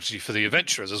exit strategy for the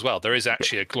adventurers as well. There is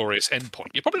actually a glorious endpoint.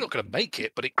 You're probably not going to make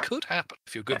it, but it could happen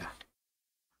if you're good. Yeah.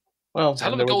 Well, It's a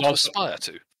hell of and a there goal was to also, aspire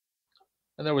to.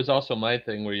 and there was also my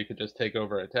thing where you could just take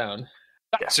over a town.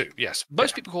 That too, yes.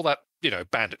 Most people call that,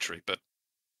 banditry, but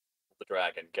The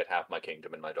dragon, get half my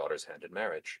kingdom and my daughter's hand in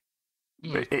marriage.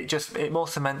 It more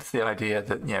cements the idea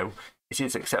that it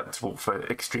is acceptable for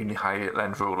extremely high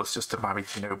end rulers just to marry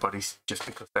to nobodies just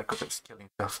because they're good at killing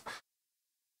stuff.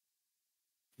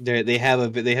 They have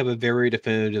a very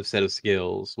definitive set of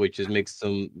skills, which makes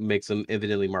them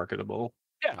evidently marketable.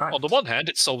 yeah, Right. on the one hand,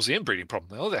 it solves the inbreeding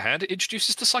problem. On the other hand, it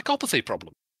introduces the psychopathy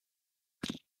problem.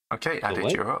 Okay, Added,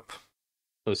 what? you're up.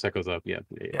 Oh, Psycho's up, yeah.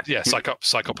 Yeah,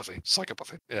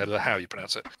 psychopathy. I don't know how you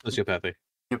pronounce it. Sociopathy.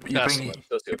 You That's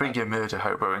bring your murder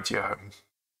hobo into your home.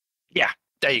 Yeah,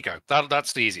 there you go.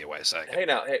 That's the easier way of saying it. Hey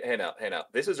now.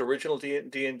 This is original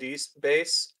D&D's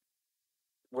base.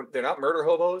 They're not murder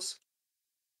hobos.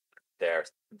 They're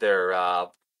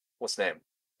what's the name?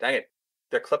 Dang it.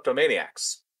 They're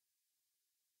kleptomaniacs.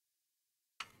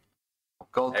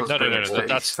 Gold plus No, brilliant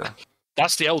that's space,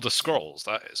 that's the Elder Scrolls.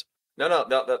 That is. No.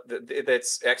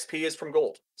 That's XP is from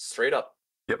gold. Straight up.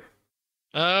 Yep.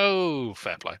 Oh,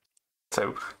 fair play.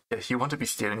 So, if you want to be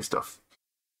stealing stuff,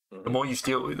 Mhm. the more you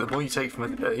steal, the more you take from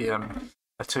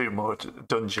a tomb or a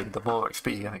dungeon, the more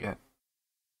XP you're gonna get.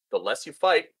 The less you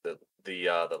fight, the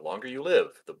longer you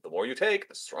live. The more you take,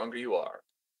 the stronger you are.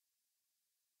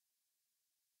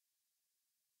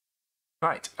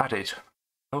 Right, Added.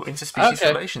 Oh, interspecies Okay.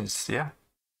 relations, yeah.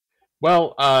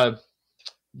 Well,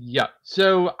 yeah.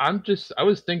 So I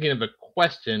was thinking of a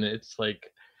question. It's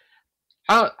like,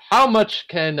 how much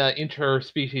can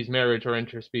interspecies marriage or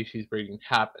interspecies breeding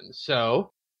happen?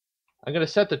 So I'm going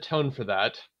to set the tone for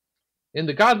that. In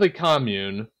the godly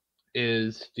commune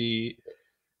is the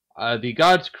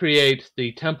gods create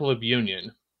the temple of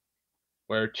union,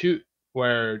 where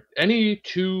any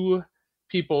two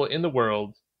people in the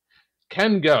world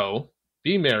can go,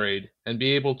 be married, and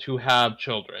be able to have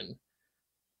children.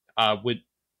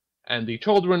 And the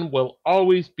children will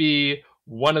always be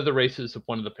one of the races of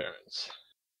one of the parents.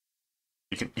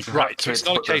 You can Right, have so it's kids,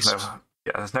 not a but there's case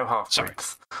there's no half Sorry.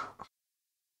 breeds.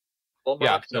 Volmok,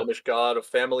 Yeah, so- gnomish god of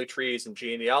family trees and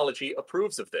genealogy,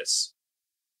 approves of this.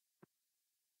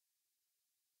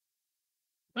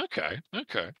 Okay.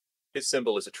 His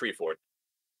symbol is a tree fort.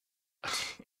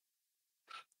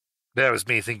 There was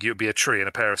me thinking you'd be a tree and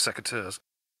a pair of secateurs.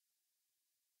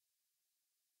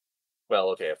 Well,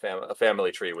 okay, a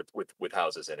family tree with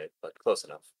houses in it, but close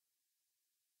enough.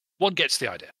 One gets the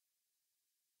idea.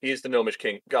 He is the gnomish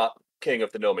king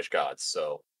of the gnomish gods,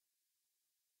 so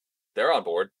they're on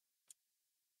board.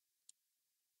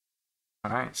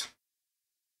 All right. So,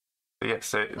 yeah,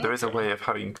 so there is a way of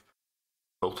having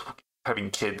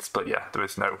kids, but yeah, there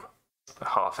is no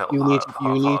half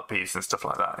harpies and stuff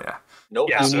like that. Yeah. No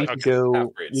Yeah, You so- need to okay, go.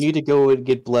 half-breeds. You need to go and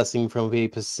get blessing from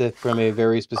a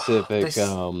very specific. This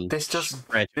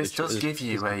does give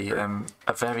you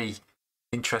a very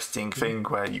interesting thing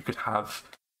where you could have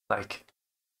like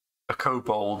a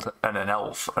kobold and an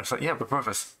elf, and it's like, yeah, we're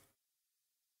brothers.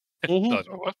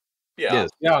 Mhm. Yeah. Yes.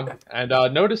 Yeah, and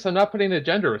notice I'm not putting a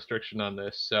gender restriction on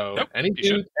this, so Nope, any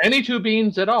you should. two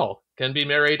beings at all can be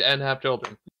married and have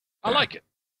children. I like it.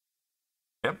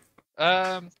 Yep.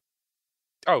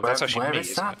 That's actually where me,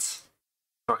 is isn't that? it? So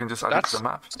I can just add it to the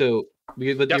map. So,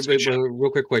 That's good shit.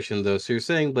 real quick question though. So you're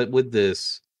saying, but with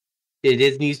this,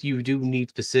 you do need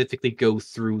specifically go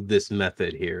through this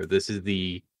method here. This is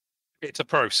the It's a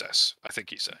process, I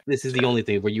think you say. only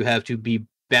thing where you have to be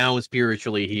bound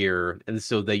spiritually here, and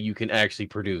so that you can actually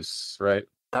produce, right?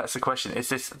 That's the question. Is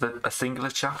this a singular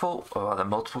chapel or are there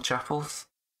multiple chapels?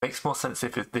 Makes more sense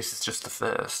if this is just the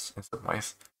first in some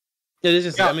ways. Yeah, this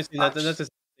is. Yeah, I mean, that's the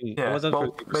thing. Yeah, wasn't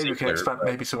well, for maybe we can singular, expand. but-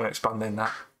 Maybe someone expanding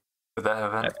that for their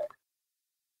event.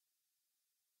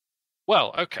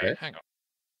 Well, okay, Okay. hang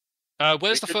on.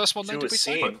 Where's We the could first one then, do did a we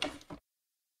say? scene.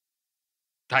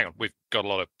 Hang on, we've got a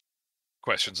lot of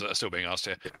questions that are still being asked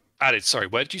here. Added, sorry,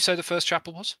 where did you say the first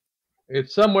chapel was?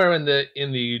 It's somewhere in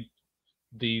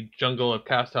the jungle of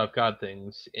cast off god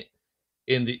things.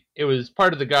 It was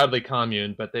part of the godly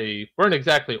commune, but they weren't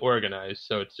exactly organized,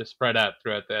 so it's just spread out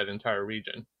throughout that entire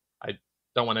region. I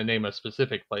don't want to name a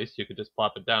specific place. You could just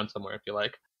plop it down somewhere if you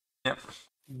like. Yep.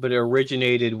 But it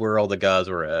originated where all the gods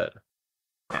were at.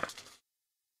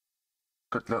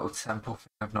 Good little temple thing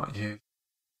I've not used.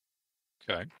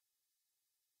 Okay.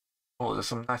 Oh, there's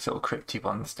some nice little crypty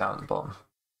ones down at the bottom.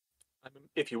 I mean,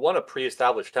 if you want a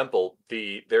pre-established temple,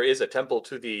 there is a temple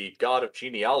to the god of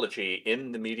genealogy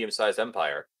in the medium-sized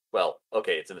empire. Well,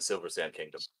 okay, it's in the Silver Sand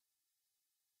Kingdom.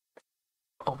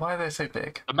 Oh, why are they so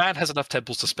big? The man has enough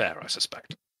temples to spare, I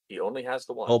suspect. He only has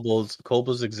the one.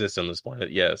 Kobolds exist on this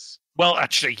planet, yes. Well,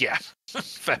 actually, yeah.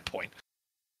 Fair point.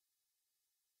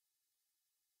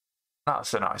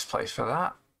 That's a nice place for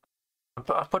that.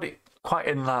 But I put it quite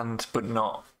inland, but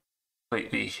not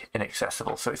completely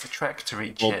inaccessible. So it's a trek to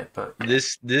reach it. But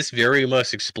this very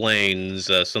much explains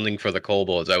something for the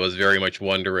kobolds. I was very much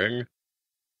wondering,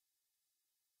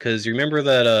 because you remember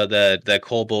that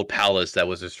kobold palace that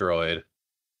was destroyed.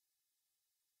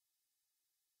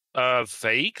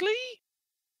 Vaguely?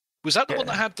 Was that the one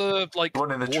that had the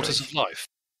one in the waters tree. of life?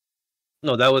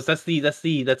 No, that's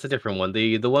a different one.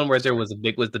 The one where there was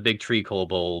the big tree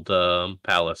kobold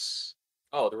palace.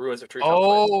 Oh, the ruins of Tree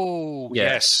Oh, Yeah.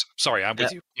 yes. Sorry, I'm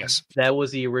with you. Yes. That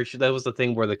was the original. That was the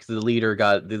thing where the leader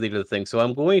got the leader of the thing. So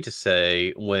I'm going to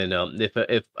say when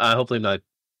if hopefully I'm not.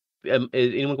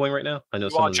 Is anyone going right now? I know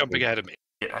You are jumping ahead of me.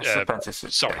 Yeah,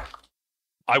 Sorry. Yeah.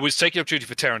 I was taking the opportunity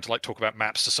for Terran to talk about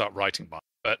maps to start writing mine.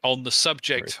 But on the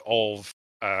subject of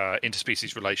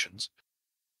interspecies relations,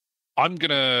 I'm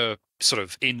going to sort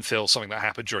of infill something that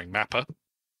happened during Mappa.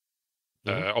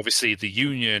 Obviously, the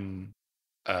Union,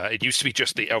 it used to be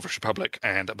just the Elvish Republic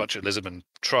and a bunch of Lisbon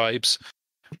tribes.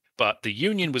 But the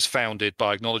Union was founded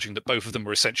by acknowledging that both of them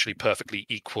were essentially perfectly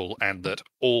equal and that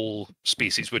all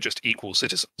species were just equal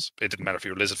citizens. It didn't matter if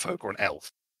you were a lizard folk or an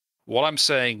elf. What I'm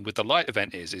saying with the light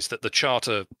event is that the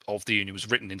Charter of the Union was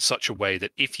written in such a way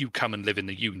that if you come and live in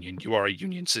the Union, you are a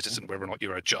Union citizen, whether or not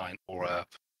you're a giant or a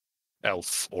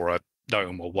elf or a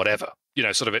gnome or whatever.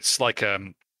 Sort of it's like,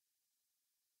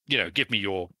 give me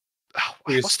your...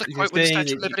 what's the quote with the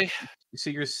Statue of Liberty?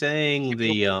 So you're saying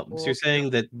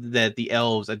that the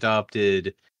elves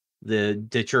adopted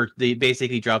the church. They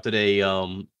basically adopted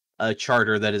a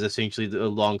charter that is essentially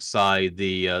alongside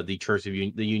the Church of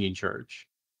the Union Church.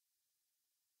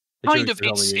 Kind of.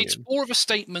 It's more of a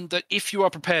statement that if you are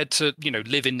prepared to,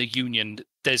 live in the Union,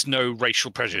 there's no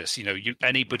racial prejudice.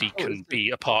 Anybody can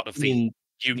be a part of the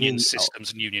Union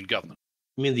systems and Union government.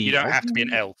 You don't have to be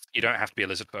an elf. You don't have to be a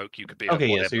lizard folk. You could be okay.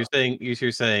 whatever. Yeah, so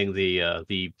you're saying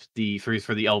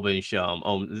for the Elvish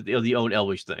the own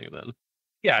Elvish thing then.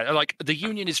 Yeah, like the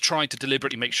Union is trying to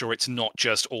deliberately make sure it's not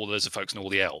just all the lizard folks and all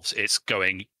the elves. It's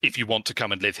going, if you want to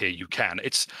come and live here, you can.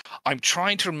 I'm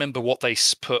trying to remember what they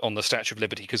put on the Statue of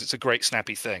Liberty because it's a great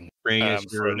snappy thing for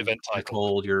an event title.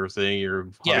 Cold, maybe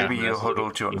you're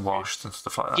huddled, you're unwashed and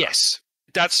stuff like that. Yes,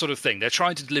 that sort of thing. They're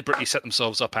trying to deliberately set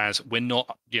themselves up as we're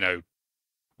not,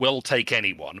 we'll take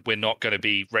anyone. We're not going to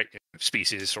be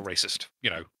speciesist or racist.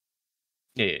 Yeah.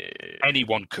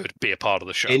 Anyone could be a part of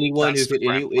the show. Anyone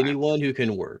who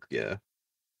can work. Yeah.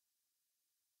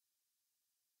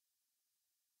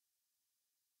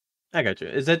 I got you.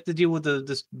 Is that the deal with the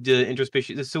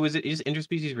interspecies? So is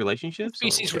interspecies relationships?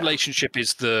 Species relationship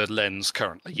is the lens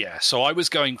currently. Yeah. So I was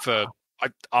going for.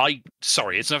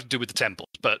 Sorry, it's nothing to do with the temples,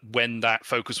 but when that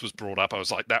focus was brought up, I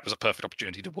was like, that was a perfect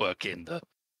opportunity to work in the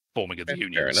forming of the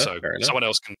Union. Fair enough. Someone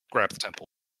else can grab the temple.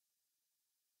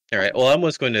 All right. Well, I'm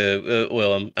just going to.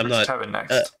 I'm not. Terran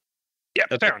next. Yeah,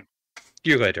 okay. Terran.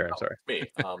 You go ahead, Terran. Sorry.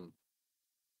 Me.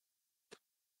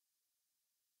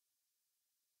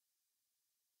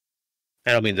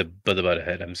 I don't mean to butt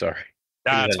ahead. I'm sorry.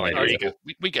 That's fine. Our ego.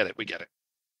 We get it. We get it.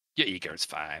 Your ego is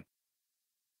fine.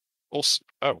 Also,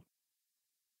 oh,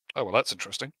 well, that's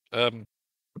interesting.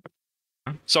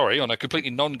 Sorry, on a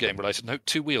completely non-game related note,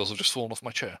 2 wheels have just fallen off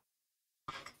my chair.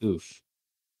 Oof.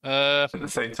 At the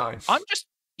same time.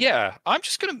 I'm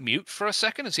just going to mute for a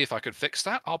second and see if I can fix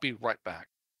that. I'll be right back.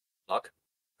 Luck.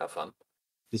 Have fun.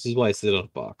 This is why I sit on a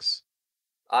box.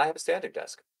 I have a standing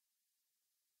desk.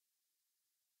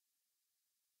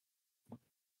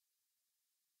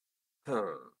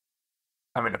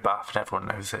 I'm in a bath and everyone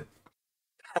knows it.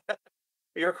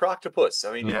 You're a croctopus.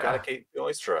 I mean, you gotta keep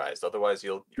moisturized, otherwise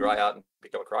you'll dry out and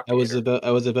become a croc. I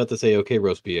was about to say, okay,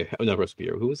 Robespierre. Oh, not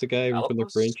Robespierre. Who was the guy from the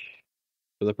French?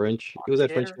 For the French, who was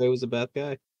that French guy? Who was the bad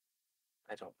guy?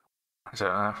 I don't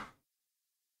know.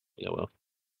 Yeah, well.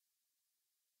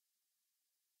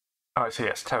 All right, so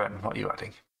yes, Terran, what are you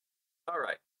adding? All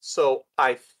right. So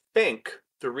I think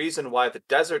the reason why the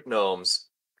desert gnomes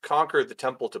conquered the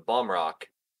temple to Bomrock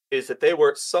is that they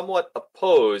were somewhat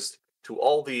opposed to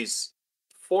all these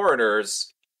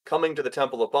foreigners coming to the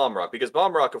temple of Bomrock, because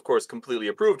Bomrock, of course, completely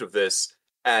approved of this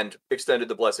and extended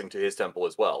the blessing to his temple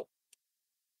as well.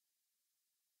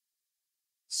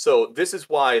 So this is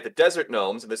why the desert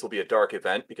gnomes, and this will be a dark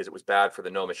event because it was bad for the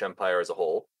gnomish empire as a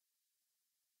whole,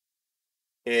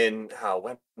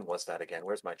 when was that again?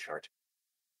 Where's my chart?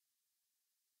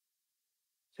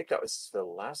 I think that was the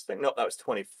last thing. No, that was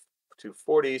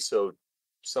 2240. So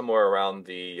somewhere around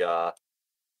the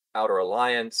Outer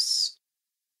Alliance.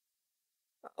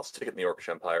 I'll stick it in the Orcish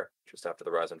Empire, just after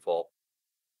the Rise and Fall.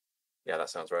 Yeah, that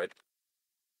sounds right.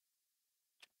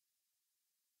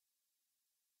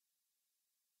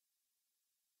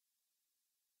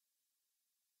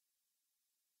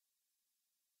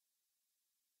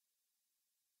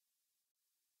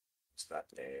 What's that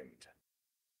named?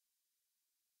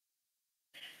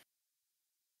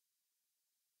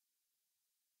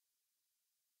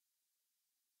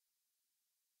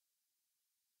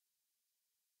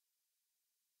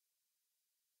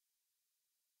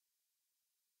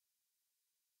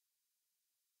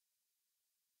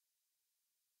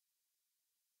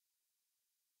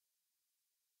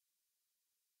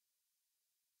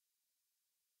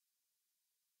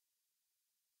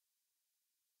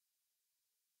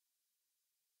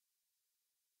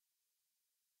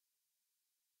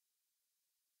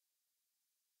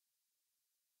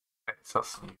 So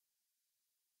that's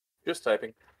Just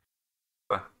typing.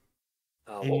 Uh.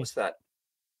 What was that?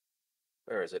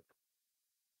 Where is it?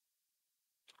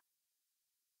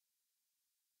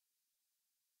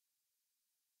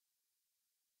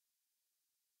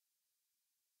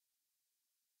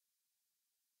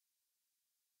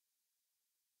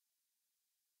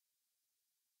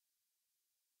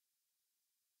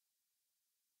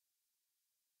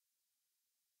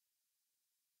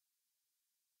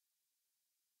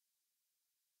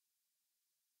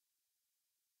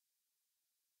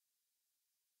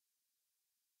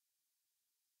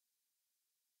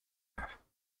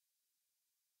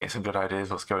 get some good ideas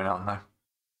what's going on now.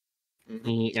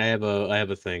 I have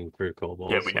a thing for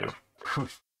kobolds. Yeah, we know.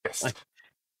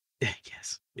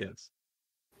 Yes. Yes.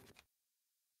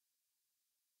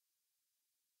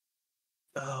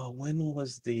 Oh, when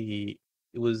was the?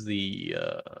 It was the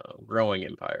growing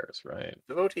empires, right?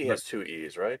 Devotee has 2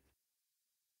 E's, right?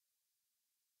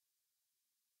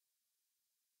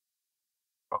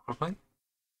 Probably.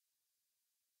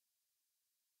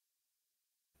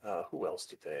 Who else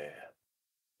did they?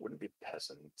 Wouldn't be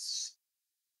peasants.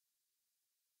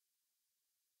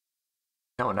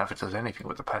 No one ever does anything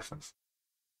with the peasants.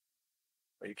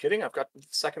 Are you kidding? I've got the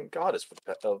second goddess for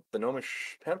the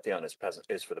Gnomish pantheon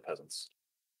is for the peasants.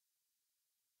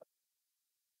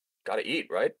 Gotta eat,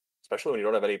 right? Especially when you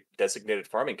don't have any designated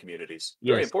farming communities.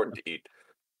 Very Yes. important to eat.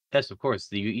 Yes, of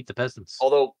course. You eat the peasants.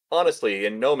 Although, honestly,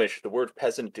 in Gnomish, the word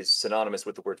peasant is synonymous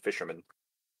with the word fisherman.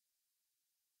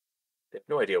 They have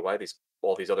no idea why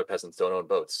all these other peasants don't own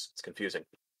boats. It's confusing.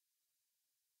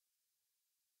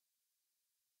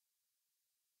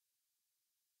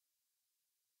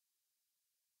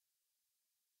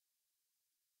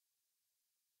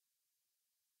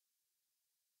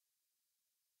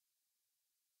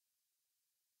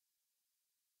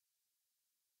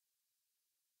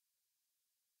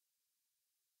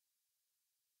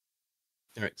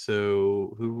 All right.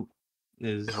 So who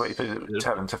is? Just wait for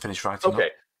tell them to finish writing.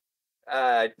 Okay.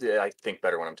 I think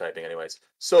better when I'm typing, anyways.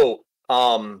 So,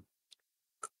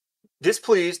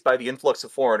 displeased by the influx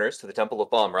of foreigners to the Temple of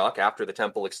Balmrock after the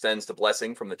temple extends the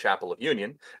blessing from the Chapel of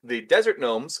Union, the Desert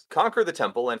Gnomes conquer the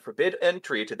temple and forbid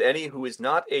entry to any who is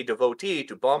not a devotee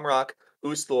to Balmrock,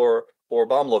 Ustlor, or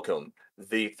Bomlokum,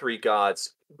 the 3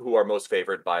 gods who are most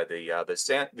favored by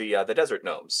the Desert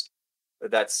Gnomes.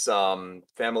 That's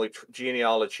family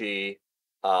genealogy,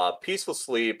 peaceful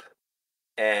sleep,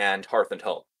 and hearth and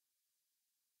home.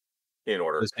 In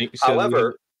order.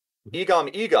 However,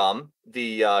 Egom,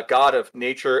 the god of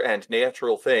nature and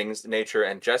natural things, nature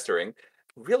and gesturing,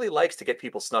 really likes to get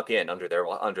people snuck in under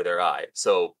their eye.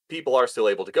 So people are still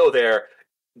able to go there.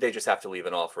 They just have to leave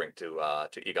an offering to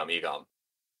Egom.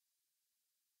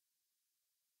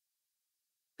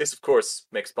 This, of course,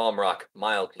 makes Balmrock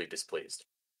mildly displeased.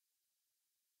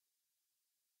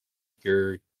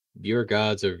 Your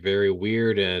gods are very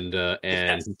weird and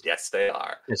yes, they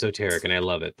are esoteric, and I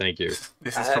love it. Thank you.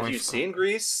 Have you seen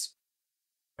Greece?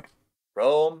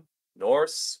 Rome?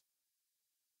 Norse?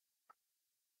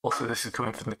 Also, this is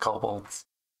coming from the kobolds.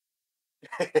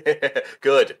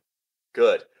 Good.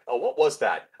 Oh, what was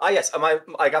that? Yes,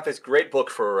 I got this great book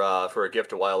for a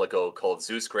gift a while ago called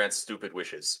Zeus Grants Stupid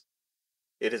Wishes.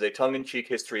 It is a tongue-in-cheek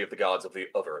history of the gods of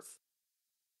Earth.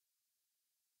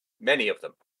 Many of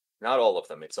them. Not all of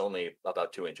them. It's only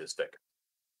about 2 inches thick.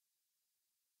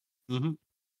 All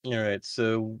right.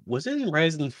 So was it in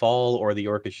Rise and Fall or the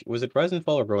Orcish? Was it Rise and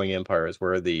Fall or Growing Empires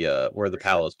where the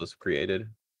palace was created?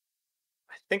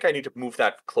 I think I need to move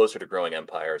that closer to Growing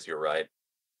Empires. You're right.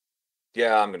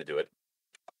 Yeah, I'm gonna do it.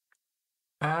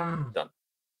 Done.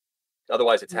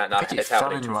 Otherwise, it's I think it it's fell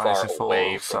happening in too Rise far and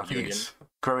away Fall, so I from think Union. it's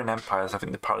growing empires. I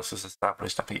think the palace was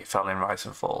established. I think it fell in Rise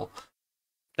and Fall.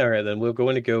 All right, then we're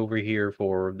going to go over here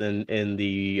for then in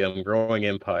the growing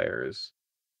empires.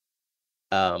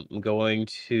 I'm going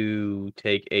to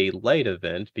take a light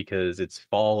event because its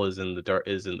fall is in the dark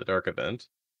event,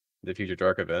 the future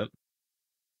dark event,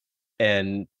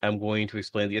 and I'm going to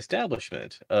explain the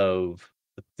establishment of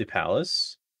the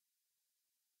palace.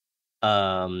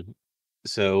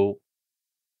 So,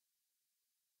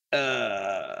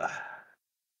 uh,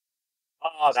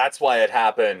 Ah, that's why it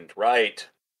happened, right?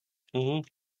 mhm.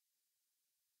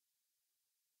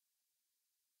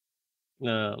 I'm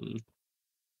gonna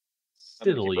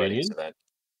Civil keep writing this Union.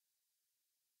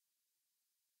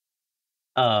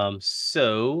 event.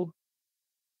 So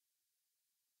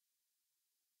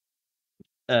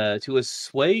to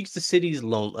assuage the city's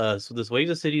loneliness,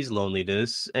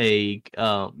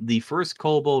 the first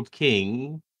Kobold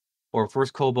king or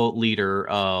first Kobold leader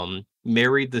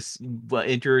married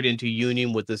entered into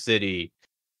union with the city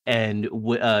and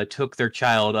took their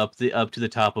child up to the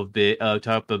top of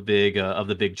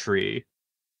the big tree.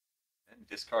 And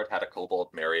discard had a kobold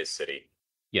marry a city.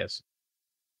 Yes.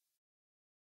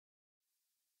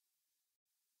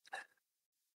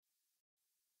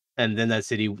 And then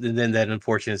that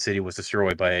unfortunate city was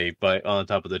destroyed by on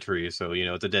top of the tree. So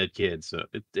it's a dead kid. So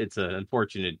it's an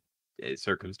unfortunate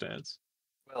circumstance.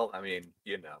 Well, I mean,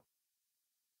 you know.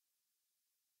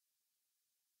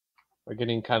 We're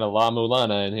getting kind of La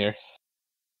Mulana in here.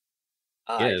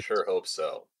 I Yes. sure hope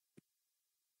so.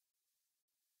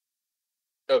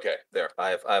 Okay, there.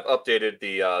 I've updated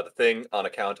the thing on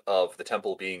account of the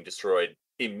temple being destroyed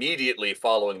immediately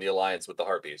following the alliance with the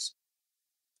Harpies.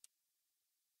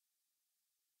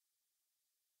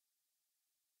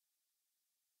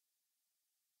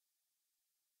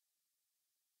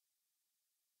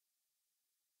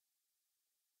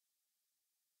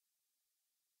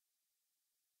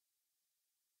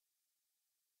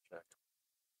 Check.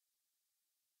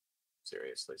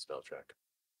 Seriously, spell check.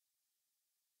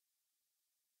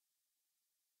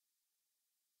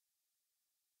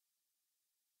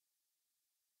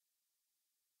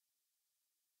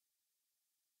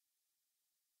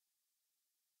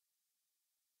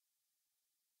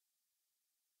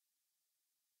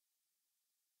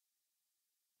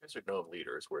 Guys are gnome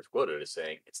leaders, whereas Gwodod is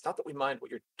saying, it's not that we mind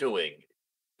what you're doing,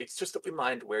 it's just that we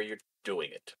mind where you're doing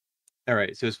it. All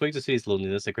right. So, despite the city's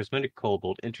loneliness, a charismatic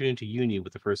kobold entered into union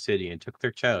with the first city and took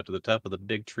their child to the top of the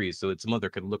big tree so its mother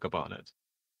could look upon it.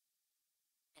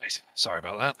 Right. Sorry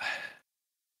about that.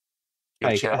 Your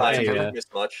I child You together. didn't miss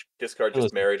much. Discard just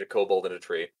listen. married a kobold in a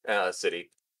tree. City.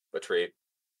 A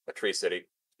tree city.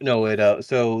 No,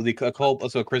 so a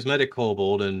charismatic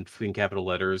kobold in capital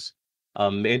letters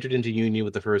entered into union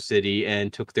with the first city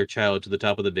and took their child to the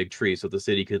top of the big tree so the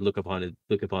city could look upon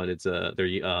its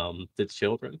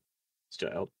children, its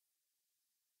child.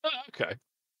 Oh, okay.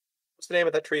 What's the name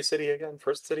of that tree city again?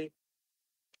 First city?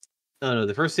 No,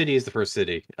 the first city is the first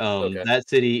city. Okay. That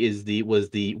city was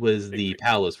the tree.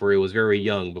 palace where it was very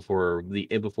young before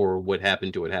what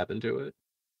happened to it.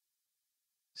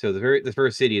 So the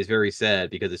first city is very sad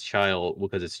because its child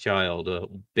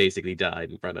basically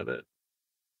died in front of it.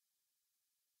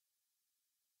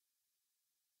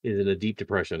 Is in a deep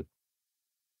depression.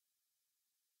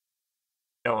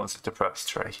 No one's a depressed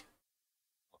tree. Okay.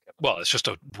 Well, it's just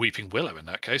a weeping willow in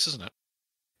that case, isn't it?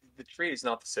 The tree is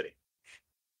not the city.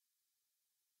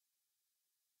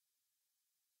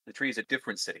 The tree is a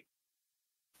different city.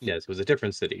 Yes, it was a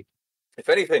different city. If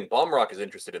anything, Balmrock is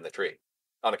interested in the tree,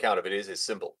 on account of it is his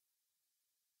symbol.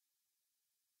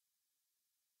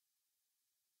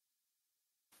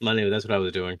 Anyway, that's what I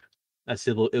was doing. It's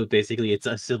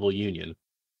a civil union.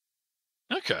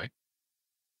 Okay.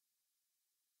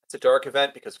 It's a dark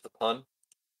event because of the pun.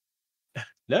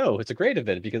 No, it's a great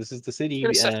event because this is the city.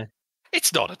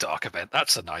 It's not a dark event.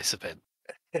 That's a nice event.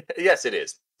 Yes, it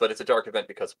is, but it's a dark event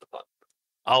because of the pun.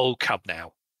 Oh, come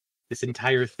now. This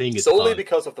entire thing is solely fun.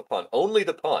 because of the pun. Only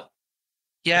the pun.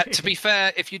 Yeah, to be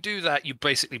fair, if you do that, you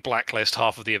basically blacklist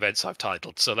half of the events I've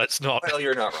titled. So let's not Well,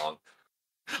 you're not wrong.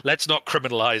 let's not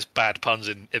criminalize bad puns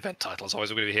in event titles.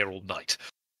 Otherwise, we're going to be here all night.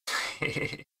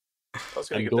 I was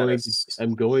going I'm to give going. that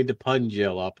I'm going to pun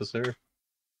jail, officer.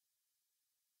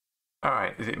 All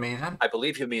right, is it me then? I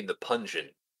believe you mean the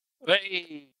pungent.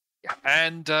 Hey!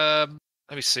 And let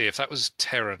me see if that was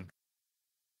Terran.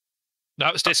 No,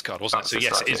 it was discard, wasn't it? So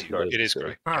yes, it is. Discard. It is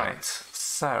great. Right,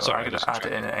 so Sorry, I'm going to add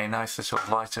in a nice little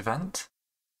light event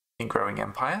in Growing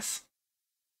Empires,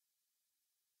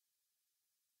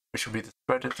 which will be the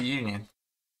spread of the Union,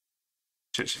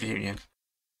 Church of the Union.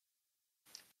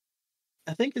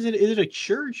 I think is it a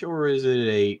church or is it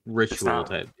a ritual not.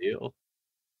 type deal?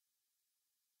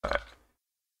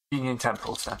 Union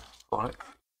temples, then, call it.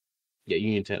 Yeah,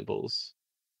 Union temples,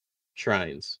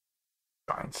 shrines,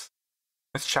 Shrines.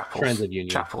 It's chapels. shrines of Union.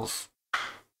 Chapels.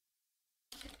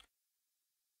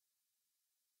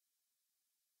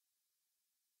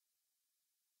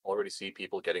 Already see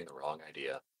people getting the wrong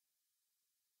idea.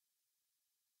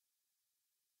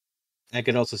 I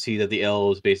can also see that the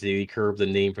elves basically curved the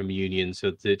name from Union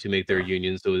so to make their Yeah.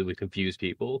 union so it would confuse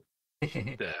people.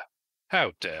 Dare.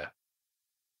 How dare.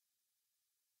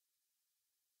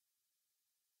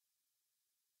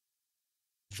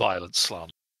 Violent slum.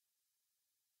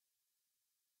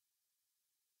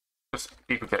 Just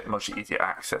people get much easier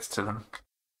access to them.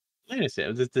 I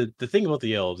understand. The thing about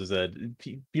the elves is that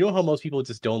you know how most people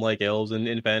just don't like elves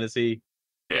in fantasy.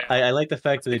 Yeah. I like the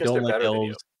fact that they because don't they're like better than you.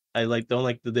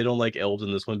 elves. They don't like elves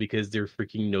in this one because they're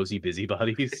freaking nosy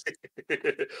busybodies.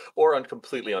 Or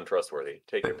completely untrustworthy.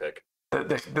 Take your pick. They're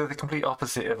the complete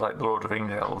opposite of like the Lord of the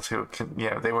Rings elves, who can,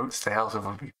 they won't stay out of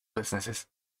other businesses.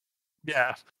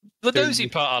 Yeah. The They're- nosy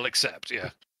part I'll accept, yeah.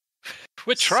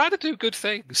 We're trying to do good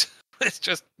things. It's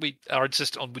just we are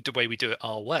insistent on the way we do it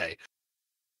our way.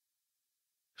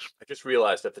 I just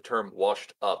realized that the term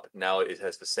 "washed up" now it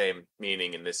has the same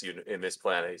meaning in this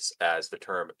planet as the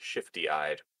term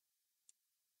 "shifty-eyed."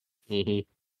 Mhm.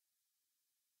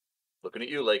 Looking at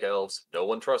you, Lake Elves. No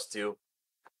one trusts you.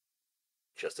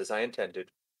 Just as I intended.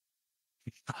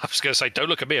 I was going to say, don't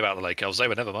look at me about the Lake Elves. They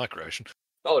were never my creation.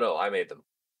 Oh no, I made them.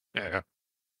 Yeah.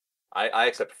 I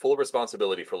accept full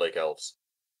responsibility for Lake Elves.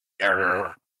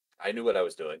 Yeah. I knew what I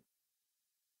was doing.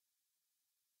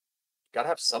 Gotta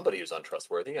have somebody who's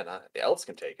untrustworthy, and the elves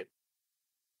can take it.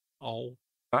 Oh.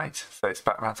 Right, so it's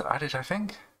back round to added, I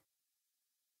think.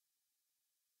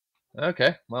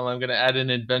 Okay, well, I'm gonna add an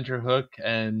adventure hook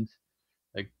and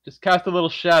just cast a little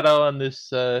shadow on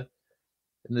this in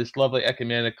this lovely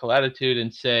ecumenical attitude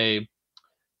and say,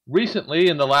 recently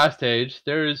in the last age,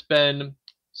 there has been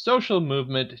social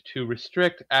movement to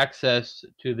restrict access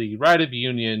to the right of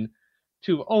union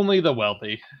to only the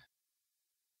wealthy.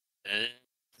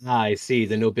 I see.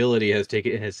 The nobility has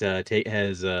taken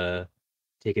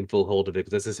full hold of it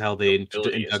because this is how they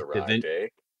Nobility has arrived, eh?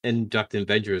 induct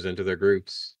Avengers into their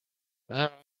groups.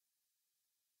 Get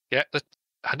the.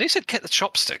 And they said get the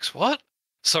chopsticks. What?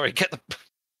 Sorry, get the.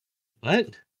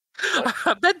 What?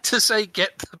 I meant to say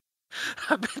get the.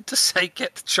 I meant to say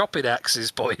get the chopping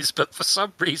axes, boys, but for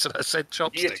some reason I said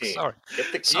chopsticks. Guillotine. Sorry.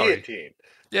 Get the Sorry. guillotine.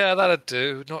 Yeah, that'd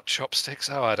do. Not chopsticks.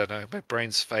 Oh, I don't know. My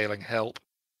brain's failing. Help.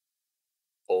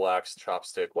 Full axe,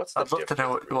 chopstick. What's the I'd love to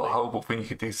know difference, what really? horrible thing you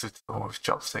could do to someone with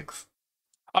chopsticks.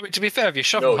 I mean, to be fair, if you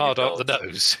shove No, them you hard up the don't.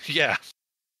 nose, yeah,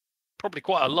 probably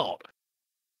quite a lot.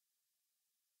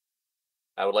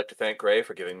 I would like to thank Gray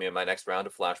for giving me my next round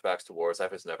of flashbacks to wars I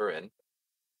was never in. It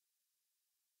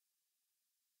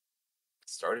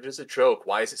started as a joke.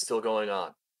 Why is it still going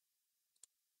on?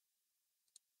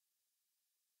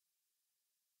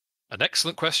 An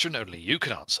excellent question only you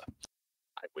can answer.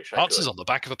 I wish I Answers could. on the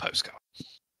back of a postcard.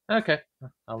 Okay,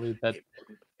 I'll leave that. It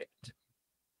wouldn't fit.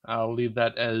 I'll leave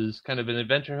that as kind of an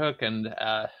adventure hook, and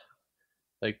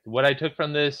what I took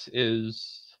from this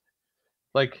is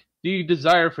the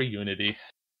desire for unity.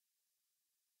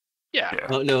 Yeah. Yeah.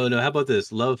 Oh no. How about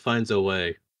this? Love finds a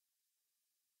way.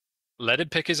 Let him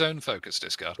pick his own focus,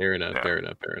 Discard. Fair enough. Yeah. Fair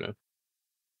enough. Fair enough.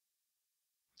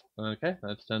 Okay,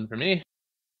 that's done for me.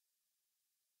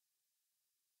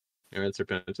 Aaron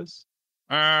Serpentis.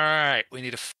 All right, we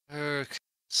need a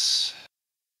focus.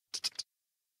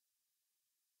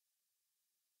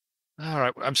 All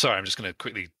right, I'm sorry. I'm just going to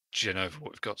quickly gen over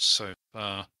what we've got so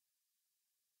far.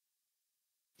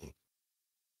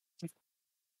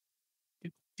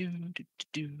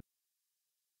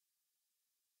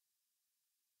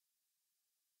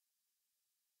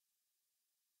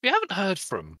 We haven't heard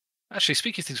from. Actually,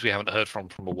 speaking of things we haven't heard from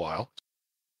a while,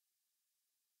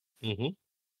 Mm-hmm.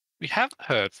 we haven't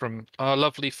heard from our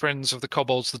lovely friends of the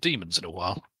kobolds, the demons, in a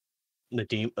while.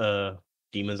 The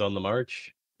demons on the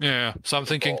march. Yeah, so I'm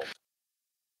thinking. Ball.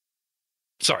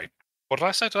 Sorry, what did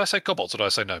I say? Did I say kobolds or did I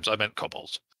say gnomes? I meant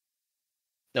kobolds.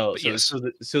 No, But so, yes.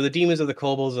 so the demons are the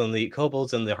kobolds and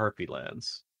the Harpy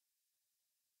lands.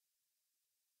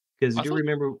 Because I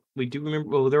thought- we do remember.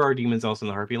 Well, there are demons also in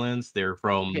the Harpy lands. They're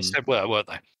from. Yes, they were, weren't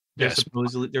they? Yes.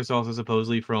 There's also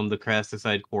supposedly from the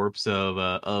Crasticide corpse of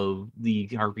the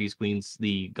Harpies Queen's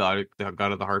the god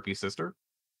of the Harpy sister.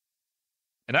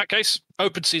 In that case,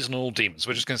 open season all demons.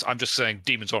 I'm just saying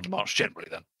demons are on the march generally.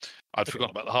 Then I'd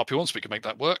forgotten about the harpy ones. We can make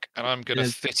that work, and I'm going to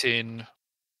fit in.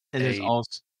 And there's a-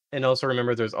 also And also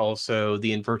remember, there's also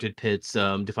the Inverted Pits,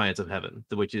 Defiance of Heaven,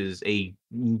 which is a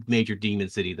major demon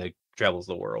city that travels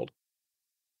the world.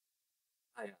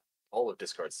 All of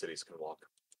Discard cities can walk.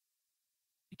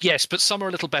 Yes, but some are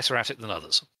a little better at it than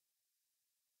others.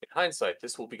 In hindsight,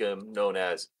 this will become known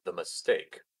as the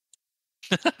mistake.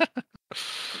 You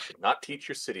should not teach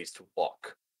your cities to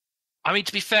walk. I mean,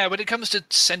 to be fair, when it comes to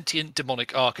sentient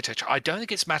demonic architecture, I don't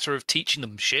think it's a matter of teaching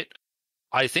them shit.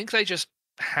 I think they just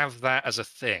have that as a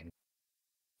thing.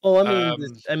 Well,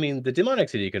 I mean, the demonic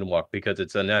city can walk because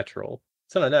it's unnatural.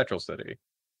 It's not a natural city.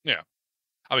 Yeah.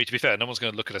 I mean, to be fair, no one's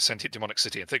going to look at a sentient demonic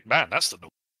city and think, man, that's the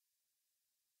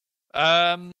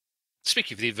norm.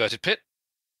 Speaking of the Inverted Pit,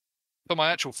 for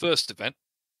my actual first event,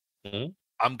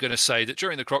 I'm going to say that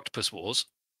during the Croctopus Wars,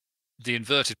 the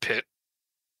Inverted Pit,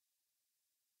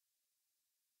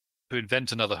 to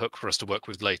invent another hook for us to work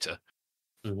with later,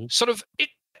 sort of,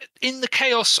 in the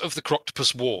chaos of the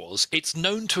Croctopus Wars, it's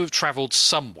known to have travelled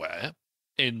somewhere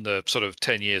in the sort of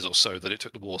 10 years or so that it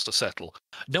took the wars to settle.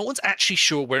 No one's actually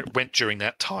sure where it went during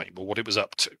that time or what it was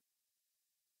up to.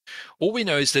 All we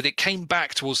know is that it came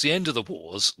back towards the end of the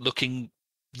wars looking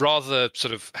rather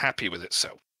sort of happy with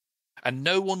itself. And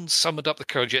no one summoned up the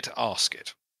courage yet to ask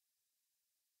it.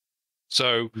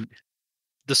 So,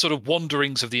 the sort of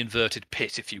wanderings of the Inverted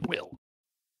Pit, if you will.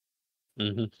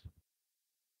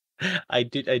 I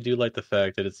do like the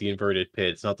fact that it's the Inverted Pit.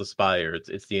 It's not the Spire.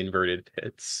 It's the Inverted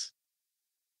Pits.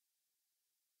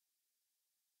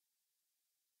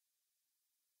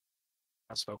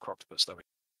 I spell Croctopus, though.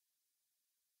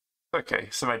 Okay,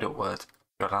 so made up word.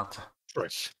 You're allowed to.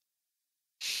 Right.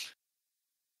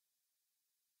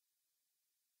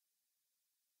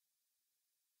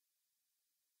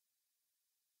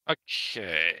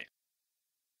 Okay.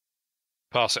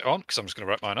 Pass it on, because I'm just going to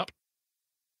write mine up.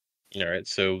 All right,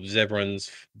 so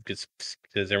everyone's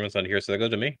on here, so that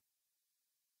goes to me.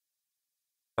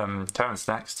 Terran's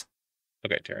next.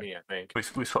 Okay, Terran. Me, I think.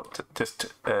 We swapped just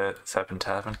Seb and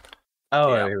Terran.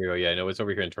 Oh, Yeah. here we go. Yeah, no, it's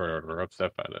over here in turn order. Oops, I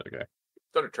found it. Okay.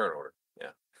 It's under turn order.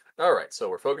 Yeah. All right. So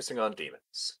we're focusing on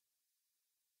demons.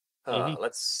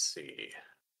 Let's see.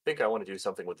 I think I want to do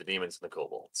something with the demons and the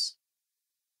kobolds.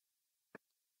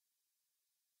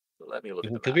 Let me look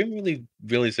at the Because map. we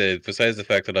really say, besides the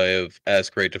fact that I have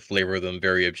asked Great to flavor them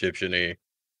very Egyptian-y,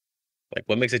 like,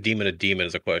 what makes a demon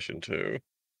is a question, too.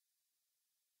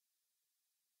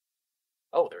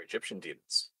 Oh, they're Egyptian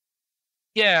demons.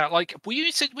 Yeah, like, when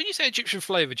you say Egyptian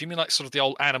flavour, do you mean like sort of the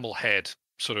old animal head,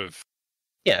 sort of,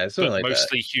 Yeah, it's something but like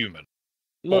mostly human?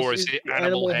 that. Or is it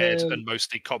animal head and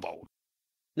mostly kobold?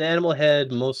 The animal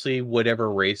head, mostly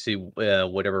whatever race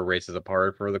is a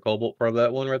part for the kobold, for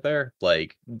that one right there.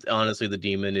 Like, honestly, the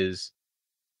demon is...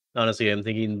 Honestly, I'm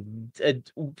thinking...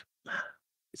 it's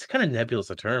kind of nebulous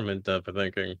a term, for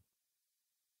thinking.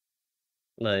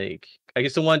 Like, I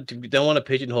guess don't want to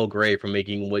pigeonhole Gray from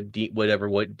making what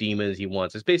demons he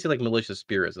wants. It's basically like malicious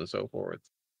spirits and so forth.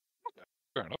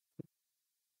 Fair enough.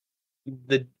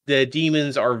 The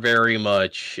demons are very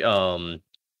much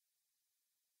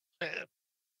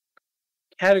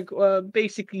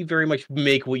basically very much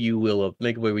make what you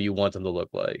want them to look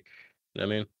like. You know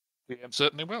what I mean? Yeah,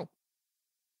 certainly will.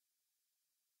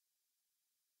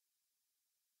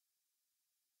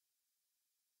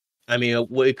 I mean,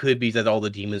 it could be that all the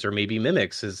demons are maybe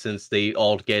mimics, since they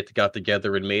all got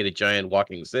together and made a giant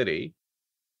walking city.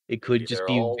 It could just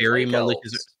be very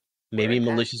malicious, maybe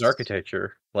malicious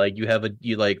architecture. Like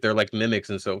they're like mimics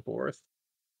and so forth.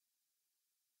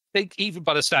 I think even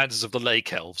by the standards of the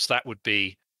Lake Elves, that would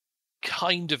be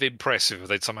kind of impressive if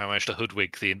they'd somehow managed to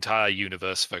hoodwink the entire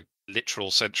universe for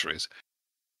literal centuries.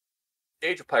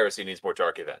 Age of Piracy needs more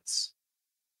dark events.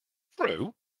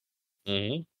 True.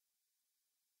 Mm-hmm.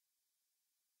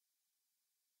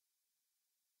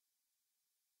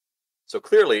 So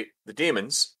clearly, the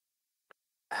demons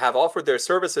have offered their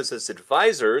services as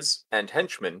advisors and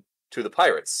henchmen to the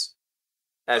pirates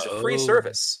as a free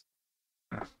service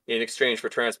in exchange for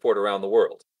transport around the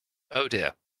world. Oh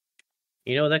dear.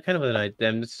 You know, that kind of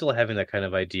I'm still having that kind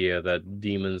of idea that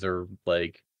demons are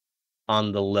like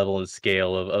on the level and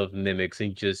scale of mimics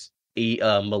and just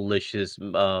malicious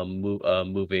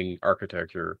moving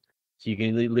architecture. So you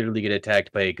can literally get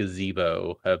attacked by a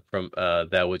gazebo from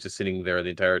that was just sitting there the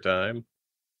entire time.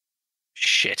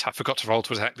 Shit, I forgot to roll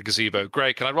to attack the gazebo.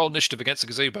 Great, can I roll initiative against the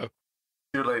gazebo?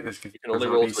 Too late. This You can only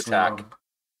roll to attack.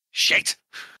 Shit!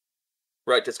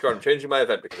 Right, discard. I'm changing my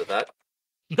event because of that.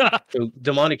 So,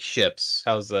 demonic ships.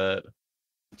 How's that?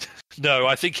 No,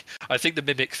 I think the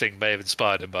mimic thing may have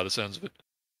inspired him by the sounds of it.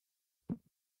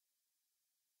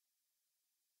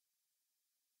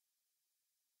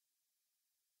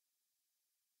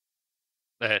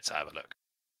 Let's have a look.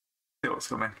 what's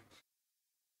coming.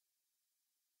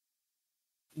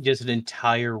 Just an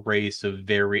entire race of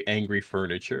very angry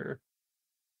furniture.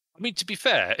 I mean, to be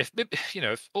fair,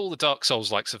 if all the Dark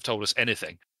Souls likes have told us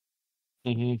anything,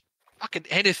 fucking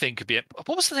anything could be.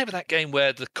 What was the name of that game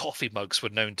where the coffee mugs were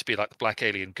known to be like the black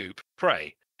alien goop?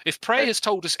 Prey. If Prey has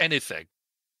told us anything,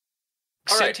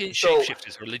 sentient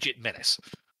shapeshifters are a legit menace.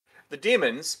 The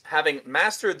demons, having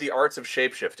mastered the arts of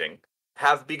shapeshifting,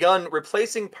 have begun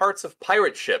replacing parts of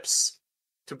pirate ships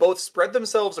to both spread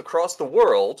themselves across the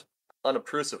world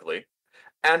unobtrusively,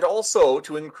 and also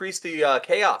to increase the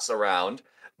chaos around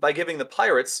by giving the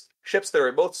pirates ships that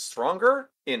are both stronger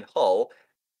in hull,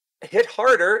 hit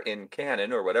harder in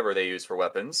cannon or whatever they use for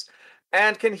weapons,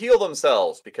 and can heal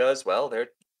themselves because, well, they're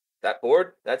that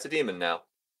board. That's a demon now.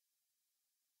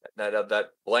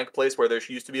 That blank place where there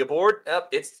used to be a board,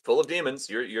 it's full of demons.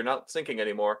 You're not sinking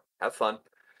anymore. Have fun.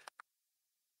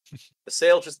 The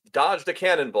sail just dodged a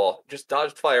cannonball, just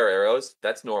dodged fire arrows.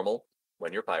 That's normal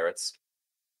when you're pirates.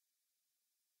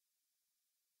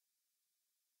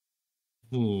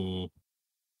 Hmm.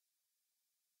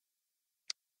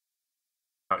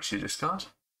 Actually, discard.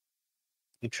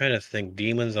 I'm trying to think.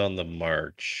 Demons on the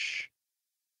march.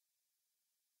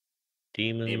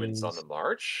 Demons on the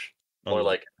march? On More the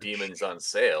like march. demons on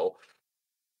sale.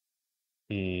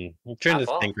 I'm trying Half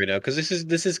to off. think right now because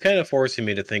this is kind of forcing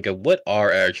me to think of what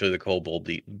are actually the kobold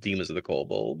demons of the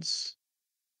kobolds.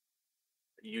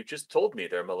 You just told me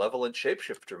they're malevolent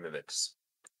shapeshifter mimics.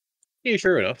 Yeah,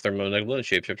 sure enough, they're malevolent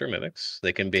shapeshifter mimics.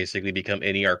 They can basically become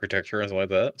any architecture and something like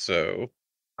that. So,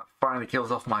 That finally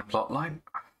kills off my plot line.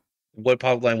 what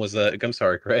pop line was that? I'm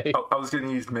sorry, Craig. I was going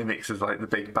to use mimics as like the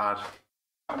big bad,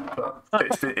 but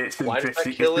it's been Why did 50.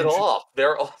 I kill it off?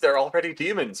 They're already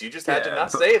demons. You just had to Yeah,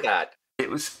 not but- say that. It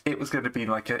was going to be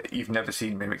like a you've never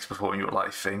seen mimics before in your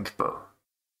life thing, but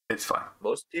it's fine.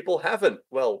 Most people haven't.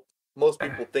 Well, most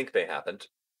people think they haven't.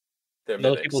 They're Most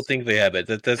mimics. people think they have it.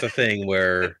 That's a thing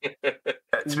where To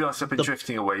be honest, I've been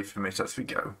drifting away from it as we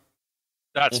go.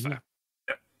 That's Mhm.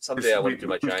 fair. Someday I want to do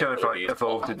my We've giant kind of like movies.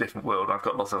 evolved a different world. I've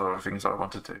got lots of other things I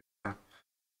want to do.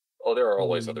 Oh, there are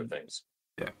always other things.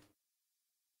 Yeah.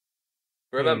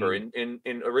 Remember, in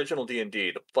original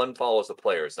D&D, the fun follows the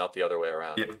players, not the other way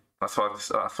around. Yeah, that's why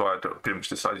I pretty much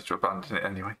decided to abandon it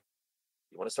anyway.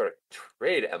 You want to start a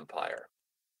trade empire?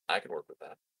 I can work with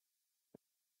that.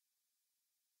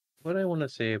 what I want to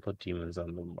say about demons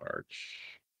on the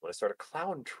march. You want to start a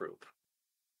clown troupe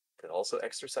that also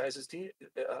exercises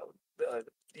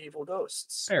evil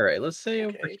ghosts. All right, let's say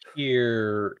over Okay.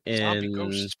 here Zombie in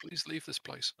ghosts, please leave this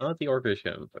place. not the Orcish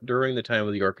during the time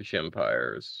of the Orcish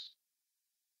empires.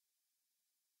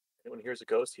 Anyone hears a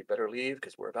ghost, you better leave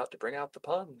because we're about to bring out the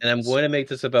puns. And I'm going to make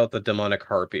this about the demonic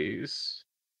harpies.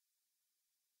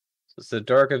 So it's a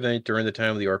dark event during the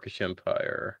time of the Orcish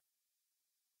Empire.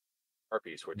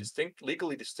 Harpies were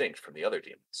legally distinct from the other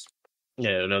demons.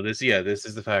 Yeah, no, this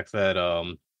is the fact that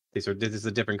this is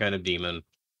a different kind of demon.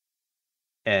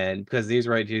 And because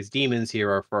these demons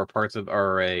here are parts of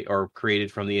are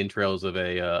created from the entrails of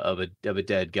a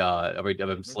dead god, of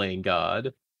a slain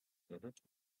god. Mhm.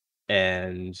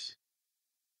 And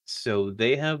so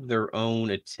they have their own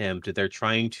attempt. They're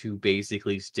trying to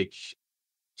basically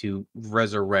to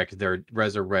resurrect their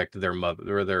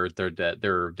mother or their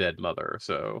dead mother.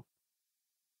 So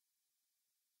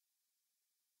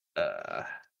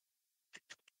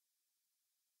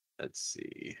let's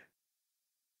see.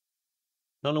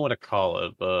 I don't know what to call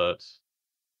it, but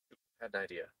Had an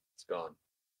idea. It's gone.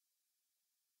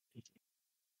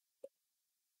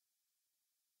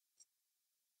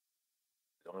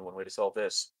 There's only one way to solve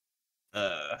this.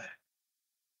 I'm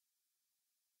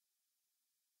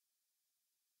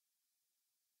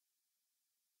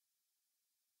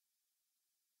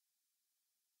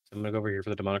gonna go over here for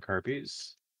the demonic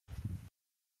harpies.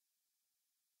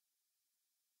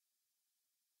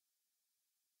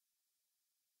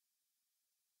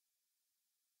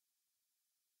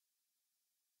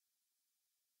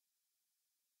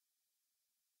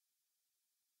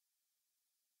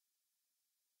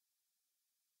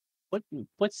 What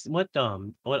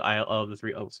isle of the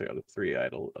three? Oh, sorry, the three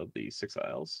idol of the 6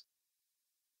 isles.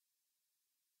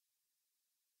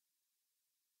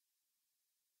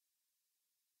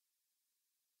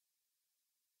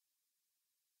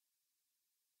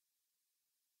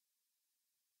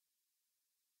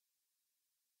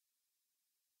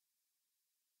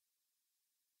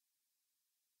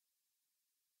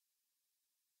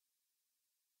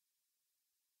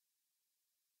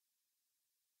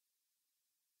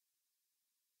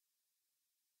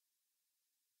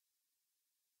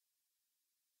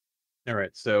 All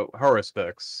right, so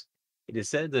horospecs. It is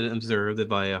said that observed that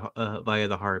via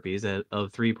the harpies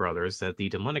of three brothers that the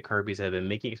demonic harpies have been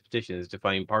making expeditions to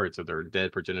find parts of their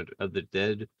dead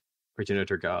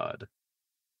progenitor god.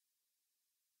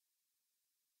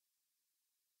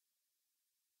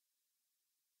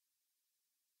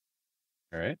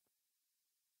 All right.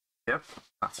 Yep,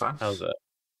 that's fine. How's that?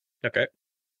 Okay.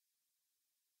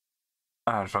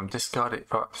 And from discard, it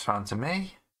drops around to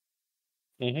me.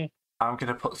 Mm-hmm. I'm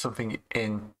going to put something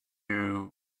into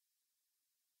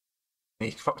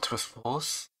the Octopus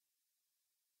Force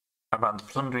around the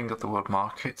plundering of the world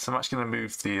markets. I'm actually going to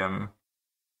move the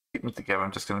keep them together.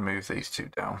 I'm just going to move these two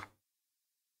down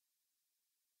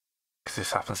because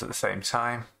this happens at the same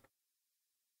time.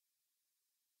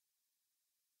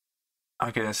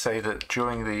 I'm going to say that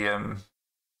during the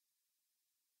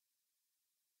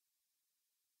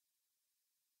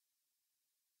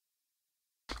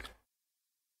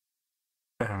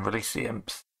release the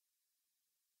imps.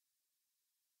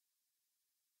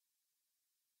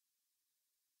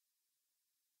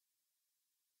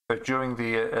 So during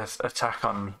the attack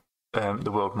on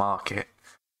the world market,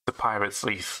 the pirates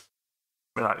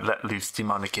let loose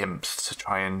demonic imps to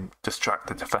try and distract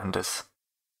the defenders,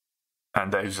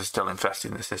 and those are still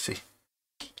infesting the city.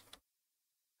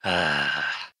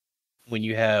 When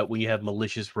you have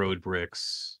malicious road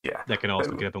bricks, Yeah, that can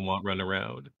also get up and run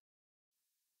around.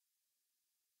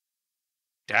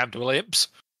 Damned little imps.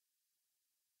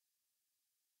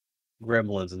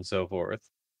 Gremlins and so forth.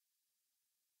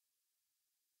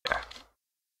 Yeah.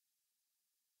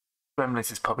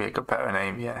 Gremlins is probably a good better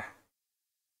name, yeah.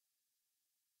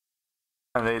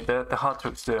 And they're hard to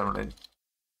exterminate.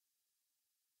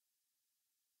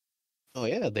 Oh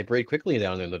yeah, they break quickly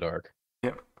down in the dark.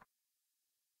 Yep.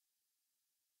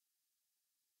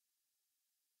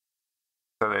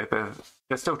 So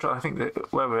they're still trying. I think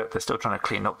that where we're at, they're still trying to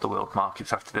clean up the world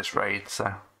markets after this raid.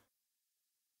 So.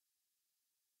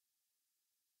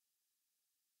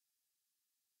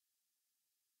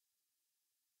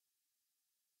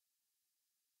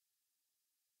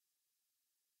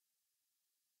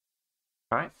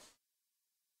 Right.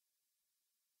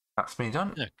 That's me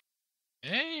done.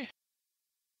 Okay.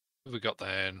 What have we got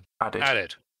then?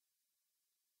 Added.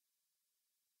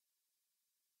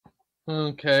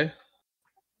 Okay.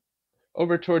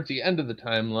 Over towards the end of the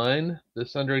timeline, the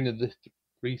sundering of the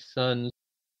three suns.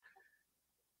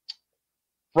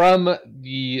 From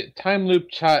the time loop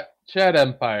Chad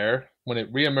Empire, when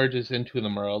it reemerges into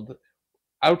the world,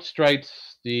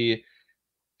 outstrides the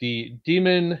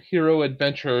demon hero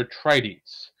adventurer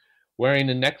Trides, wearing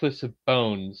a necklace of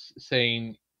bones,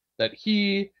 saying that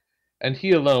he, and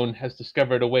he alone, has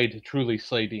discovered a way to truly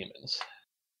slay demons.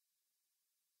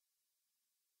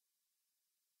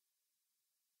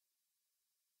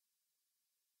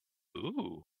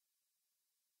 Ooh.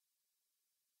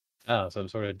 Oh, some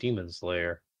sort of demon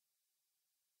slayer.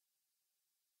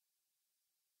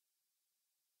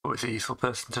 Always a useful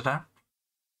person to know.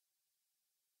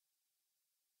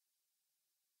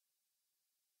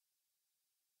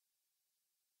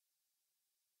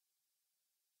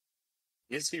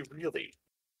 Is he really?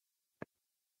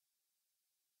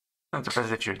 It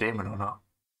depends if you're a demon or not.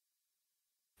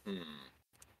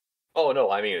 Oh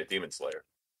no, I mean a demon slayer.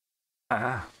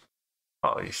 Ah.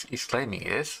 Well, he's claiming he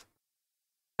is.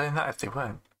 Saying that if they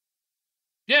weren't.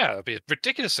 Yeah, it'd be a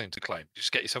ridiculous thing to claim. You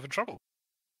just get yourself in trouble.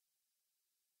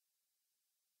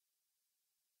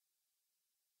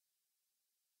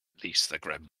 At least the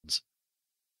gremlins.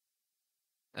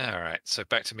 Alright, so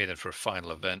back to me then for a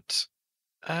final event.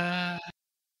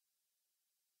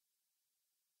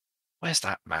 Where's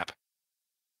that map?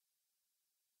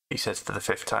 He says for the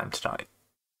 5th time tonight.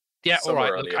 Yeah, Somewhere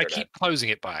alright, on the look, I internet. keep closing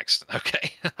it by accident.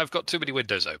 Okay, I've got too many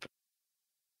windows open.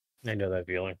 I know that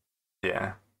feeling.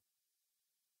 Yeah.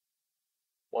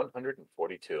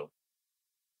 142.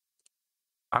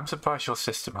 I'm surprised your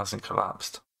system hasn't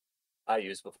collapsed. I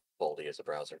use Vivaldi as a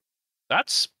browser.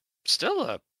 That's still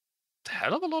a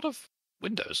hell of a lot of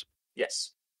windows.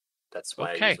 Yes. That's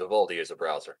why I Okay. use Vivaldi as a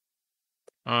browser.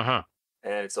 Uh-huh.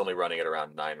 And it's only running at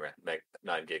around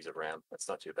 9 gigs of RAM. That's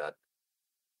not too bad.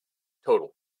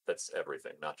 Total. That's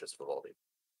everything, not just Vivaldi.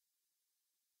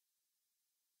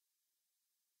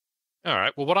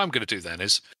 Alright, well what I'm going to do then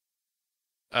is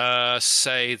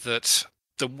say that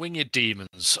the winged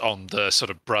demons on the sort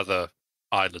of brother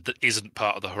island that isn't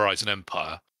part of the Horizon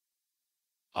Empire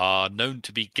are known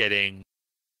to be getting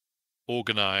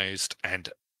organized and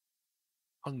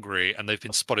hungry, and they've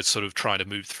been spotted sort of trying to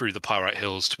move through the Pyrite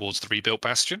Hills towards the rebuilt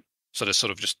bastion. So there's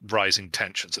sort of just rising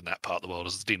tensions in that part of the world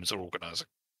as the demons are organizing.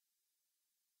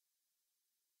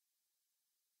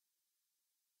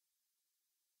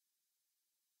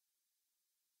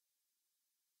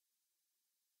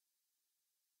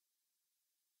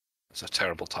 It's a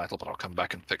terrible title, but I'll come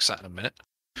back and fix that in a minute.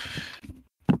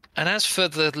 And as for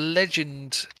the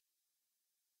legend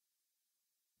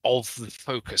of the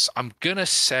focus, I'm going to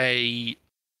say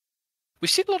we've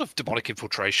seen a lot of demonic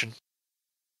infiltration.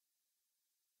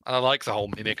 And I like the whole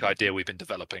mimic idea we've been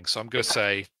developing. So I'm going to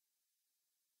say,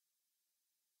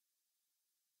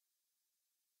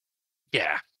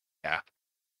 yeah.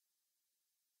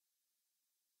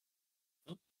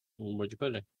 Where'd you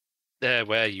put it? They're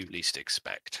where you least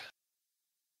expect.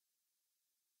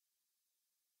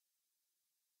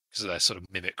 Because of their sort of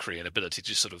mimicry and ability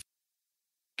to sort of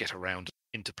get around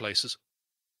into places.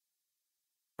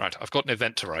 Right, I've got an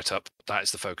event to write up. That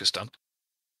is the focus done.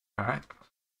 All right.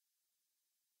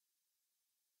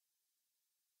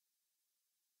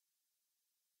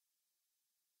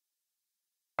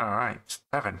 All right,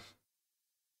 Evan.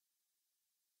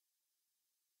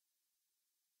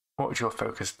 What would your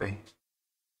focus be?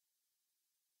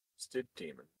 Stood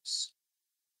demons.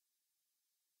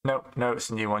 No, it's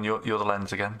a new one. You're the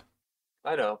lens again.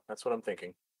 I know. That's what I'm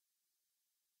thinking.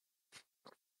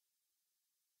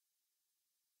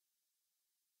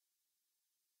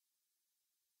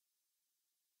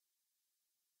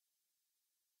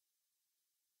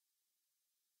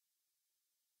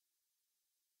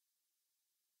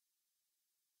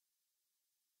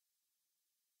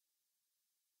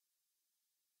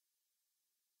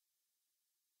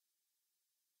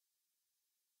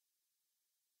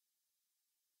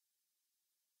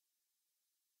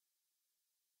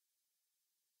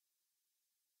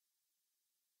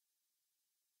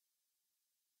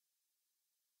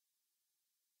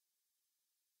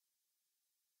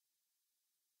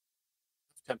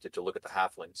 Tempted to look at the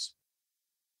halflings.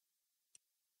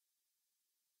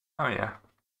 Oh yeah.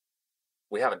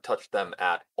 We haven't touched them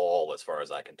at all, as far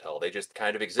as I can tell. They just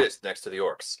kind of exist next to the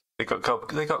orcs. They got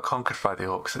conquered by the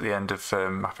orcs at the end of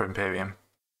Mappa Imperium.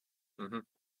 Mm-hmm.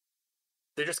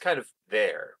 They're just kind of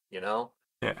there, you know?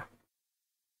 Yeah.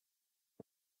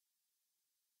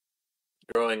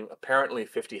 Growing apparently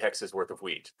 50 hexes worth of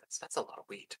wheat. That's a lot of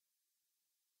wheat.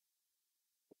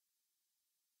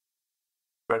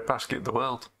 Bread basket of the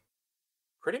world.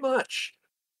 Pretty much.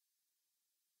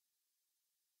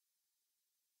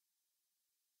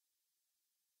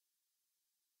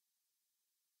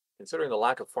 Considering the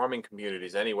lack of farming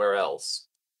communities anywhere else.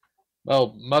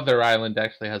 Well, Mother Island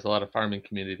actually has a lot of farming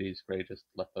communities. Gray just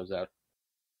left those out.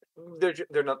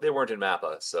 They're not. They weren't in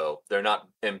Mappa, so they're not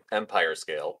empire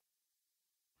scale.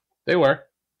 They were.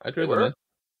 I drew They them were? in.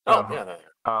 Oh, yeah.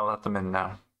 I'll let them in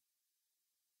now.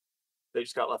 They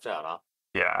just got left out, huh?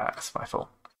 Yeah, that's my fault.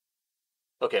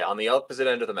 Okay, on the opposite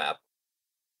end of the map.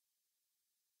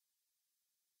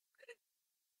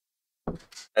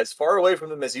 As far away from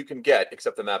them as you can get,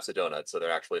 except the map's a donut, so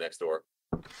they're actually next door.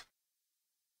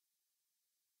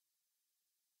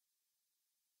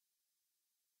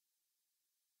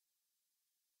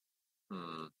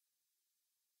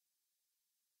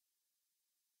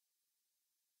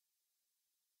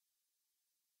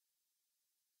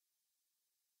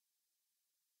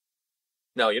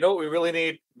 No, you know what we really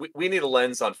need? We need a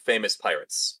lens on famous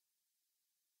pirates.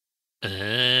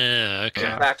 Okay.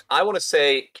 In fact, I want to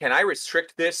say, can I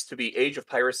restrict this to be Age of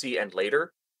Piracy and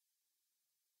later?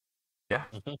 Yeah.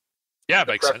 Mm-hmm. Yeah,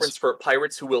 the makes preference sense. for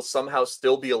pirates who will somehow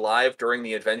still be alive during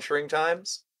the adventuring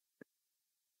times.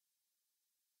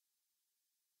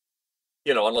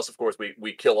 You know, unless of course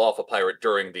we kill off a pirate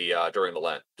during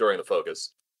the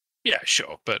focus. Yeah,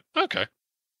 sure, but okay.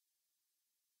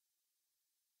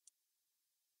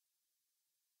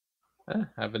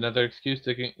 Have another excuse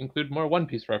to include more One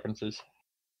Piece references.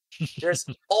 There's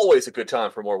always a good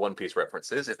time for more One Piece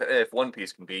references if One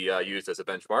Piece can be used as a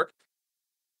benchmark.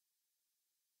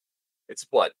 It's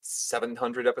what,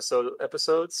 700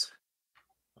 episodes?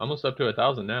 Almost up to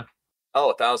 1,000 now. Oh,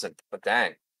 1,000. But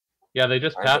dang. Yeah, they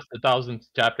just passed the 1,000th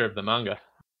chapter of the manga.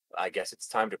 I guess it's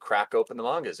time to crack open the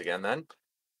mangas again then.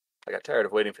 I got tired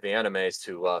of waiting for the animes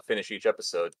to finish each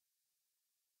episode.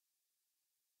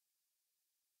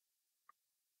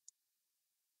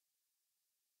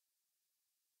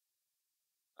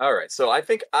 All right, so I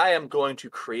think I am going to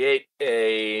create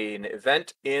an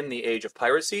event in the Age of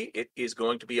Piracy. It is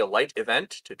going to be a light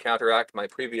event to counteract my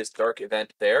previous dark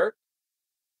event there.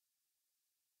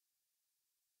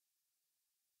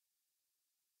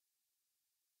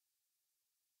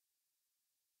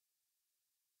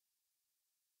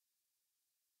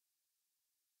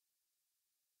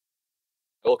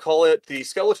 We'll call it the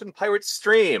Skeleton Pirate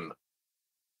Stream.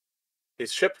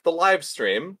 His ship, the Live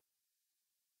Stream,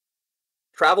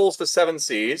 travels the seven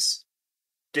seas.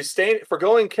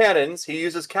 Forgoing cannons, he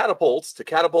uses catapults to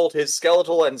catapult his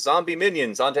skeletal and zombie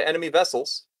minions onto enemy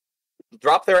vessels.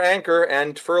 drop their anchor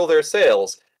and furl their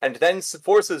sails, and then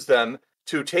forces them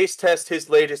to taste test his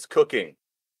latest cooking.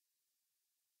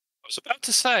 I was about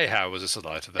to say, how was this a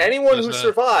light event? Anyone who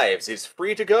survives is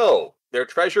free to go, their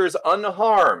treasures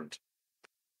unharmed.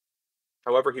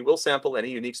 However, he will sample any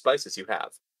unique spices you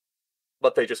have,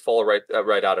 but they just fall right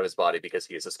out of his body because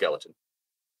he is a skeleton.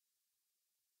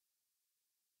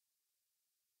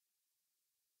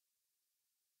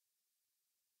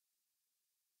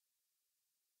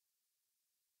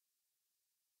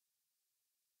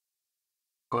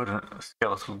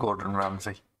 Skeletal Gordon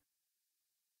Ramsay.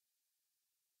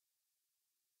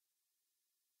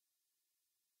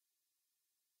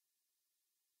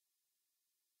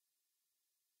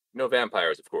 No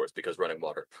vampires, of course, because running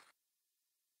water.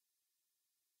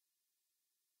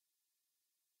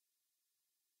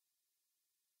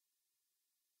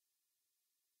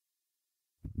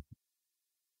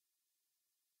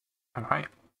 All right.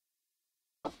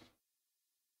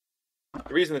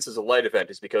 The reason this is a light event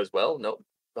is because, well, no,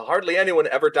 hardly anyone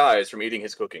ever dies from eating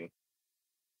his cooking.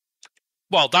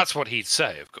 Well, that's what he'd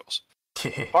say, of course.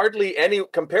 Hardly any,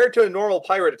 compared to a normal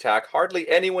pirate attack, hardly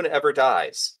anyone ever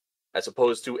dies, as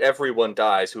opposed to everyone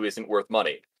dies who isn't worth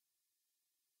money.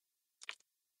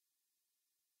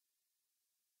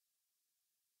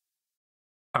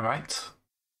 All right. So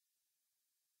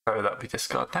that'll be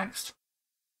discard next.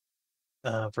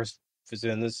 First,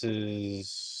 then this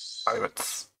is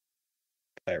Pirates.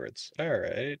 Pirates. All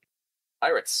right.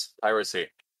 Pirates. Piracy.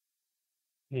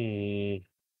 During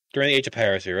the Age of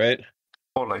Piracy, right?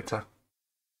 Or later.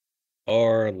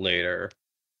 Or later.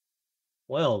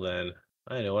 Well then,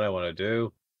 I know what I want to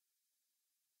do.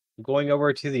 I'm going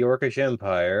over to the Orcish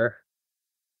Empire,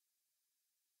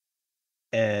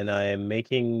 and I am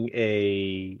making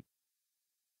a...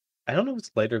 I don't know if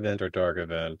it's light event or dark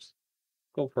event.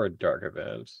 Go for a dark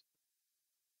event.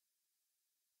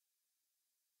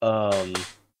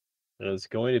 It's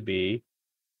going to be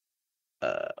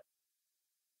I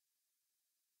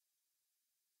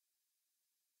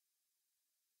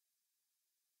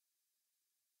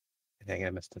think I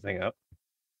messed the thing up.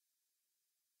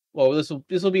 Well, this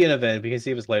will be an event. We can see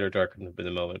if it's light or dark in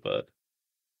the moment, but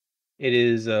it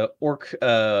is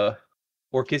Orcisius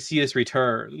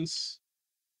Returns.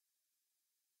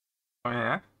 Oh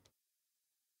yeah.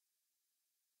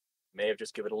 May have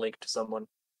just given a link to someone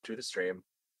to the stream.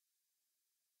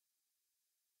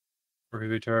 Orc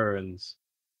Returns.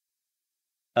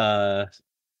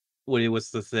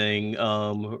 What's the thing?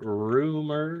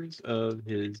 Rumors of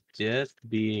his death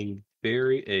being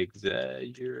very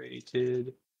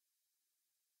exaggerated.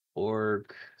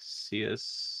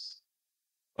 Orcisius.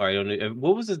 All right, I don't know.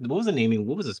 What was the naming?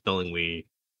 What was the spelling we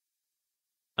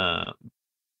what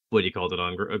do you call it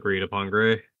on agreed upon,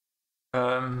 Gray?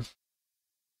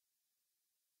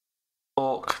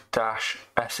 Orc dash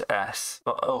SS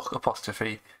orc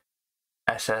apostrophe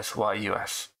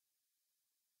SSYUS.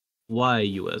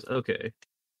 YUS. Okay.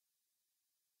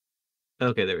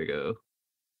 Okay, there we go.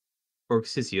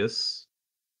 Orcisius.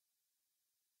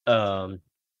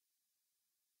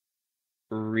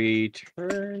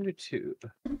 Returned to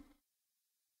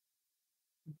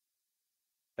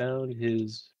found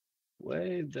his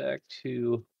way back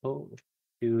to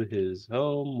his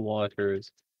home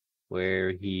waters,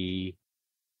 where he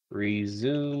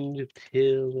resumed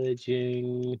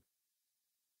pillaging.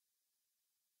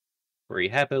 Where he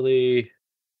happily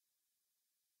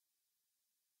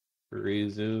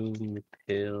resumed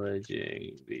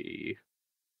pillaging the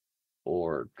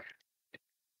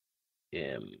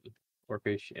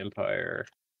Orcish Empire.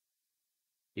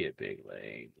 Get big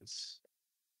lanes.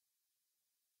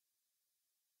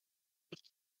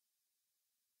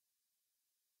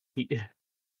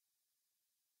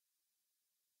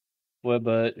 Well,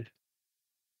 but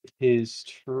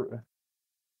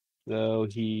though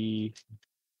he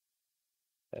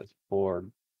has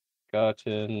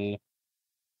forgotten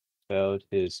about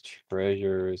his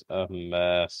treasures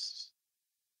amassed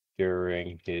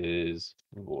during his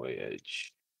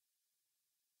voyage.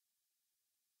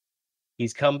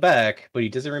 He's come back, but he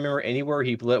doesn't remember anywhere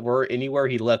he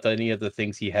left any of the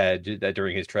things he had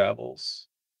during his travels.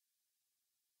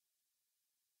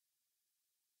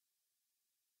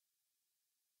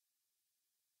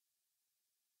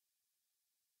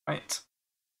 Right.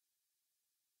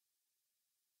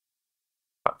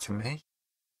 Back to me.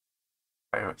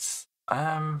 Pirates.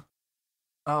 Oh.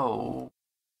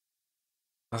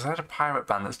 Has there a pirate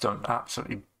band that's done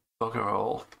absolutely bugger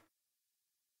all?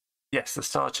 Yes, the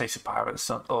Star Chaser Pirates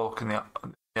on Orc and the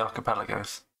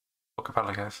Archipelagos.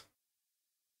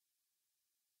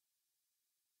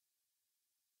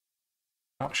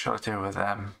 What shall I do with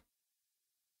them?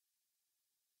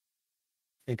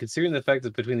 And considering the fact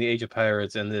that between the Age of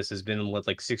Pirates and this has been, what,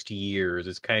 like 60 years,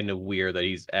 it's kind of weird that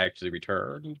he's actually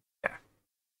returned. Yeah.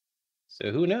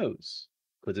 So who knows?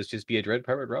 Could this just be a Dread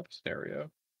Pirate Rob scenario?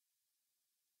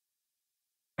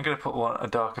 I'm going to put a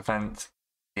dark event,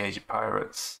 the Age of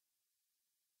Pirates.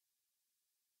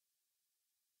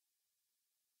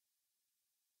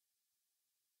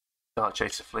 Star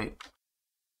Chaser Fleet.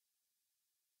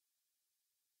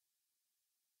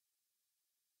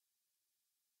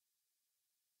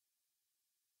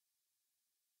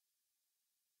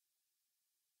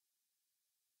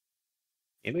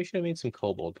 Maybe we should have made some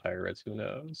Kobold Pirates, who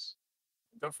knows?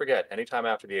 Don't forget, anytime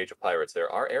after the Age of Pirates,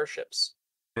 there are airships.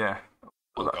 Yeah.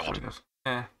 Oh, That's God. really good.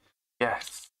 Yeah.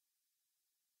 Yes.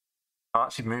 I'll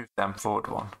actually move them forward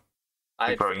one. I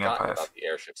had Growing forgotten empires. about the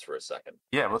airships for a second.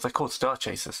 Yeah, well, they're called Star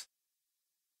Chasers.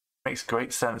 Makes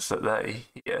great sense that they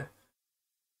here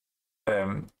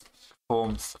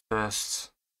forms the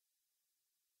first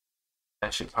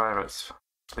airship pirates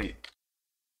fleet.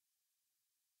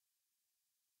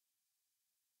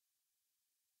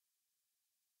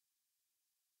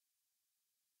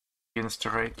 Begins to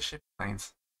raid the ship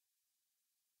planes.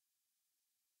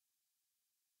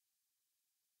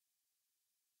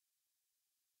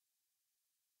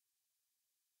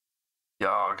 Yeah,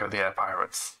 I'll go the air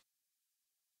pirates.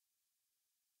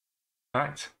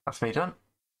 Alright, that's me done.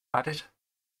 Added.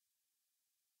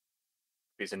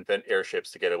 These invent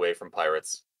airships to get away from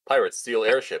pirates. Pirates steal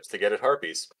airships to get at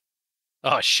harpies.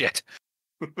 Oh, shit.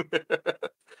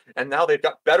 And now they've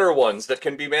got better ones that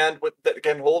can be manned that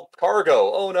can hold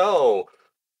cargo. Oh no!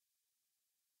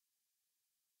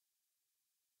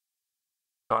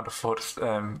 Can't afford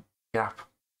gap.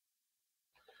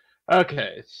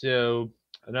 Okay, so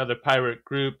another pirate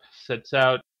group sets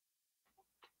out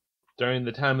during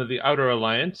the time of the Outer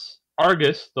Alliance.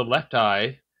 Argus, the Left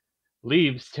Eye,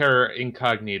 leaves Terra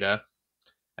Incognita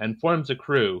and forms a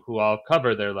crew who all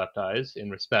cover their left eyes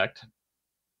in respect.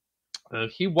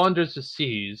 He wanders the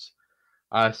seas,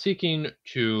 seeking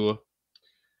to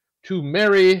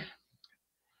marry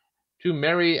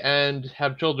and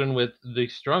have children with the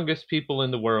strongest people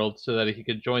in the world so that he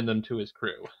could join them to his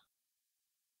crew.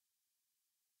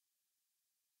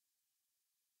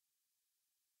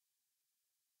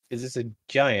 Is this a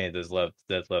giant that's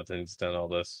left and has done all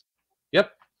this?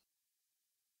 Yep.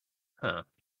 Huh.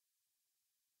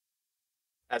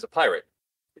 As a pirate,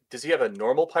 does he have a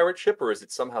normal pirate ship or is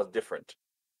it somehow different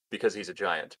because he's a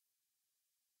giant?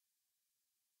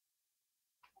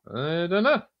 I don't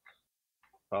know.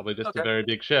 Probably just Okay. a very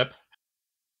big ship.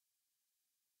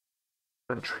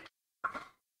 Country.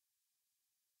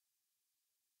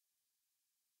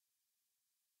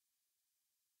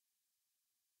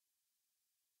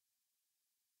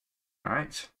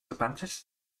 Alright, Atlantis.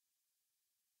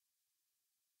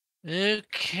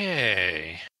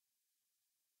 Okay.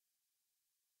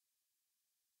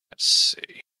 Let's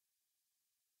see.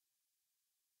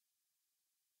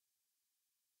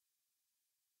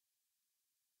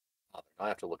 I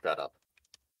have to look that up.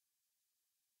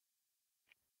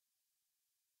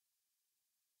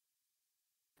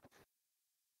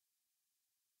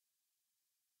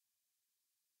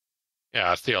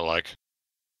 Yeah, I feel like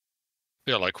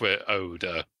we're owed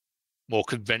a more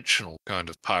conventional kind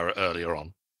of pirate earlier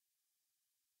on.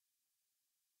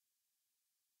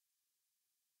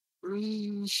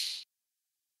 When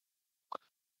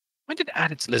did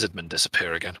Added's Lizardman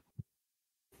disappear again?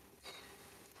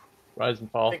 Rise and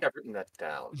I Fall. think I've written that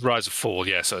down. Rise of Fall,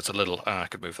 yeah, so it's a little... I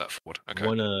could move that forward. Okay.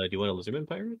 Do you want a Lizardman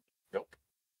pirate? Nope.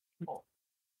 Oh.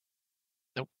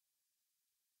 Nope.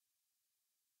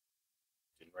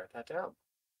 Didn't write that down.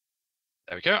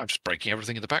 There we go. I'm just breaking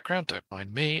everything in the background. Don't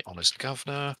mind me, honest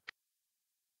governor.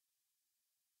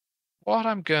 What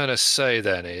I'm going to say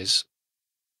then is,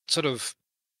 sort of,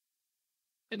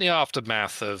 in the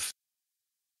aftermath of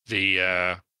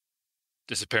the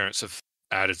disappearance of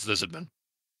Added's Lizardman,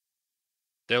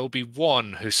 there will be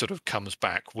one who sort of comes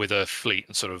back with a fleet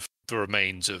and sort of the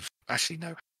remains of... Actually,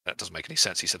 no, that doesn't make any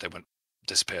sense. He said they went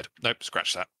disappeared. Nope,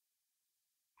 scratch that.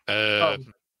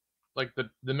 Like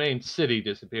the main city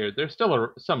disappeared. There's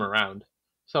still some around.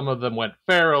 Some of them went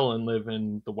feral and live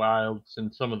in the wilds,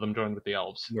 and some of them joined with the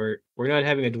elves. We're not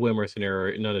having a Dwemer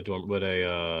scenario, not a Dwemer, but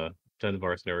a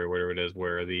Dunbar scenario, whatever it is,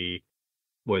 where they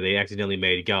accidentally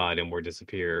made God and were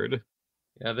disappeared.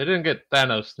 Yeah, they didn't get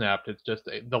Thanos snapped. It's just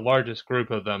the largest group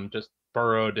of them just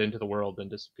burrowed into the world and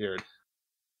disappeared.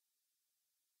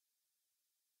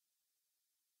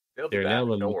 They'll be They're back.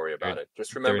 now Don't worry about it.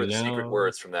 Just remember the secret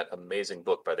words from that amazing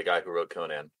book by the guy who wrote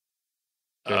Conan.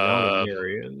 They're now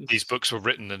Lemurians. These books were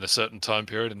written in a certain time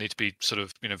period and need to be sort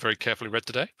of, very carefully read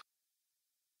today.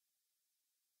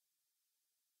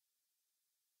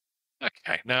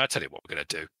 Okay, now I'll tell you what we're going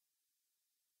to do.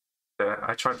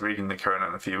 I tried reading the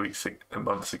Conan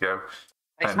months ago.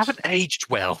 They haven't aged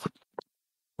well.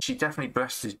 She definitely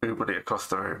breasts his boobily across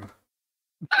the room.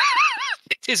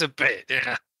 It is a bit,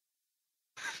 yeah.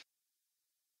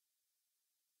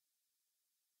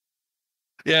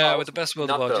 Yeah, with the best world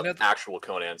of not the the actual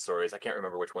Conan stories. I can't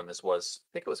remember which one this was.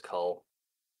 I think it was Cull.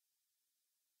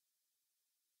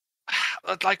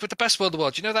 Like with the best world of the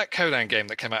world, you know that Conan game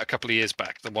that came out a couple of years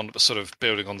back, the one that was sort of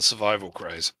building on the survival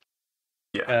craze?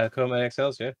 Yeah. Conan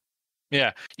XLs, yeah.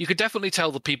 Yeah, you could definitely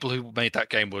tell the people who made that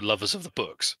game were lovers of the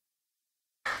books.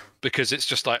 Because it's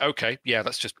just like, okay, yeah,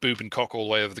 that's just boob and cock all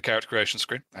the way over the character creation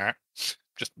screen.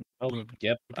 Just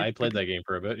yep, I played that game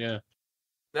for a bit, yeah.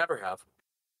 Never have.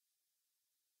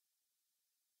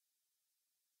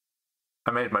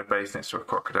 I made my base next to a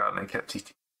crocodile and then kept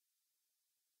eating.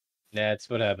 That's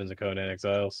what happens in Conan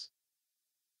Exiles.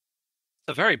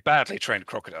 a very badly trained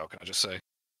crocodile, can I just say?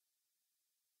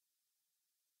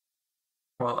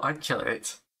 Well, I'd kill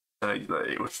it.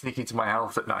 It would sneak into my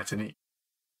house at night and eat.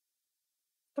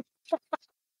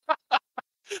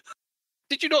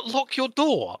 Did you not lock your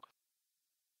door?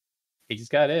 He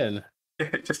just got in. Yeah,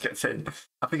 it just gets in.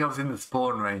 I think I was in the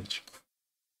spawn range.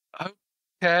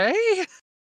 Okay.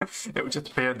 It would just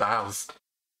appear in the house.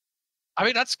 I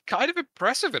mean, that's kind of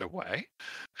impressive in a way.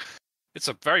 It's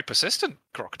a very persistent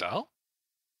crocodile.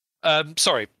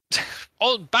 Sorry.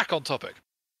 Back on topic.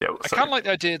 Yeah, I kind of like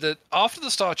the idea that after the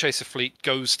Star Chaser fleet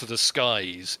goes to the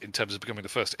skies in terms of becoming the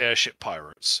first airship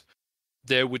pirates,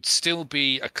 there would still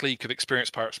be a clique of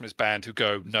experienced pirates from his band who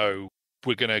go, no,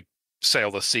 we're going to sail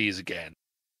the seas again,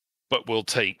 but we'll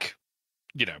take,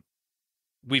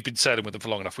 we've been sailing with them for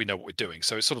long enough, we know what we're doing.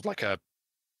 So it's sort of like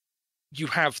you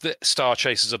have the Star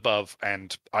Chasers above,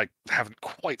 and I haven't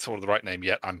quite thought of the right name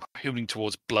yet. I'm hooning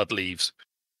towards Bloodleaves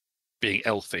being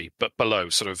Elfie, but below,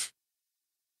 sort of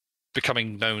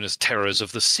becoming known as Terrors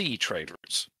of the Sea trade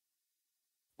routes.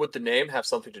 Would the name have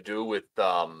something to do with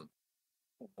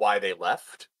why they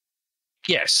left?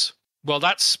 Yes. Well,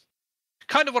 that's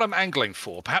kind of what I'm angling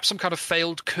for. Perhaps some kind of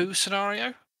failed coup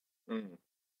scenario?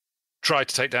 Tried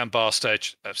to take down Stair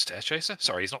Chaser?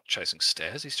 Sorry, he's not chasing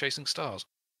stairs, he's chasing stars.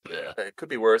 Yeah. It could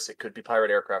be worse. It could be pirate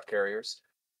aircraft carriers.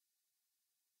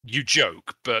 You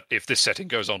joke, but if this setting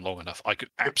goes on long enough, I could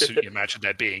absolutely imagine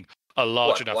there being a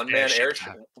large enough one-man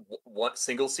airship, one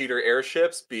single-seater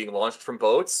airships being launched from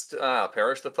boats.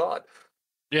 Perish the thought.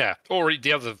 Yeah, or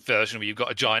the other version where you've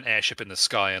got a giant airship in the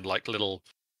sky and like little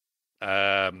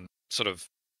sort of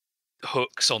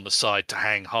hooks on the side to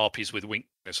hang harpies with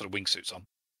sort of wingsuits on.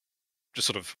 Just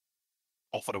sort of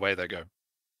off and away they go.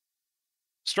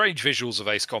 Strange visuals of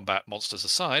Ace Combat monsters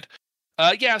aside. So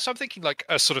I'm thinking like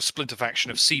a sort of splinter faction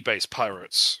of sea-based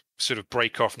pirates sort of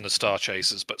break off from the Star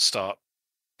Chasers but start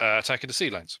attacking the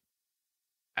sea lanes.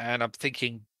 And I'm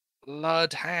thinking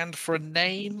Blood Hand for a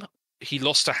name. He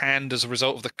lost a hand as a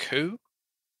result of the coup.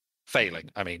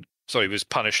 Failing, I mean. So he was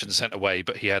punished and sent away,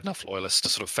 but he had enough loyalists to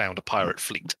sort of found a pirate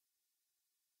fleet.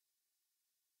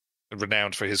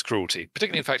 Renowned for his cruelty.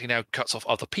 Particularly, in fact, he now cuts off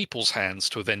other people's hands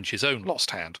to avenge his own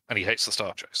lost hand, and he hates the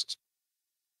Star Chasers.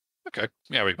 Okay,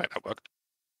 yeah, we can make that work.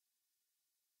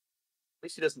 At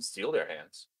least he doesn't steal their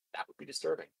hands. That would be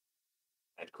disturbing.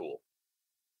 And cool.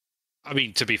 I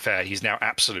mean, to be fair, he's now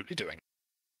absolutely doing it.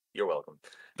 You're welcome.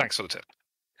 Thanks for the tip.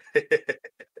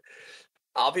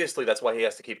 Obviously, that's why he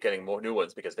has to keep getting more new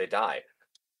ones, because they die.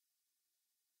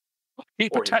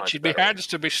 Keep attaching me hands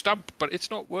to me stump, but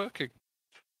it's not working.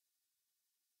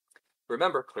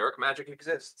 Remember, cleric magic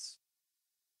exists.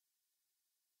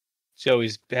 So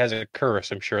he has a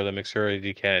curse, I'm sure, that makes sure that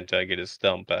he can't get his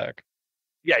stump back.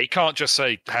 Yeah, he can't just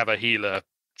say, have a healer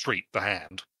treat the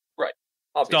hand. Right.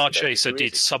 Star Chaser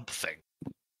did something.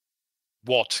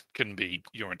 What can be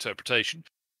your interpretation,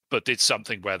 but did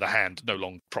something where the hand no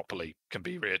longer properly can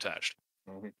be reattached.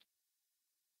 Mm-hmm.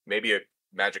 Maybe a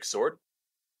magic sword?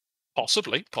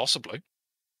 Possibly.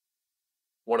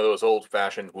 One of those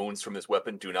old-fashioned wounds from this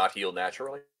weapon do not heal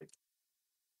naturally.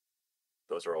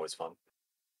 Those are always fun.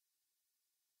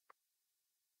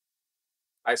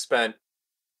 I spent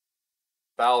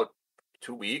about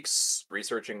 2 weeks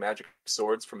researching magic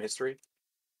swords from history.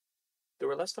 They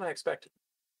were less than I expected.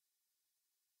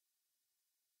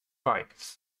 Right.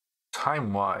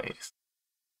 Time-wise.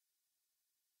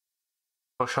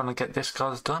 Push on and get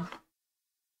discards done?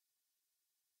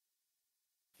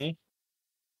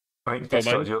 I think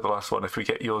discards, you're the last one. If we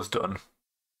get yours done.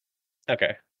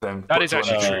 Okay. Then that is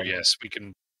actually true, yes. We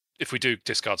can, if we do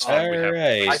discards, fine.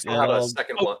 I still have a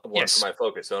second one yes. for my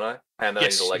focus, don't I? And then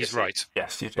yes, I need a legacy. He's right.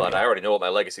 Yes, you do. But I already know what my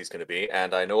legacy is going to be,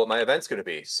 and I know what my event's going to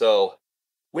be. So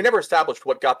we never established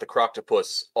what got the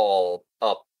Croctopus all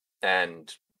up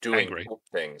and doing Angry.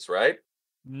 things, right?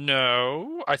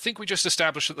 No, I think we just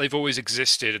established that they've always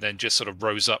existed and then just sort of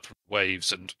rose up from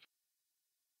waves and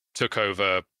took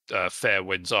over fair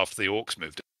winds after the orcs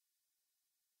moved in.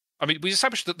 I mean, we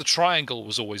established that the triangle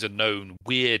was always a known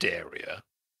weird area.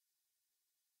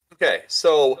 Okay,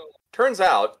 so turns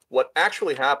out what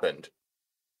actually happened,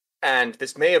 and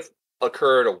this may have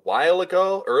occurred a while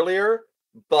ago, earlier,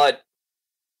 but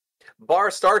Bar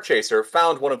Starchaser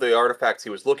found one of the artifacts he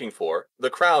was looking for, the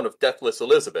Crown of Deathless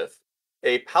Elizabeth,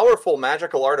 a powerful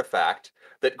magical artifact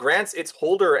that grants its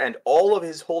holder and all of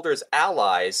his holder's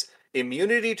allies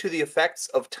immunity to the effects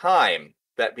of time,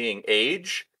 that being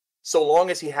age, so long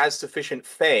as he has sufficient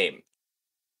fame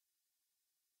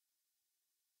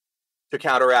to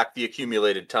counteract the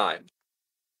accumulated time.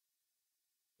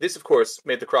 This, of course,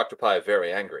 made the Croctopi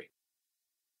very angry.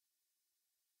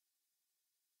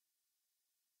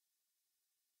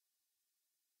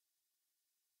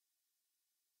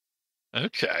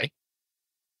 Okay.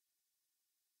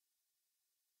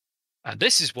 And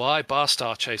this is why Bar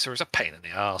Starchaser is a pain in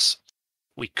the arse.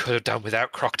 We could have done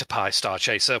without Croctopi,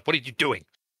 Starchaser. What are you doing?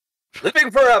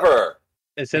 Living forever!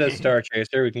 Instead of Star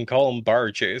Chaser, we can call him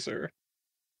Bar Chaser.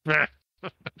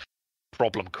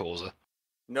 Problem causer.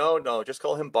 No, just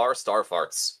call him Bar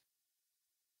Starfarts.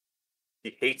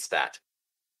 He hates that.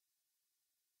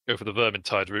 Go for the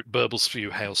Vermintide route. Burbles for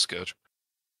you, Hail Scourge.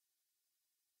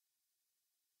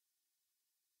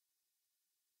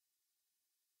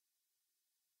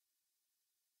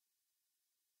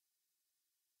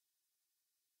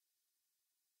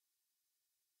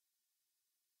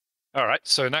 All right,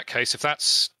 so in that case, if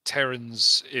that's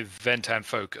Terran's event and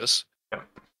focus... Yep.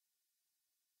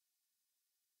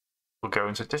 We'll go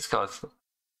into discards.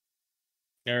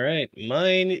 All right,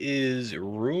 mine is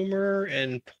Rumor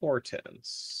and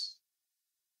Portents.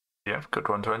 Yeah, good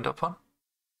one to end up on.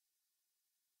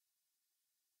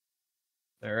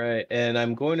 All right, and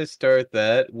I'm going to start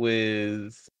that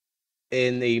with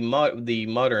in the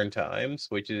modern times,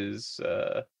 which is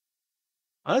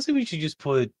honestly we should just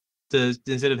put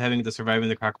instead of having the Surviving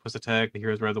the Crocopus Attack, the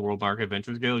Heroes Around the World Mark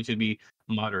Adventures Guild, it should be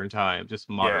modern time, just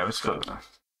modern. Yeah, it's good.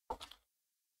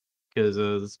 Because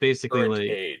it's basically Current like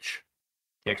age.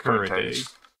 yeah, current age.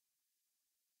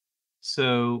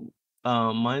 So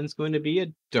mine's going to be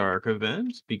a dark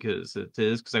event because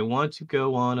I want to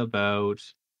go on about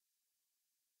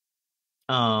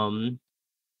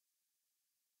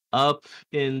up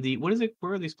in the where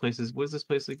are these places? What is this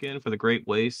place again for the Great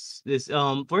Wastes? This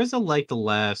where's the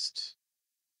last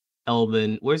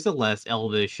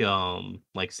elvish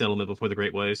like settlement before the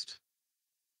Great Waste?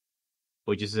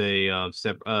 Would you say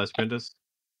Sprentus?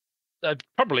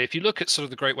 Probably, if you look at sort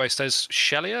of the Great Waste, there's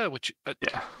Shelia, which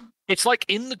Yeah. it's like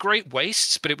in the Great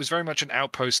Wastes, but it was very much an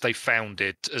outpost they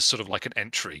founded as sort of like an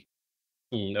entry.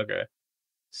 Okay.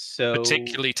 So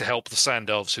Particularly to help the Sand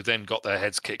Elves, who then got their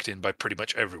heads kicked in by pretty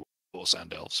much everyone for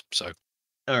Sand Elves. So,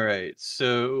 all right.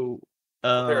 So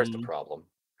There's the problem.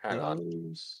 Hang on.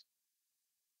 those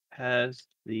has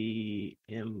the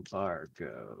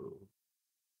embargo.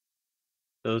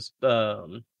 Those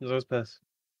pass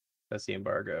the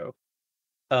embargo.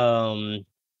 From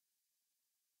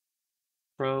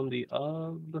the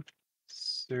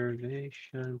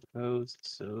observation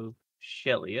posts of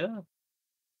Shelia.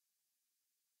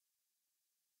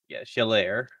 Yeah,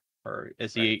 Shelair. Or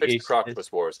Fix the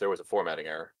Croctopus Wars. There was a formatting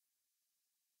error.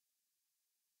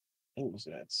 What was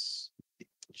that?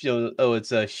 Oh,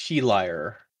 it's a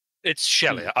Sheliar. it's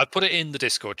Shelia. I put it in the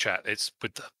Discord chat. It's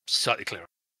with the slightly clearer.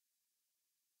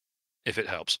 If it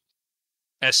helps.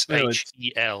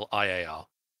 Sheliar.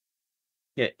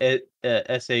 Yeah,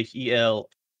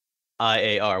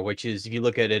 Sheliar, which is, if you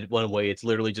look at it one way, it's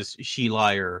literally just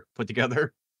Sheliar put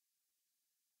together.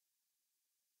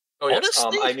 Oh, yes.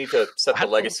 Honestly, I need to set the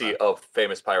legacy of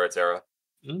Famous Pirates era.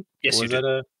 Yes,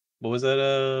 what was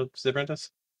that, Ziprentus?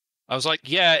 I was like,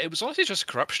 yeah, it was honestly just a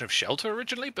corruption of Shelter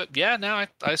originally, but yeah, now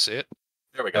I see it.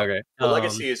 There we go. Okay. The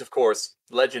legacy is, of course,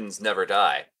 legends never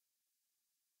die.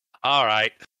 All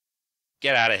right.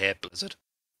 Get out of here, Blizzard.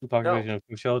 Population of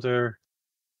Shelter.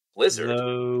 Blizzard?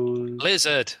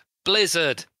 Those...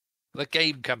 Blizzard. The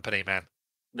game company, man.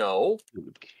 No.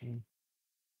 Okay.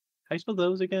 How do you spell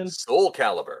those again? Soul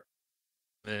Calibur.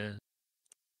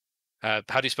 How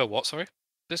do you spell what, sorry?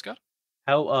 This guy?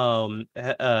 How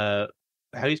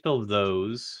do you spell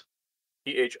those?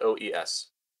 Thoes.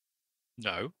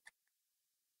 No.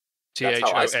 That's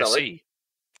how I spell it.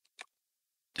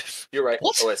 THOSE. You're right.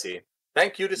 What? OSE.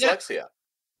 Thank you, dyslexia.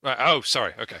 Right. Oh,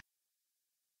 sorry. Okay.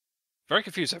 Very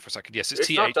confused there for a second. Yes, it's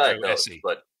It's not diagnosed, THOSE.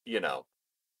 but you know.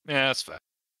 Yeah, that's fair.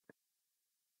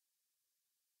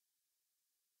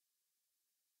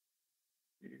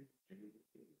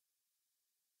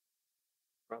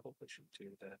 Probably should do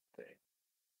that thing.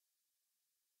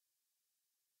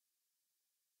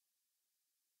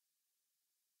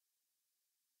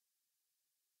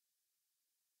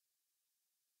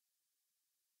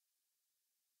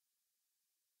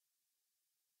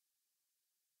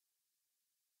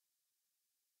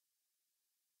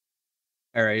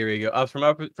 All right, here we go.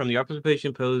 From the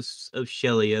observation posts of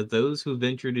Shelia, those who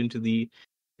ventured into the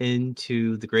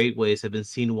Great Waste have been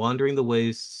seen wandering the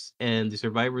wastes, and the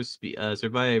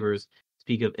survivors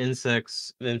speak of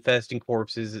insects infesting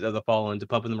corpses of the fallen to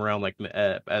pumping them around like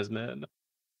as men.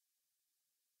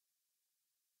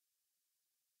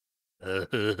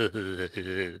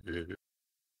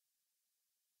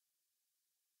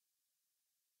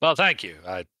 Well, thank you.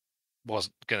 I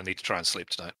wasn't going to need to try and sleep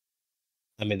tonight.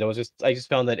 I mean, I just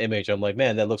found that image. I'm like,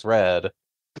 man, that looks rad.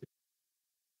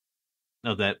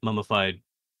 Of that mummified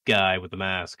guy with the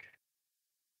mask.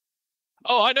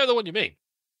 Oh, I know the one you mean.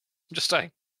 I'm just saying.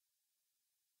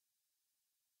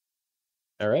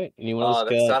 All right. Anyone else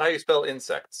That's not how you spell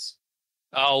insects.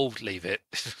 Oh, leave it.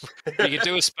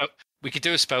 we could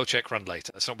do a spell check run later.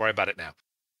 Let's not worry about it now.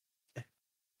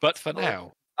 But for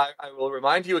now, I will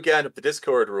remind you again of the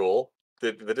Discord rule.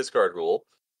 The discard rule.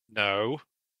 No.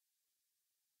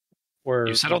 Where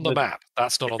You said on the map.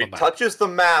 That's not If on the it map. touches the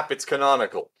map, it's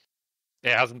canonical.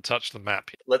 It hasn't touched the map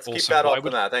yet. Let's keep Also, that why off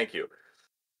the map. Thank you.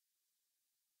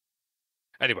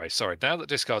 Anyway, sorry. Now that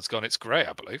discard's gone, it's grey,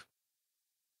 I believe.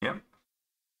 Yep.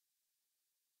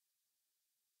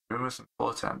 Rumors and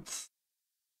portents.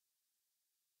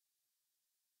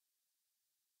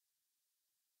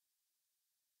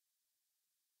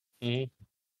 I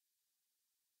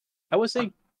would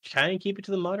say try and keep it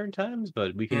to the modern times,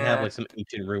 but we can have Yeah. like some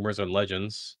ancient rumors or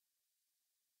legends.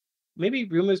 Maybe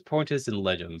rumors, portents, and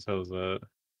legends. How's that?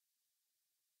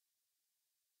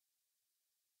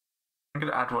 I'm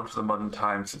going to add one for the modern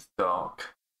times. It's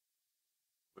dark.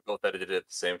 We both edited it at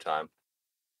the same time.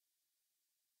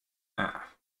 Yeah. I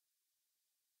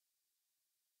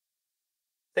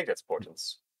think that's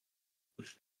portents.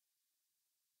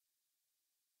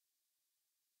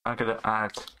 I'm going to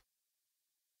add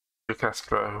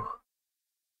Castro.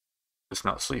 Does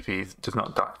not sleep easy. Does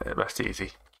not rest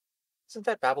easy. Isn't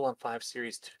that Babylon 5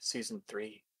 series season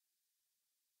 3?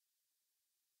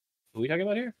 What are we talking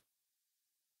about here?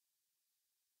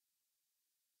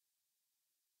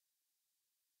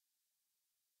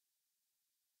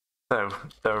 So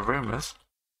there are rumors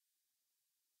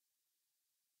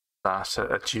that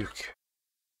a duke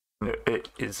it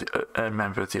is a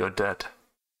member of the undead.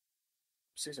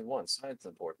 Season 1, science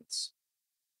importance.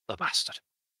 The bastard.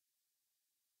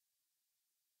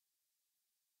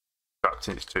 Trapped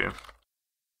in his tomb.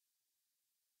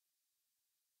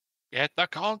 Get the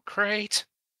concrete.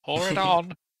 Pour it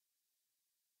on.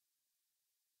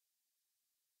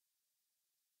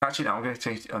 Actually, no, I'm going to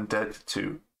change the undead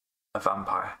to a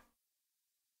vampire.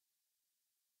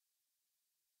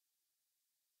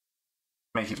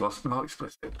 Make it more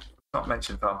explicit. Not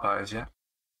mention vampires yet.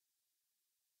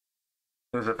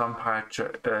 There's a vampire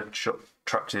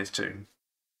trapped in his tomb.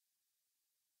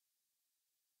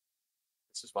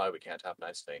 This is why we can't have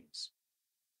nice things.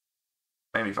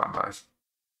 Maybe vampires.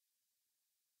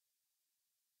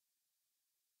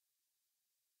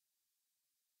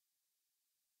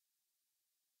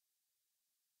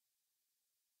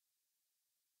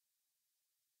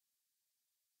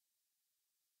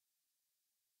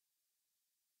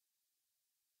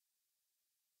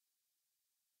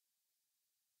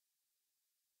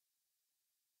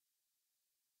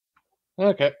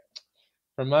 Okay.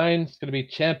 For mine, it's going to be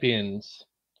champions.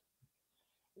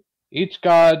 Each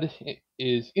god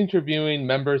is interviewing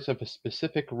members of a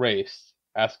specific race,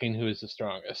 asking who is the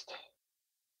strongest.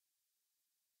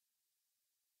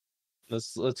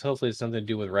 Let's hopefully it's something to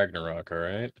do with Ragnarok. All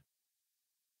right.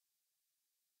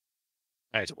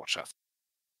 I need to watch that.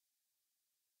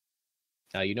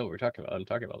 Now you know what we're talking about. I'm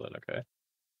talking about that. Okay.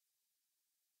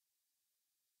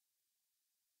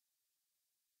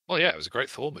 Well, yeah, it was a great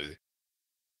Thor movie.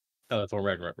 Oh, that's Thor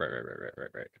Ragnarok.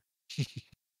 Right.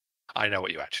 I know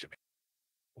what you actually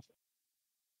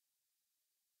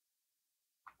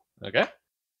mean. Okay.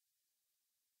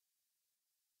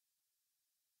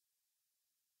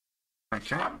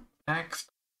 Okay, next.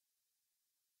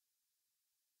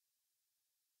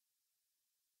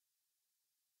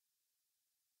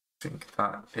 I think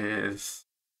that is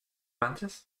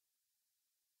Mantis.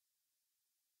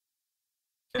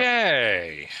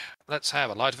 Yay! Let's have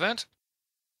a light event.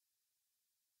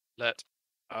 Let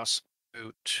us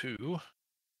go to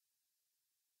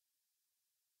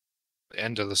the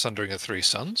end of the Sundering of Three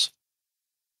Suns.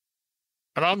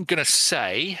 And I'm going to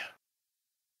say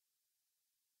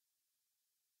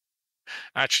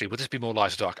Actually, would this be more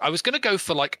light or dark? I was going to go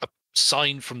for like a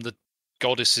sign from the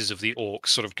goddesses of the orcs,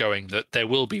 sort of going that there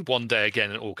will be one day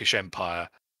again an orcish empire,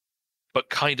 but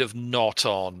kind of not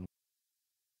on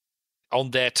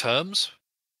their terms.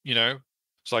 You know,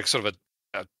 it's like sort of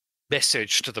a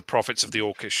message to the prophets of the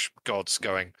orcish gods,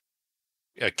 going,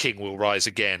 "A king will rise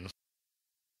again."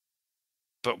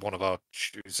 But one of our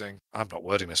choosing. I'm not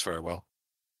wording this very well.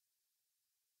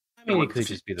 I mean, it could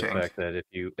just be the fact that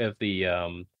if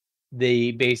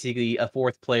they basically a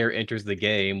fourth player enters the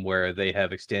game where they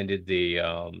have extended the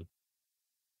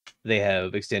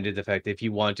fact that if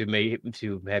you want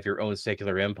to have your own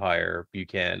secular empire, you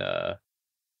can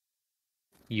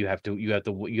you have to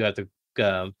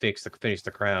finish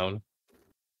the crown.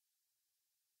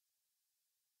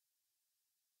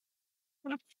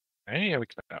 Hey, yeah, we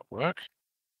can make that work.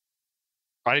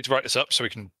 I need to write this up so we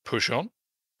can push on.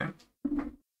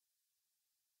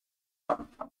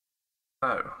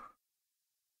 Oh.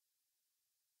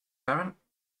 7?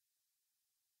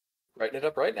 Writing it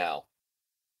up right now.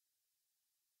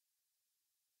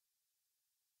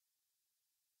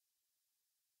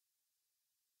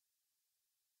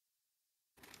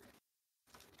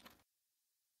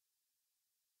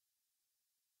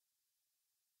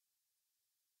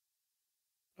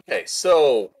 Okay,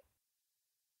 so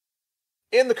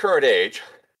in the current age,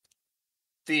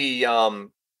 the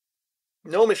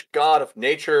gnomish god of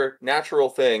nature, natural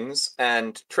things,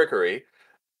 and trickery,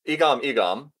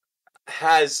 Igam,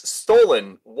 has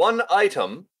stolen one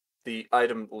item, the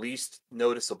item least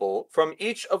noticeable, from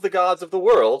each of the gods of the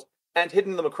world and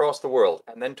hidden them across the world,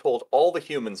 and then told all the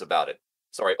humans about it.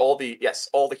 Sorry, all the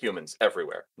humans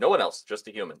everywhere. No one else, just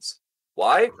the humans.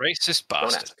 Why? Racist Don't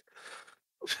bastard.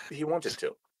 ask. He wanted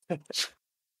to.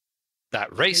 That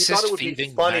racist,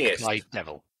 thieving, magpie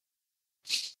devil.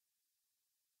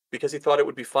 Because he thought it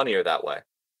would be funnier that way.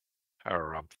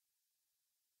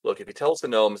 Look, if he tells the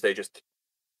gnomes, they just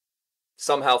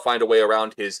somehow find a way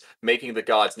around his making the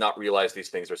gods not realize these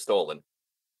things are stolen.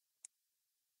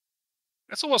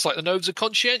 It's almost like the gnomes are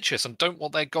conscientious and don't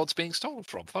want their gods being stolen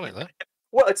from. Funny, though.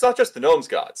 Well, it's not just the gnomes'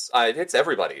 gods. It's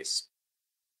everybody's.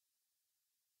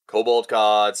 Kobold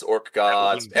gods, orc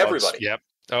gods, everybody. Yep.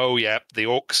 Oh, yep. The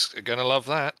orcs are going to love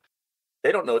that.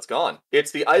 They don't know it's gone.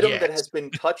 It's the item that has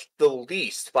been touched the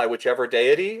least by whichever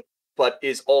deity, but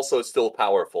is also still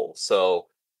powerful. So,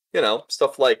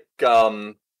 stuff like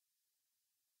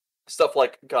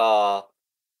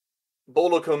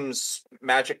Bolokum's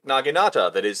magic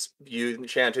Naginata that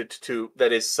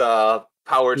is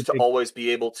powered to always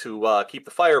be able to keep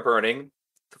the fire burning,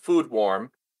 the food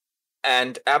warm,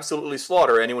 and absolutely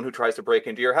slaughter anyone who tries to break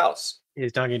into your house.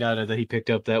 His Naginata that he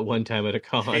picked up that one time at a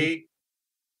con.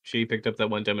 She picked up that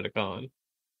one time at a con.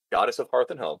 Goddess of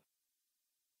Hearth and Home.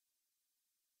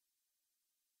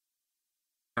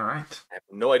 All right. I have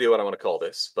no idea what I want to call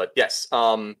this, but yes,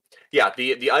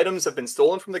 the items have been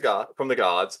stolen from the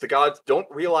gods. The gods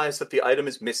don't realize that the item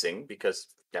is missing because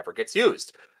it never gets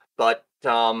used. But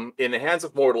in the hands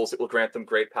of mortals, it will grant them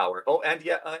great power.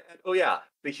 The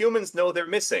humans know they're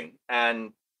missing,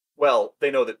 and well,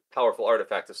 they know that powerful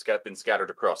artifacts have been scattered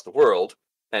across the world,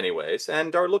 anyways,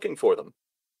 and are looking for them.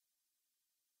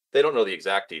 They don't know the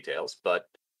exact details, but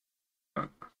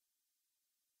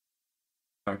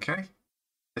okay.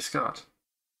 Discard.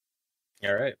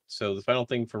 All right. So the final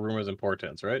thing for rumors and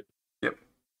portents, right? Yep.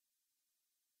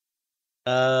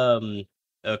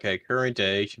 Okay. Current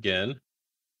age again,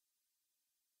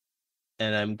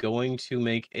 and I'm going to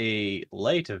make a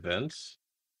light event,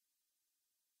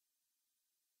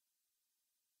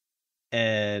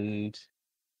 and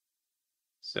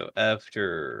so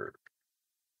after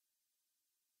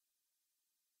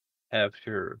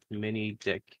many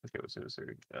okay,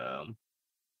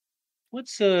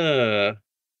 what's I'm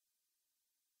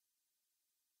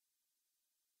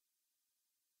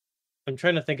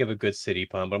trying to think of a good city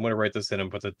pun, but I'm going to write this in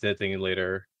and put the dead thing in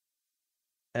later.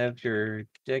 After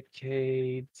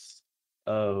decades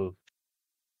of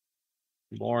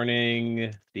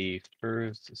mourning, the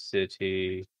first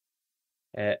city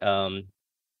has I'm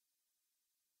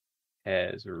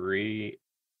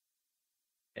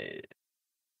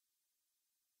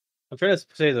trying to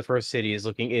say the first city is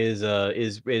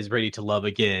ready to love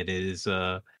again, is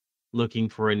looking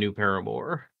for a new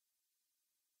paramour.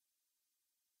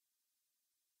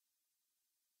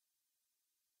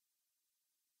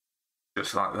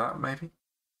 Just like that, maybe?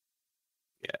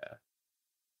 Yeah.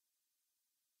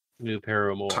 New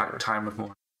paramour. Time of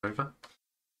mourning over.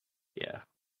 Yeah.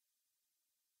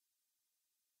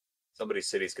 Somebody's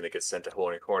city's going to get sent to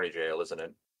horny jail, isn't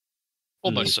it?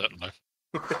 Almost certainly.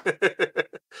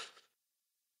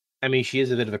 I mean, she is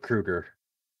a bit of a cougar.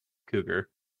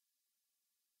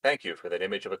 Thank you for that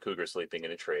image of a cougar sleeping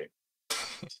in a tree.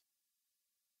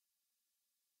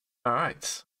 All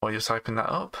right. While you're typing that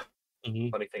up. Mm-hmm.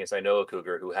 Funny thing is, I know a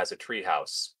cougar who has a tree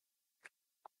house.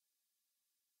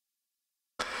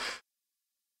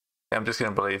 I'm just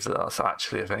going to believe that that's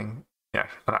actually a thing. Yeah,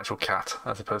 an actual cat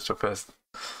as opposed to a person.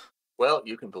 Well,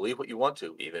 you can believe what you want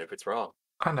to, even if it's wrong.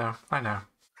 I know.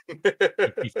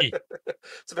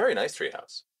 It's a very nice tree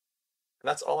house. And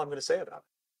that's all I'm going to say about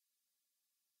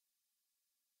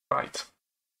it. Right.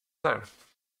 So,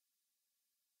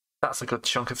 that's a good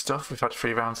chunk of stuff. We've had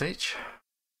 3 rounds each.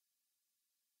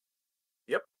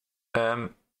 Yep. Do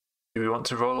we want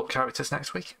to roll up characters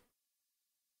next week?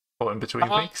 Or in between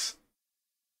weeks?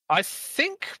 I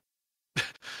think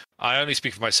I only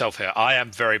speak for myself here. I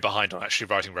am very behind on actually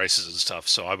writing races and stuff,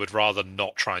 so I would rather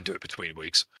not try and do it between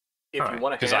weeks. If you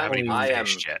want to because I haven't even I am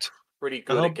finished yet. pretty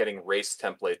good at getting race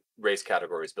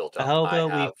categories built up. How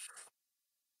about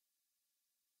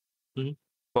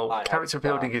Well, character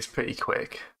building is pretty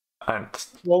quick. And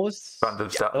random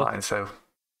stat line, so...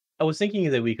 I was thinking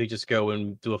that we could just go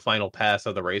and do a final pass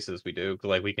of the races we do.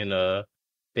 Like, we can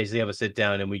basically have a sit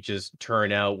down and we just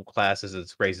turn out classes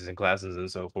and races and classes and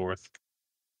so forth.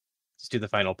 Just do the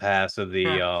final pass of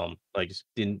the just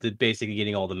basically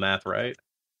getting all the math right.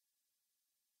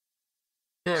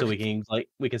 Yeah. So we can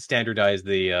standardize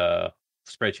the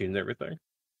spreadsheet and everything.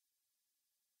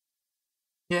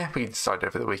 Yeah, we can decide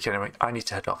over the week anyway. I need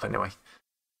to head off anyway.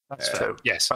 That's fair. Yes.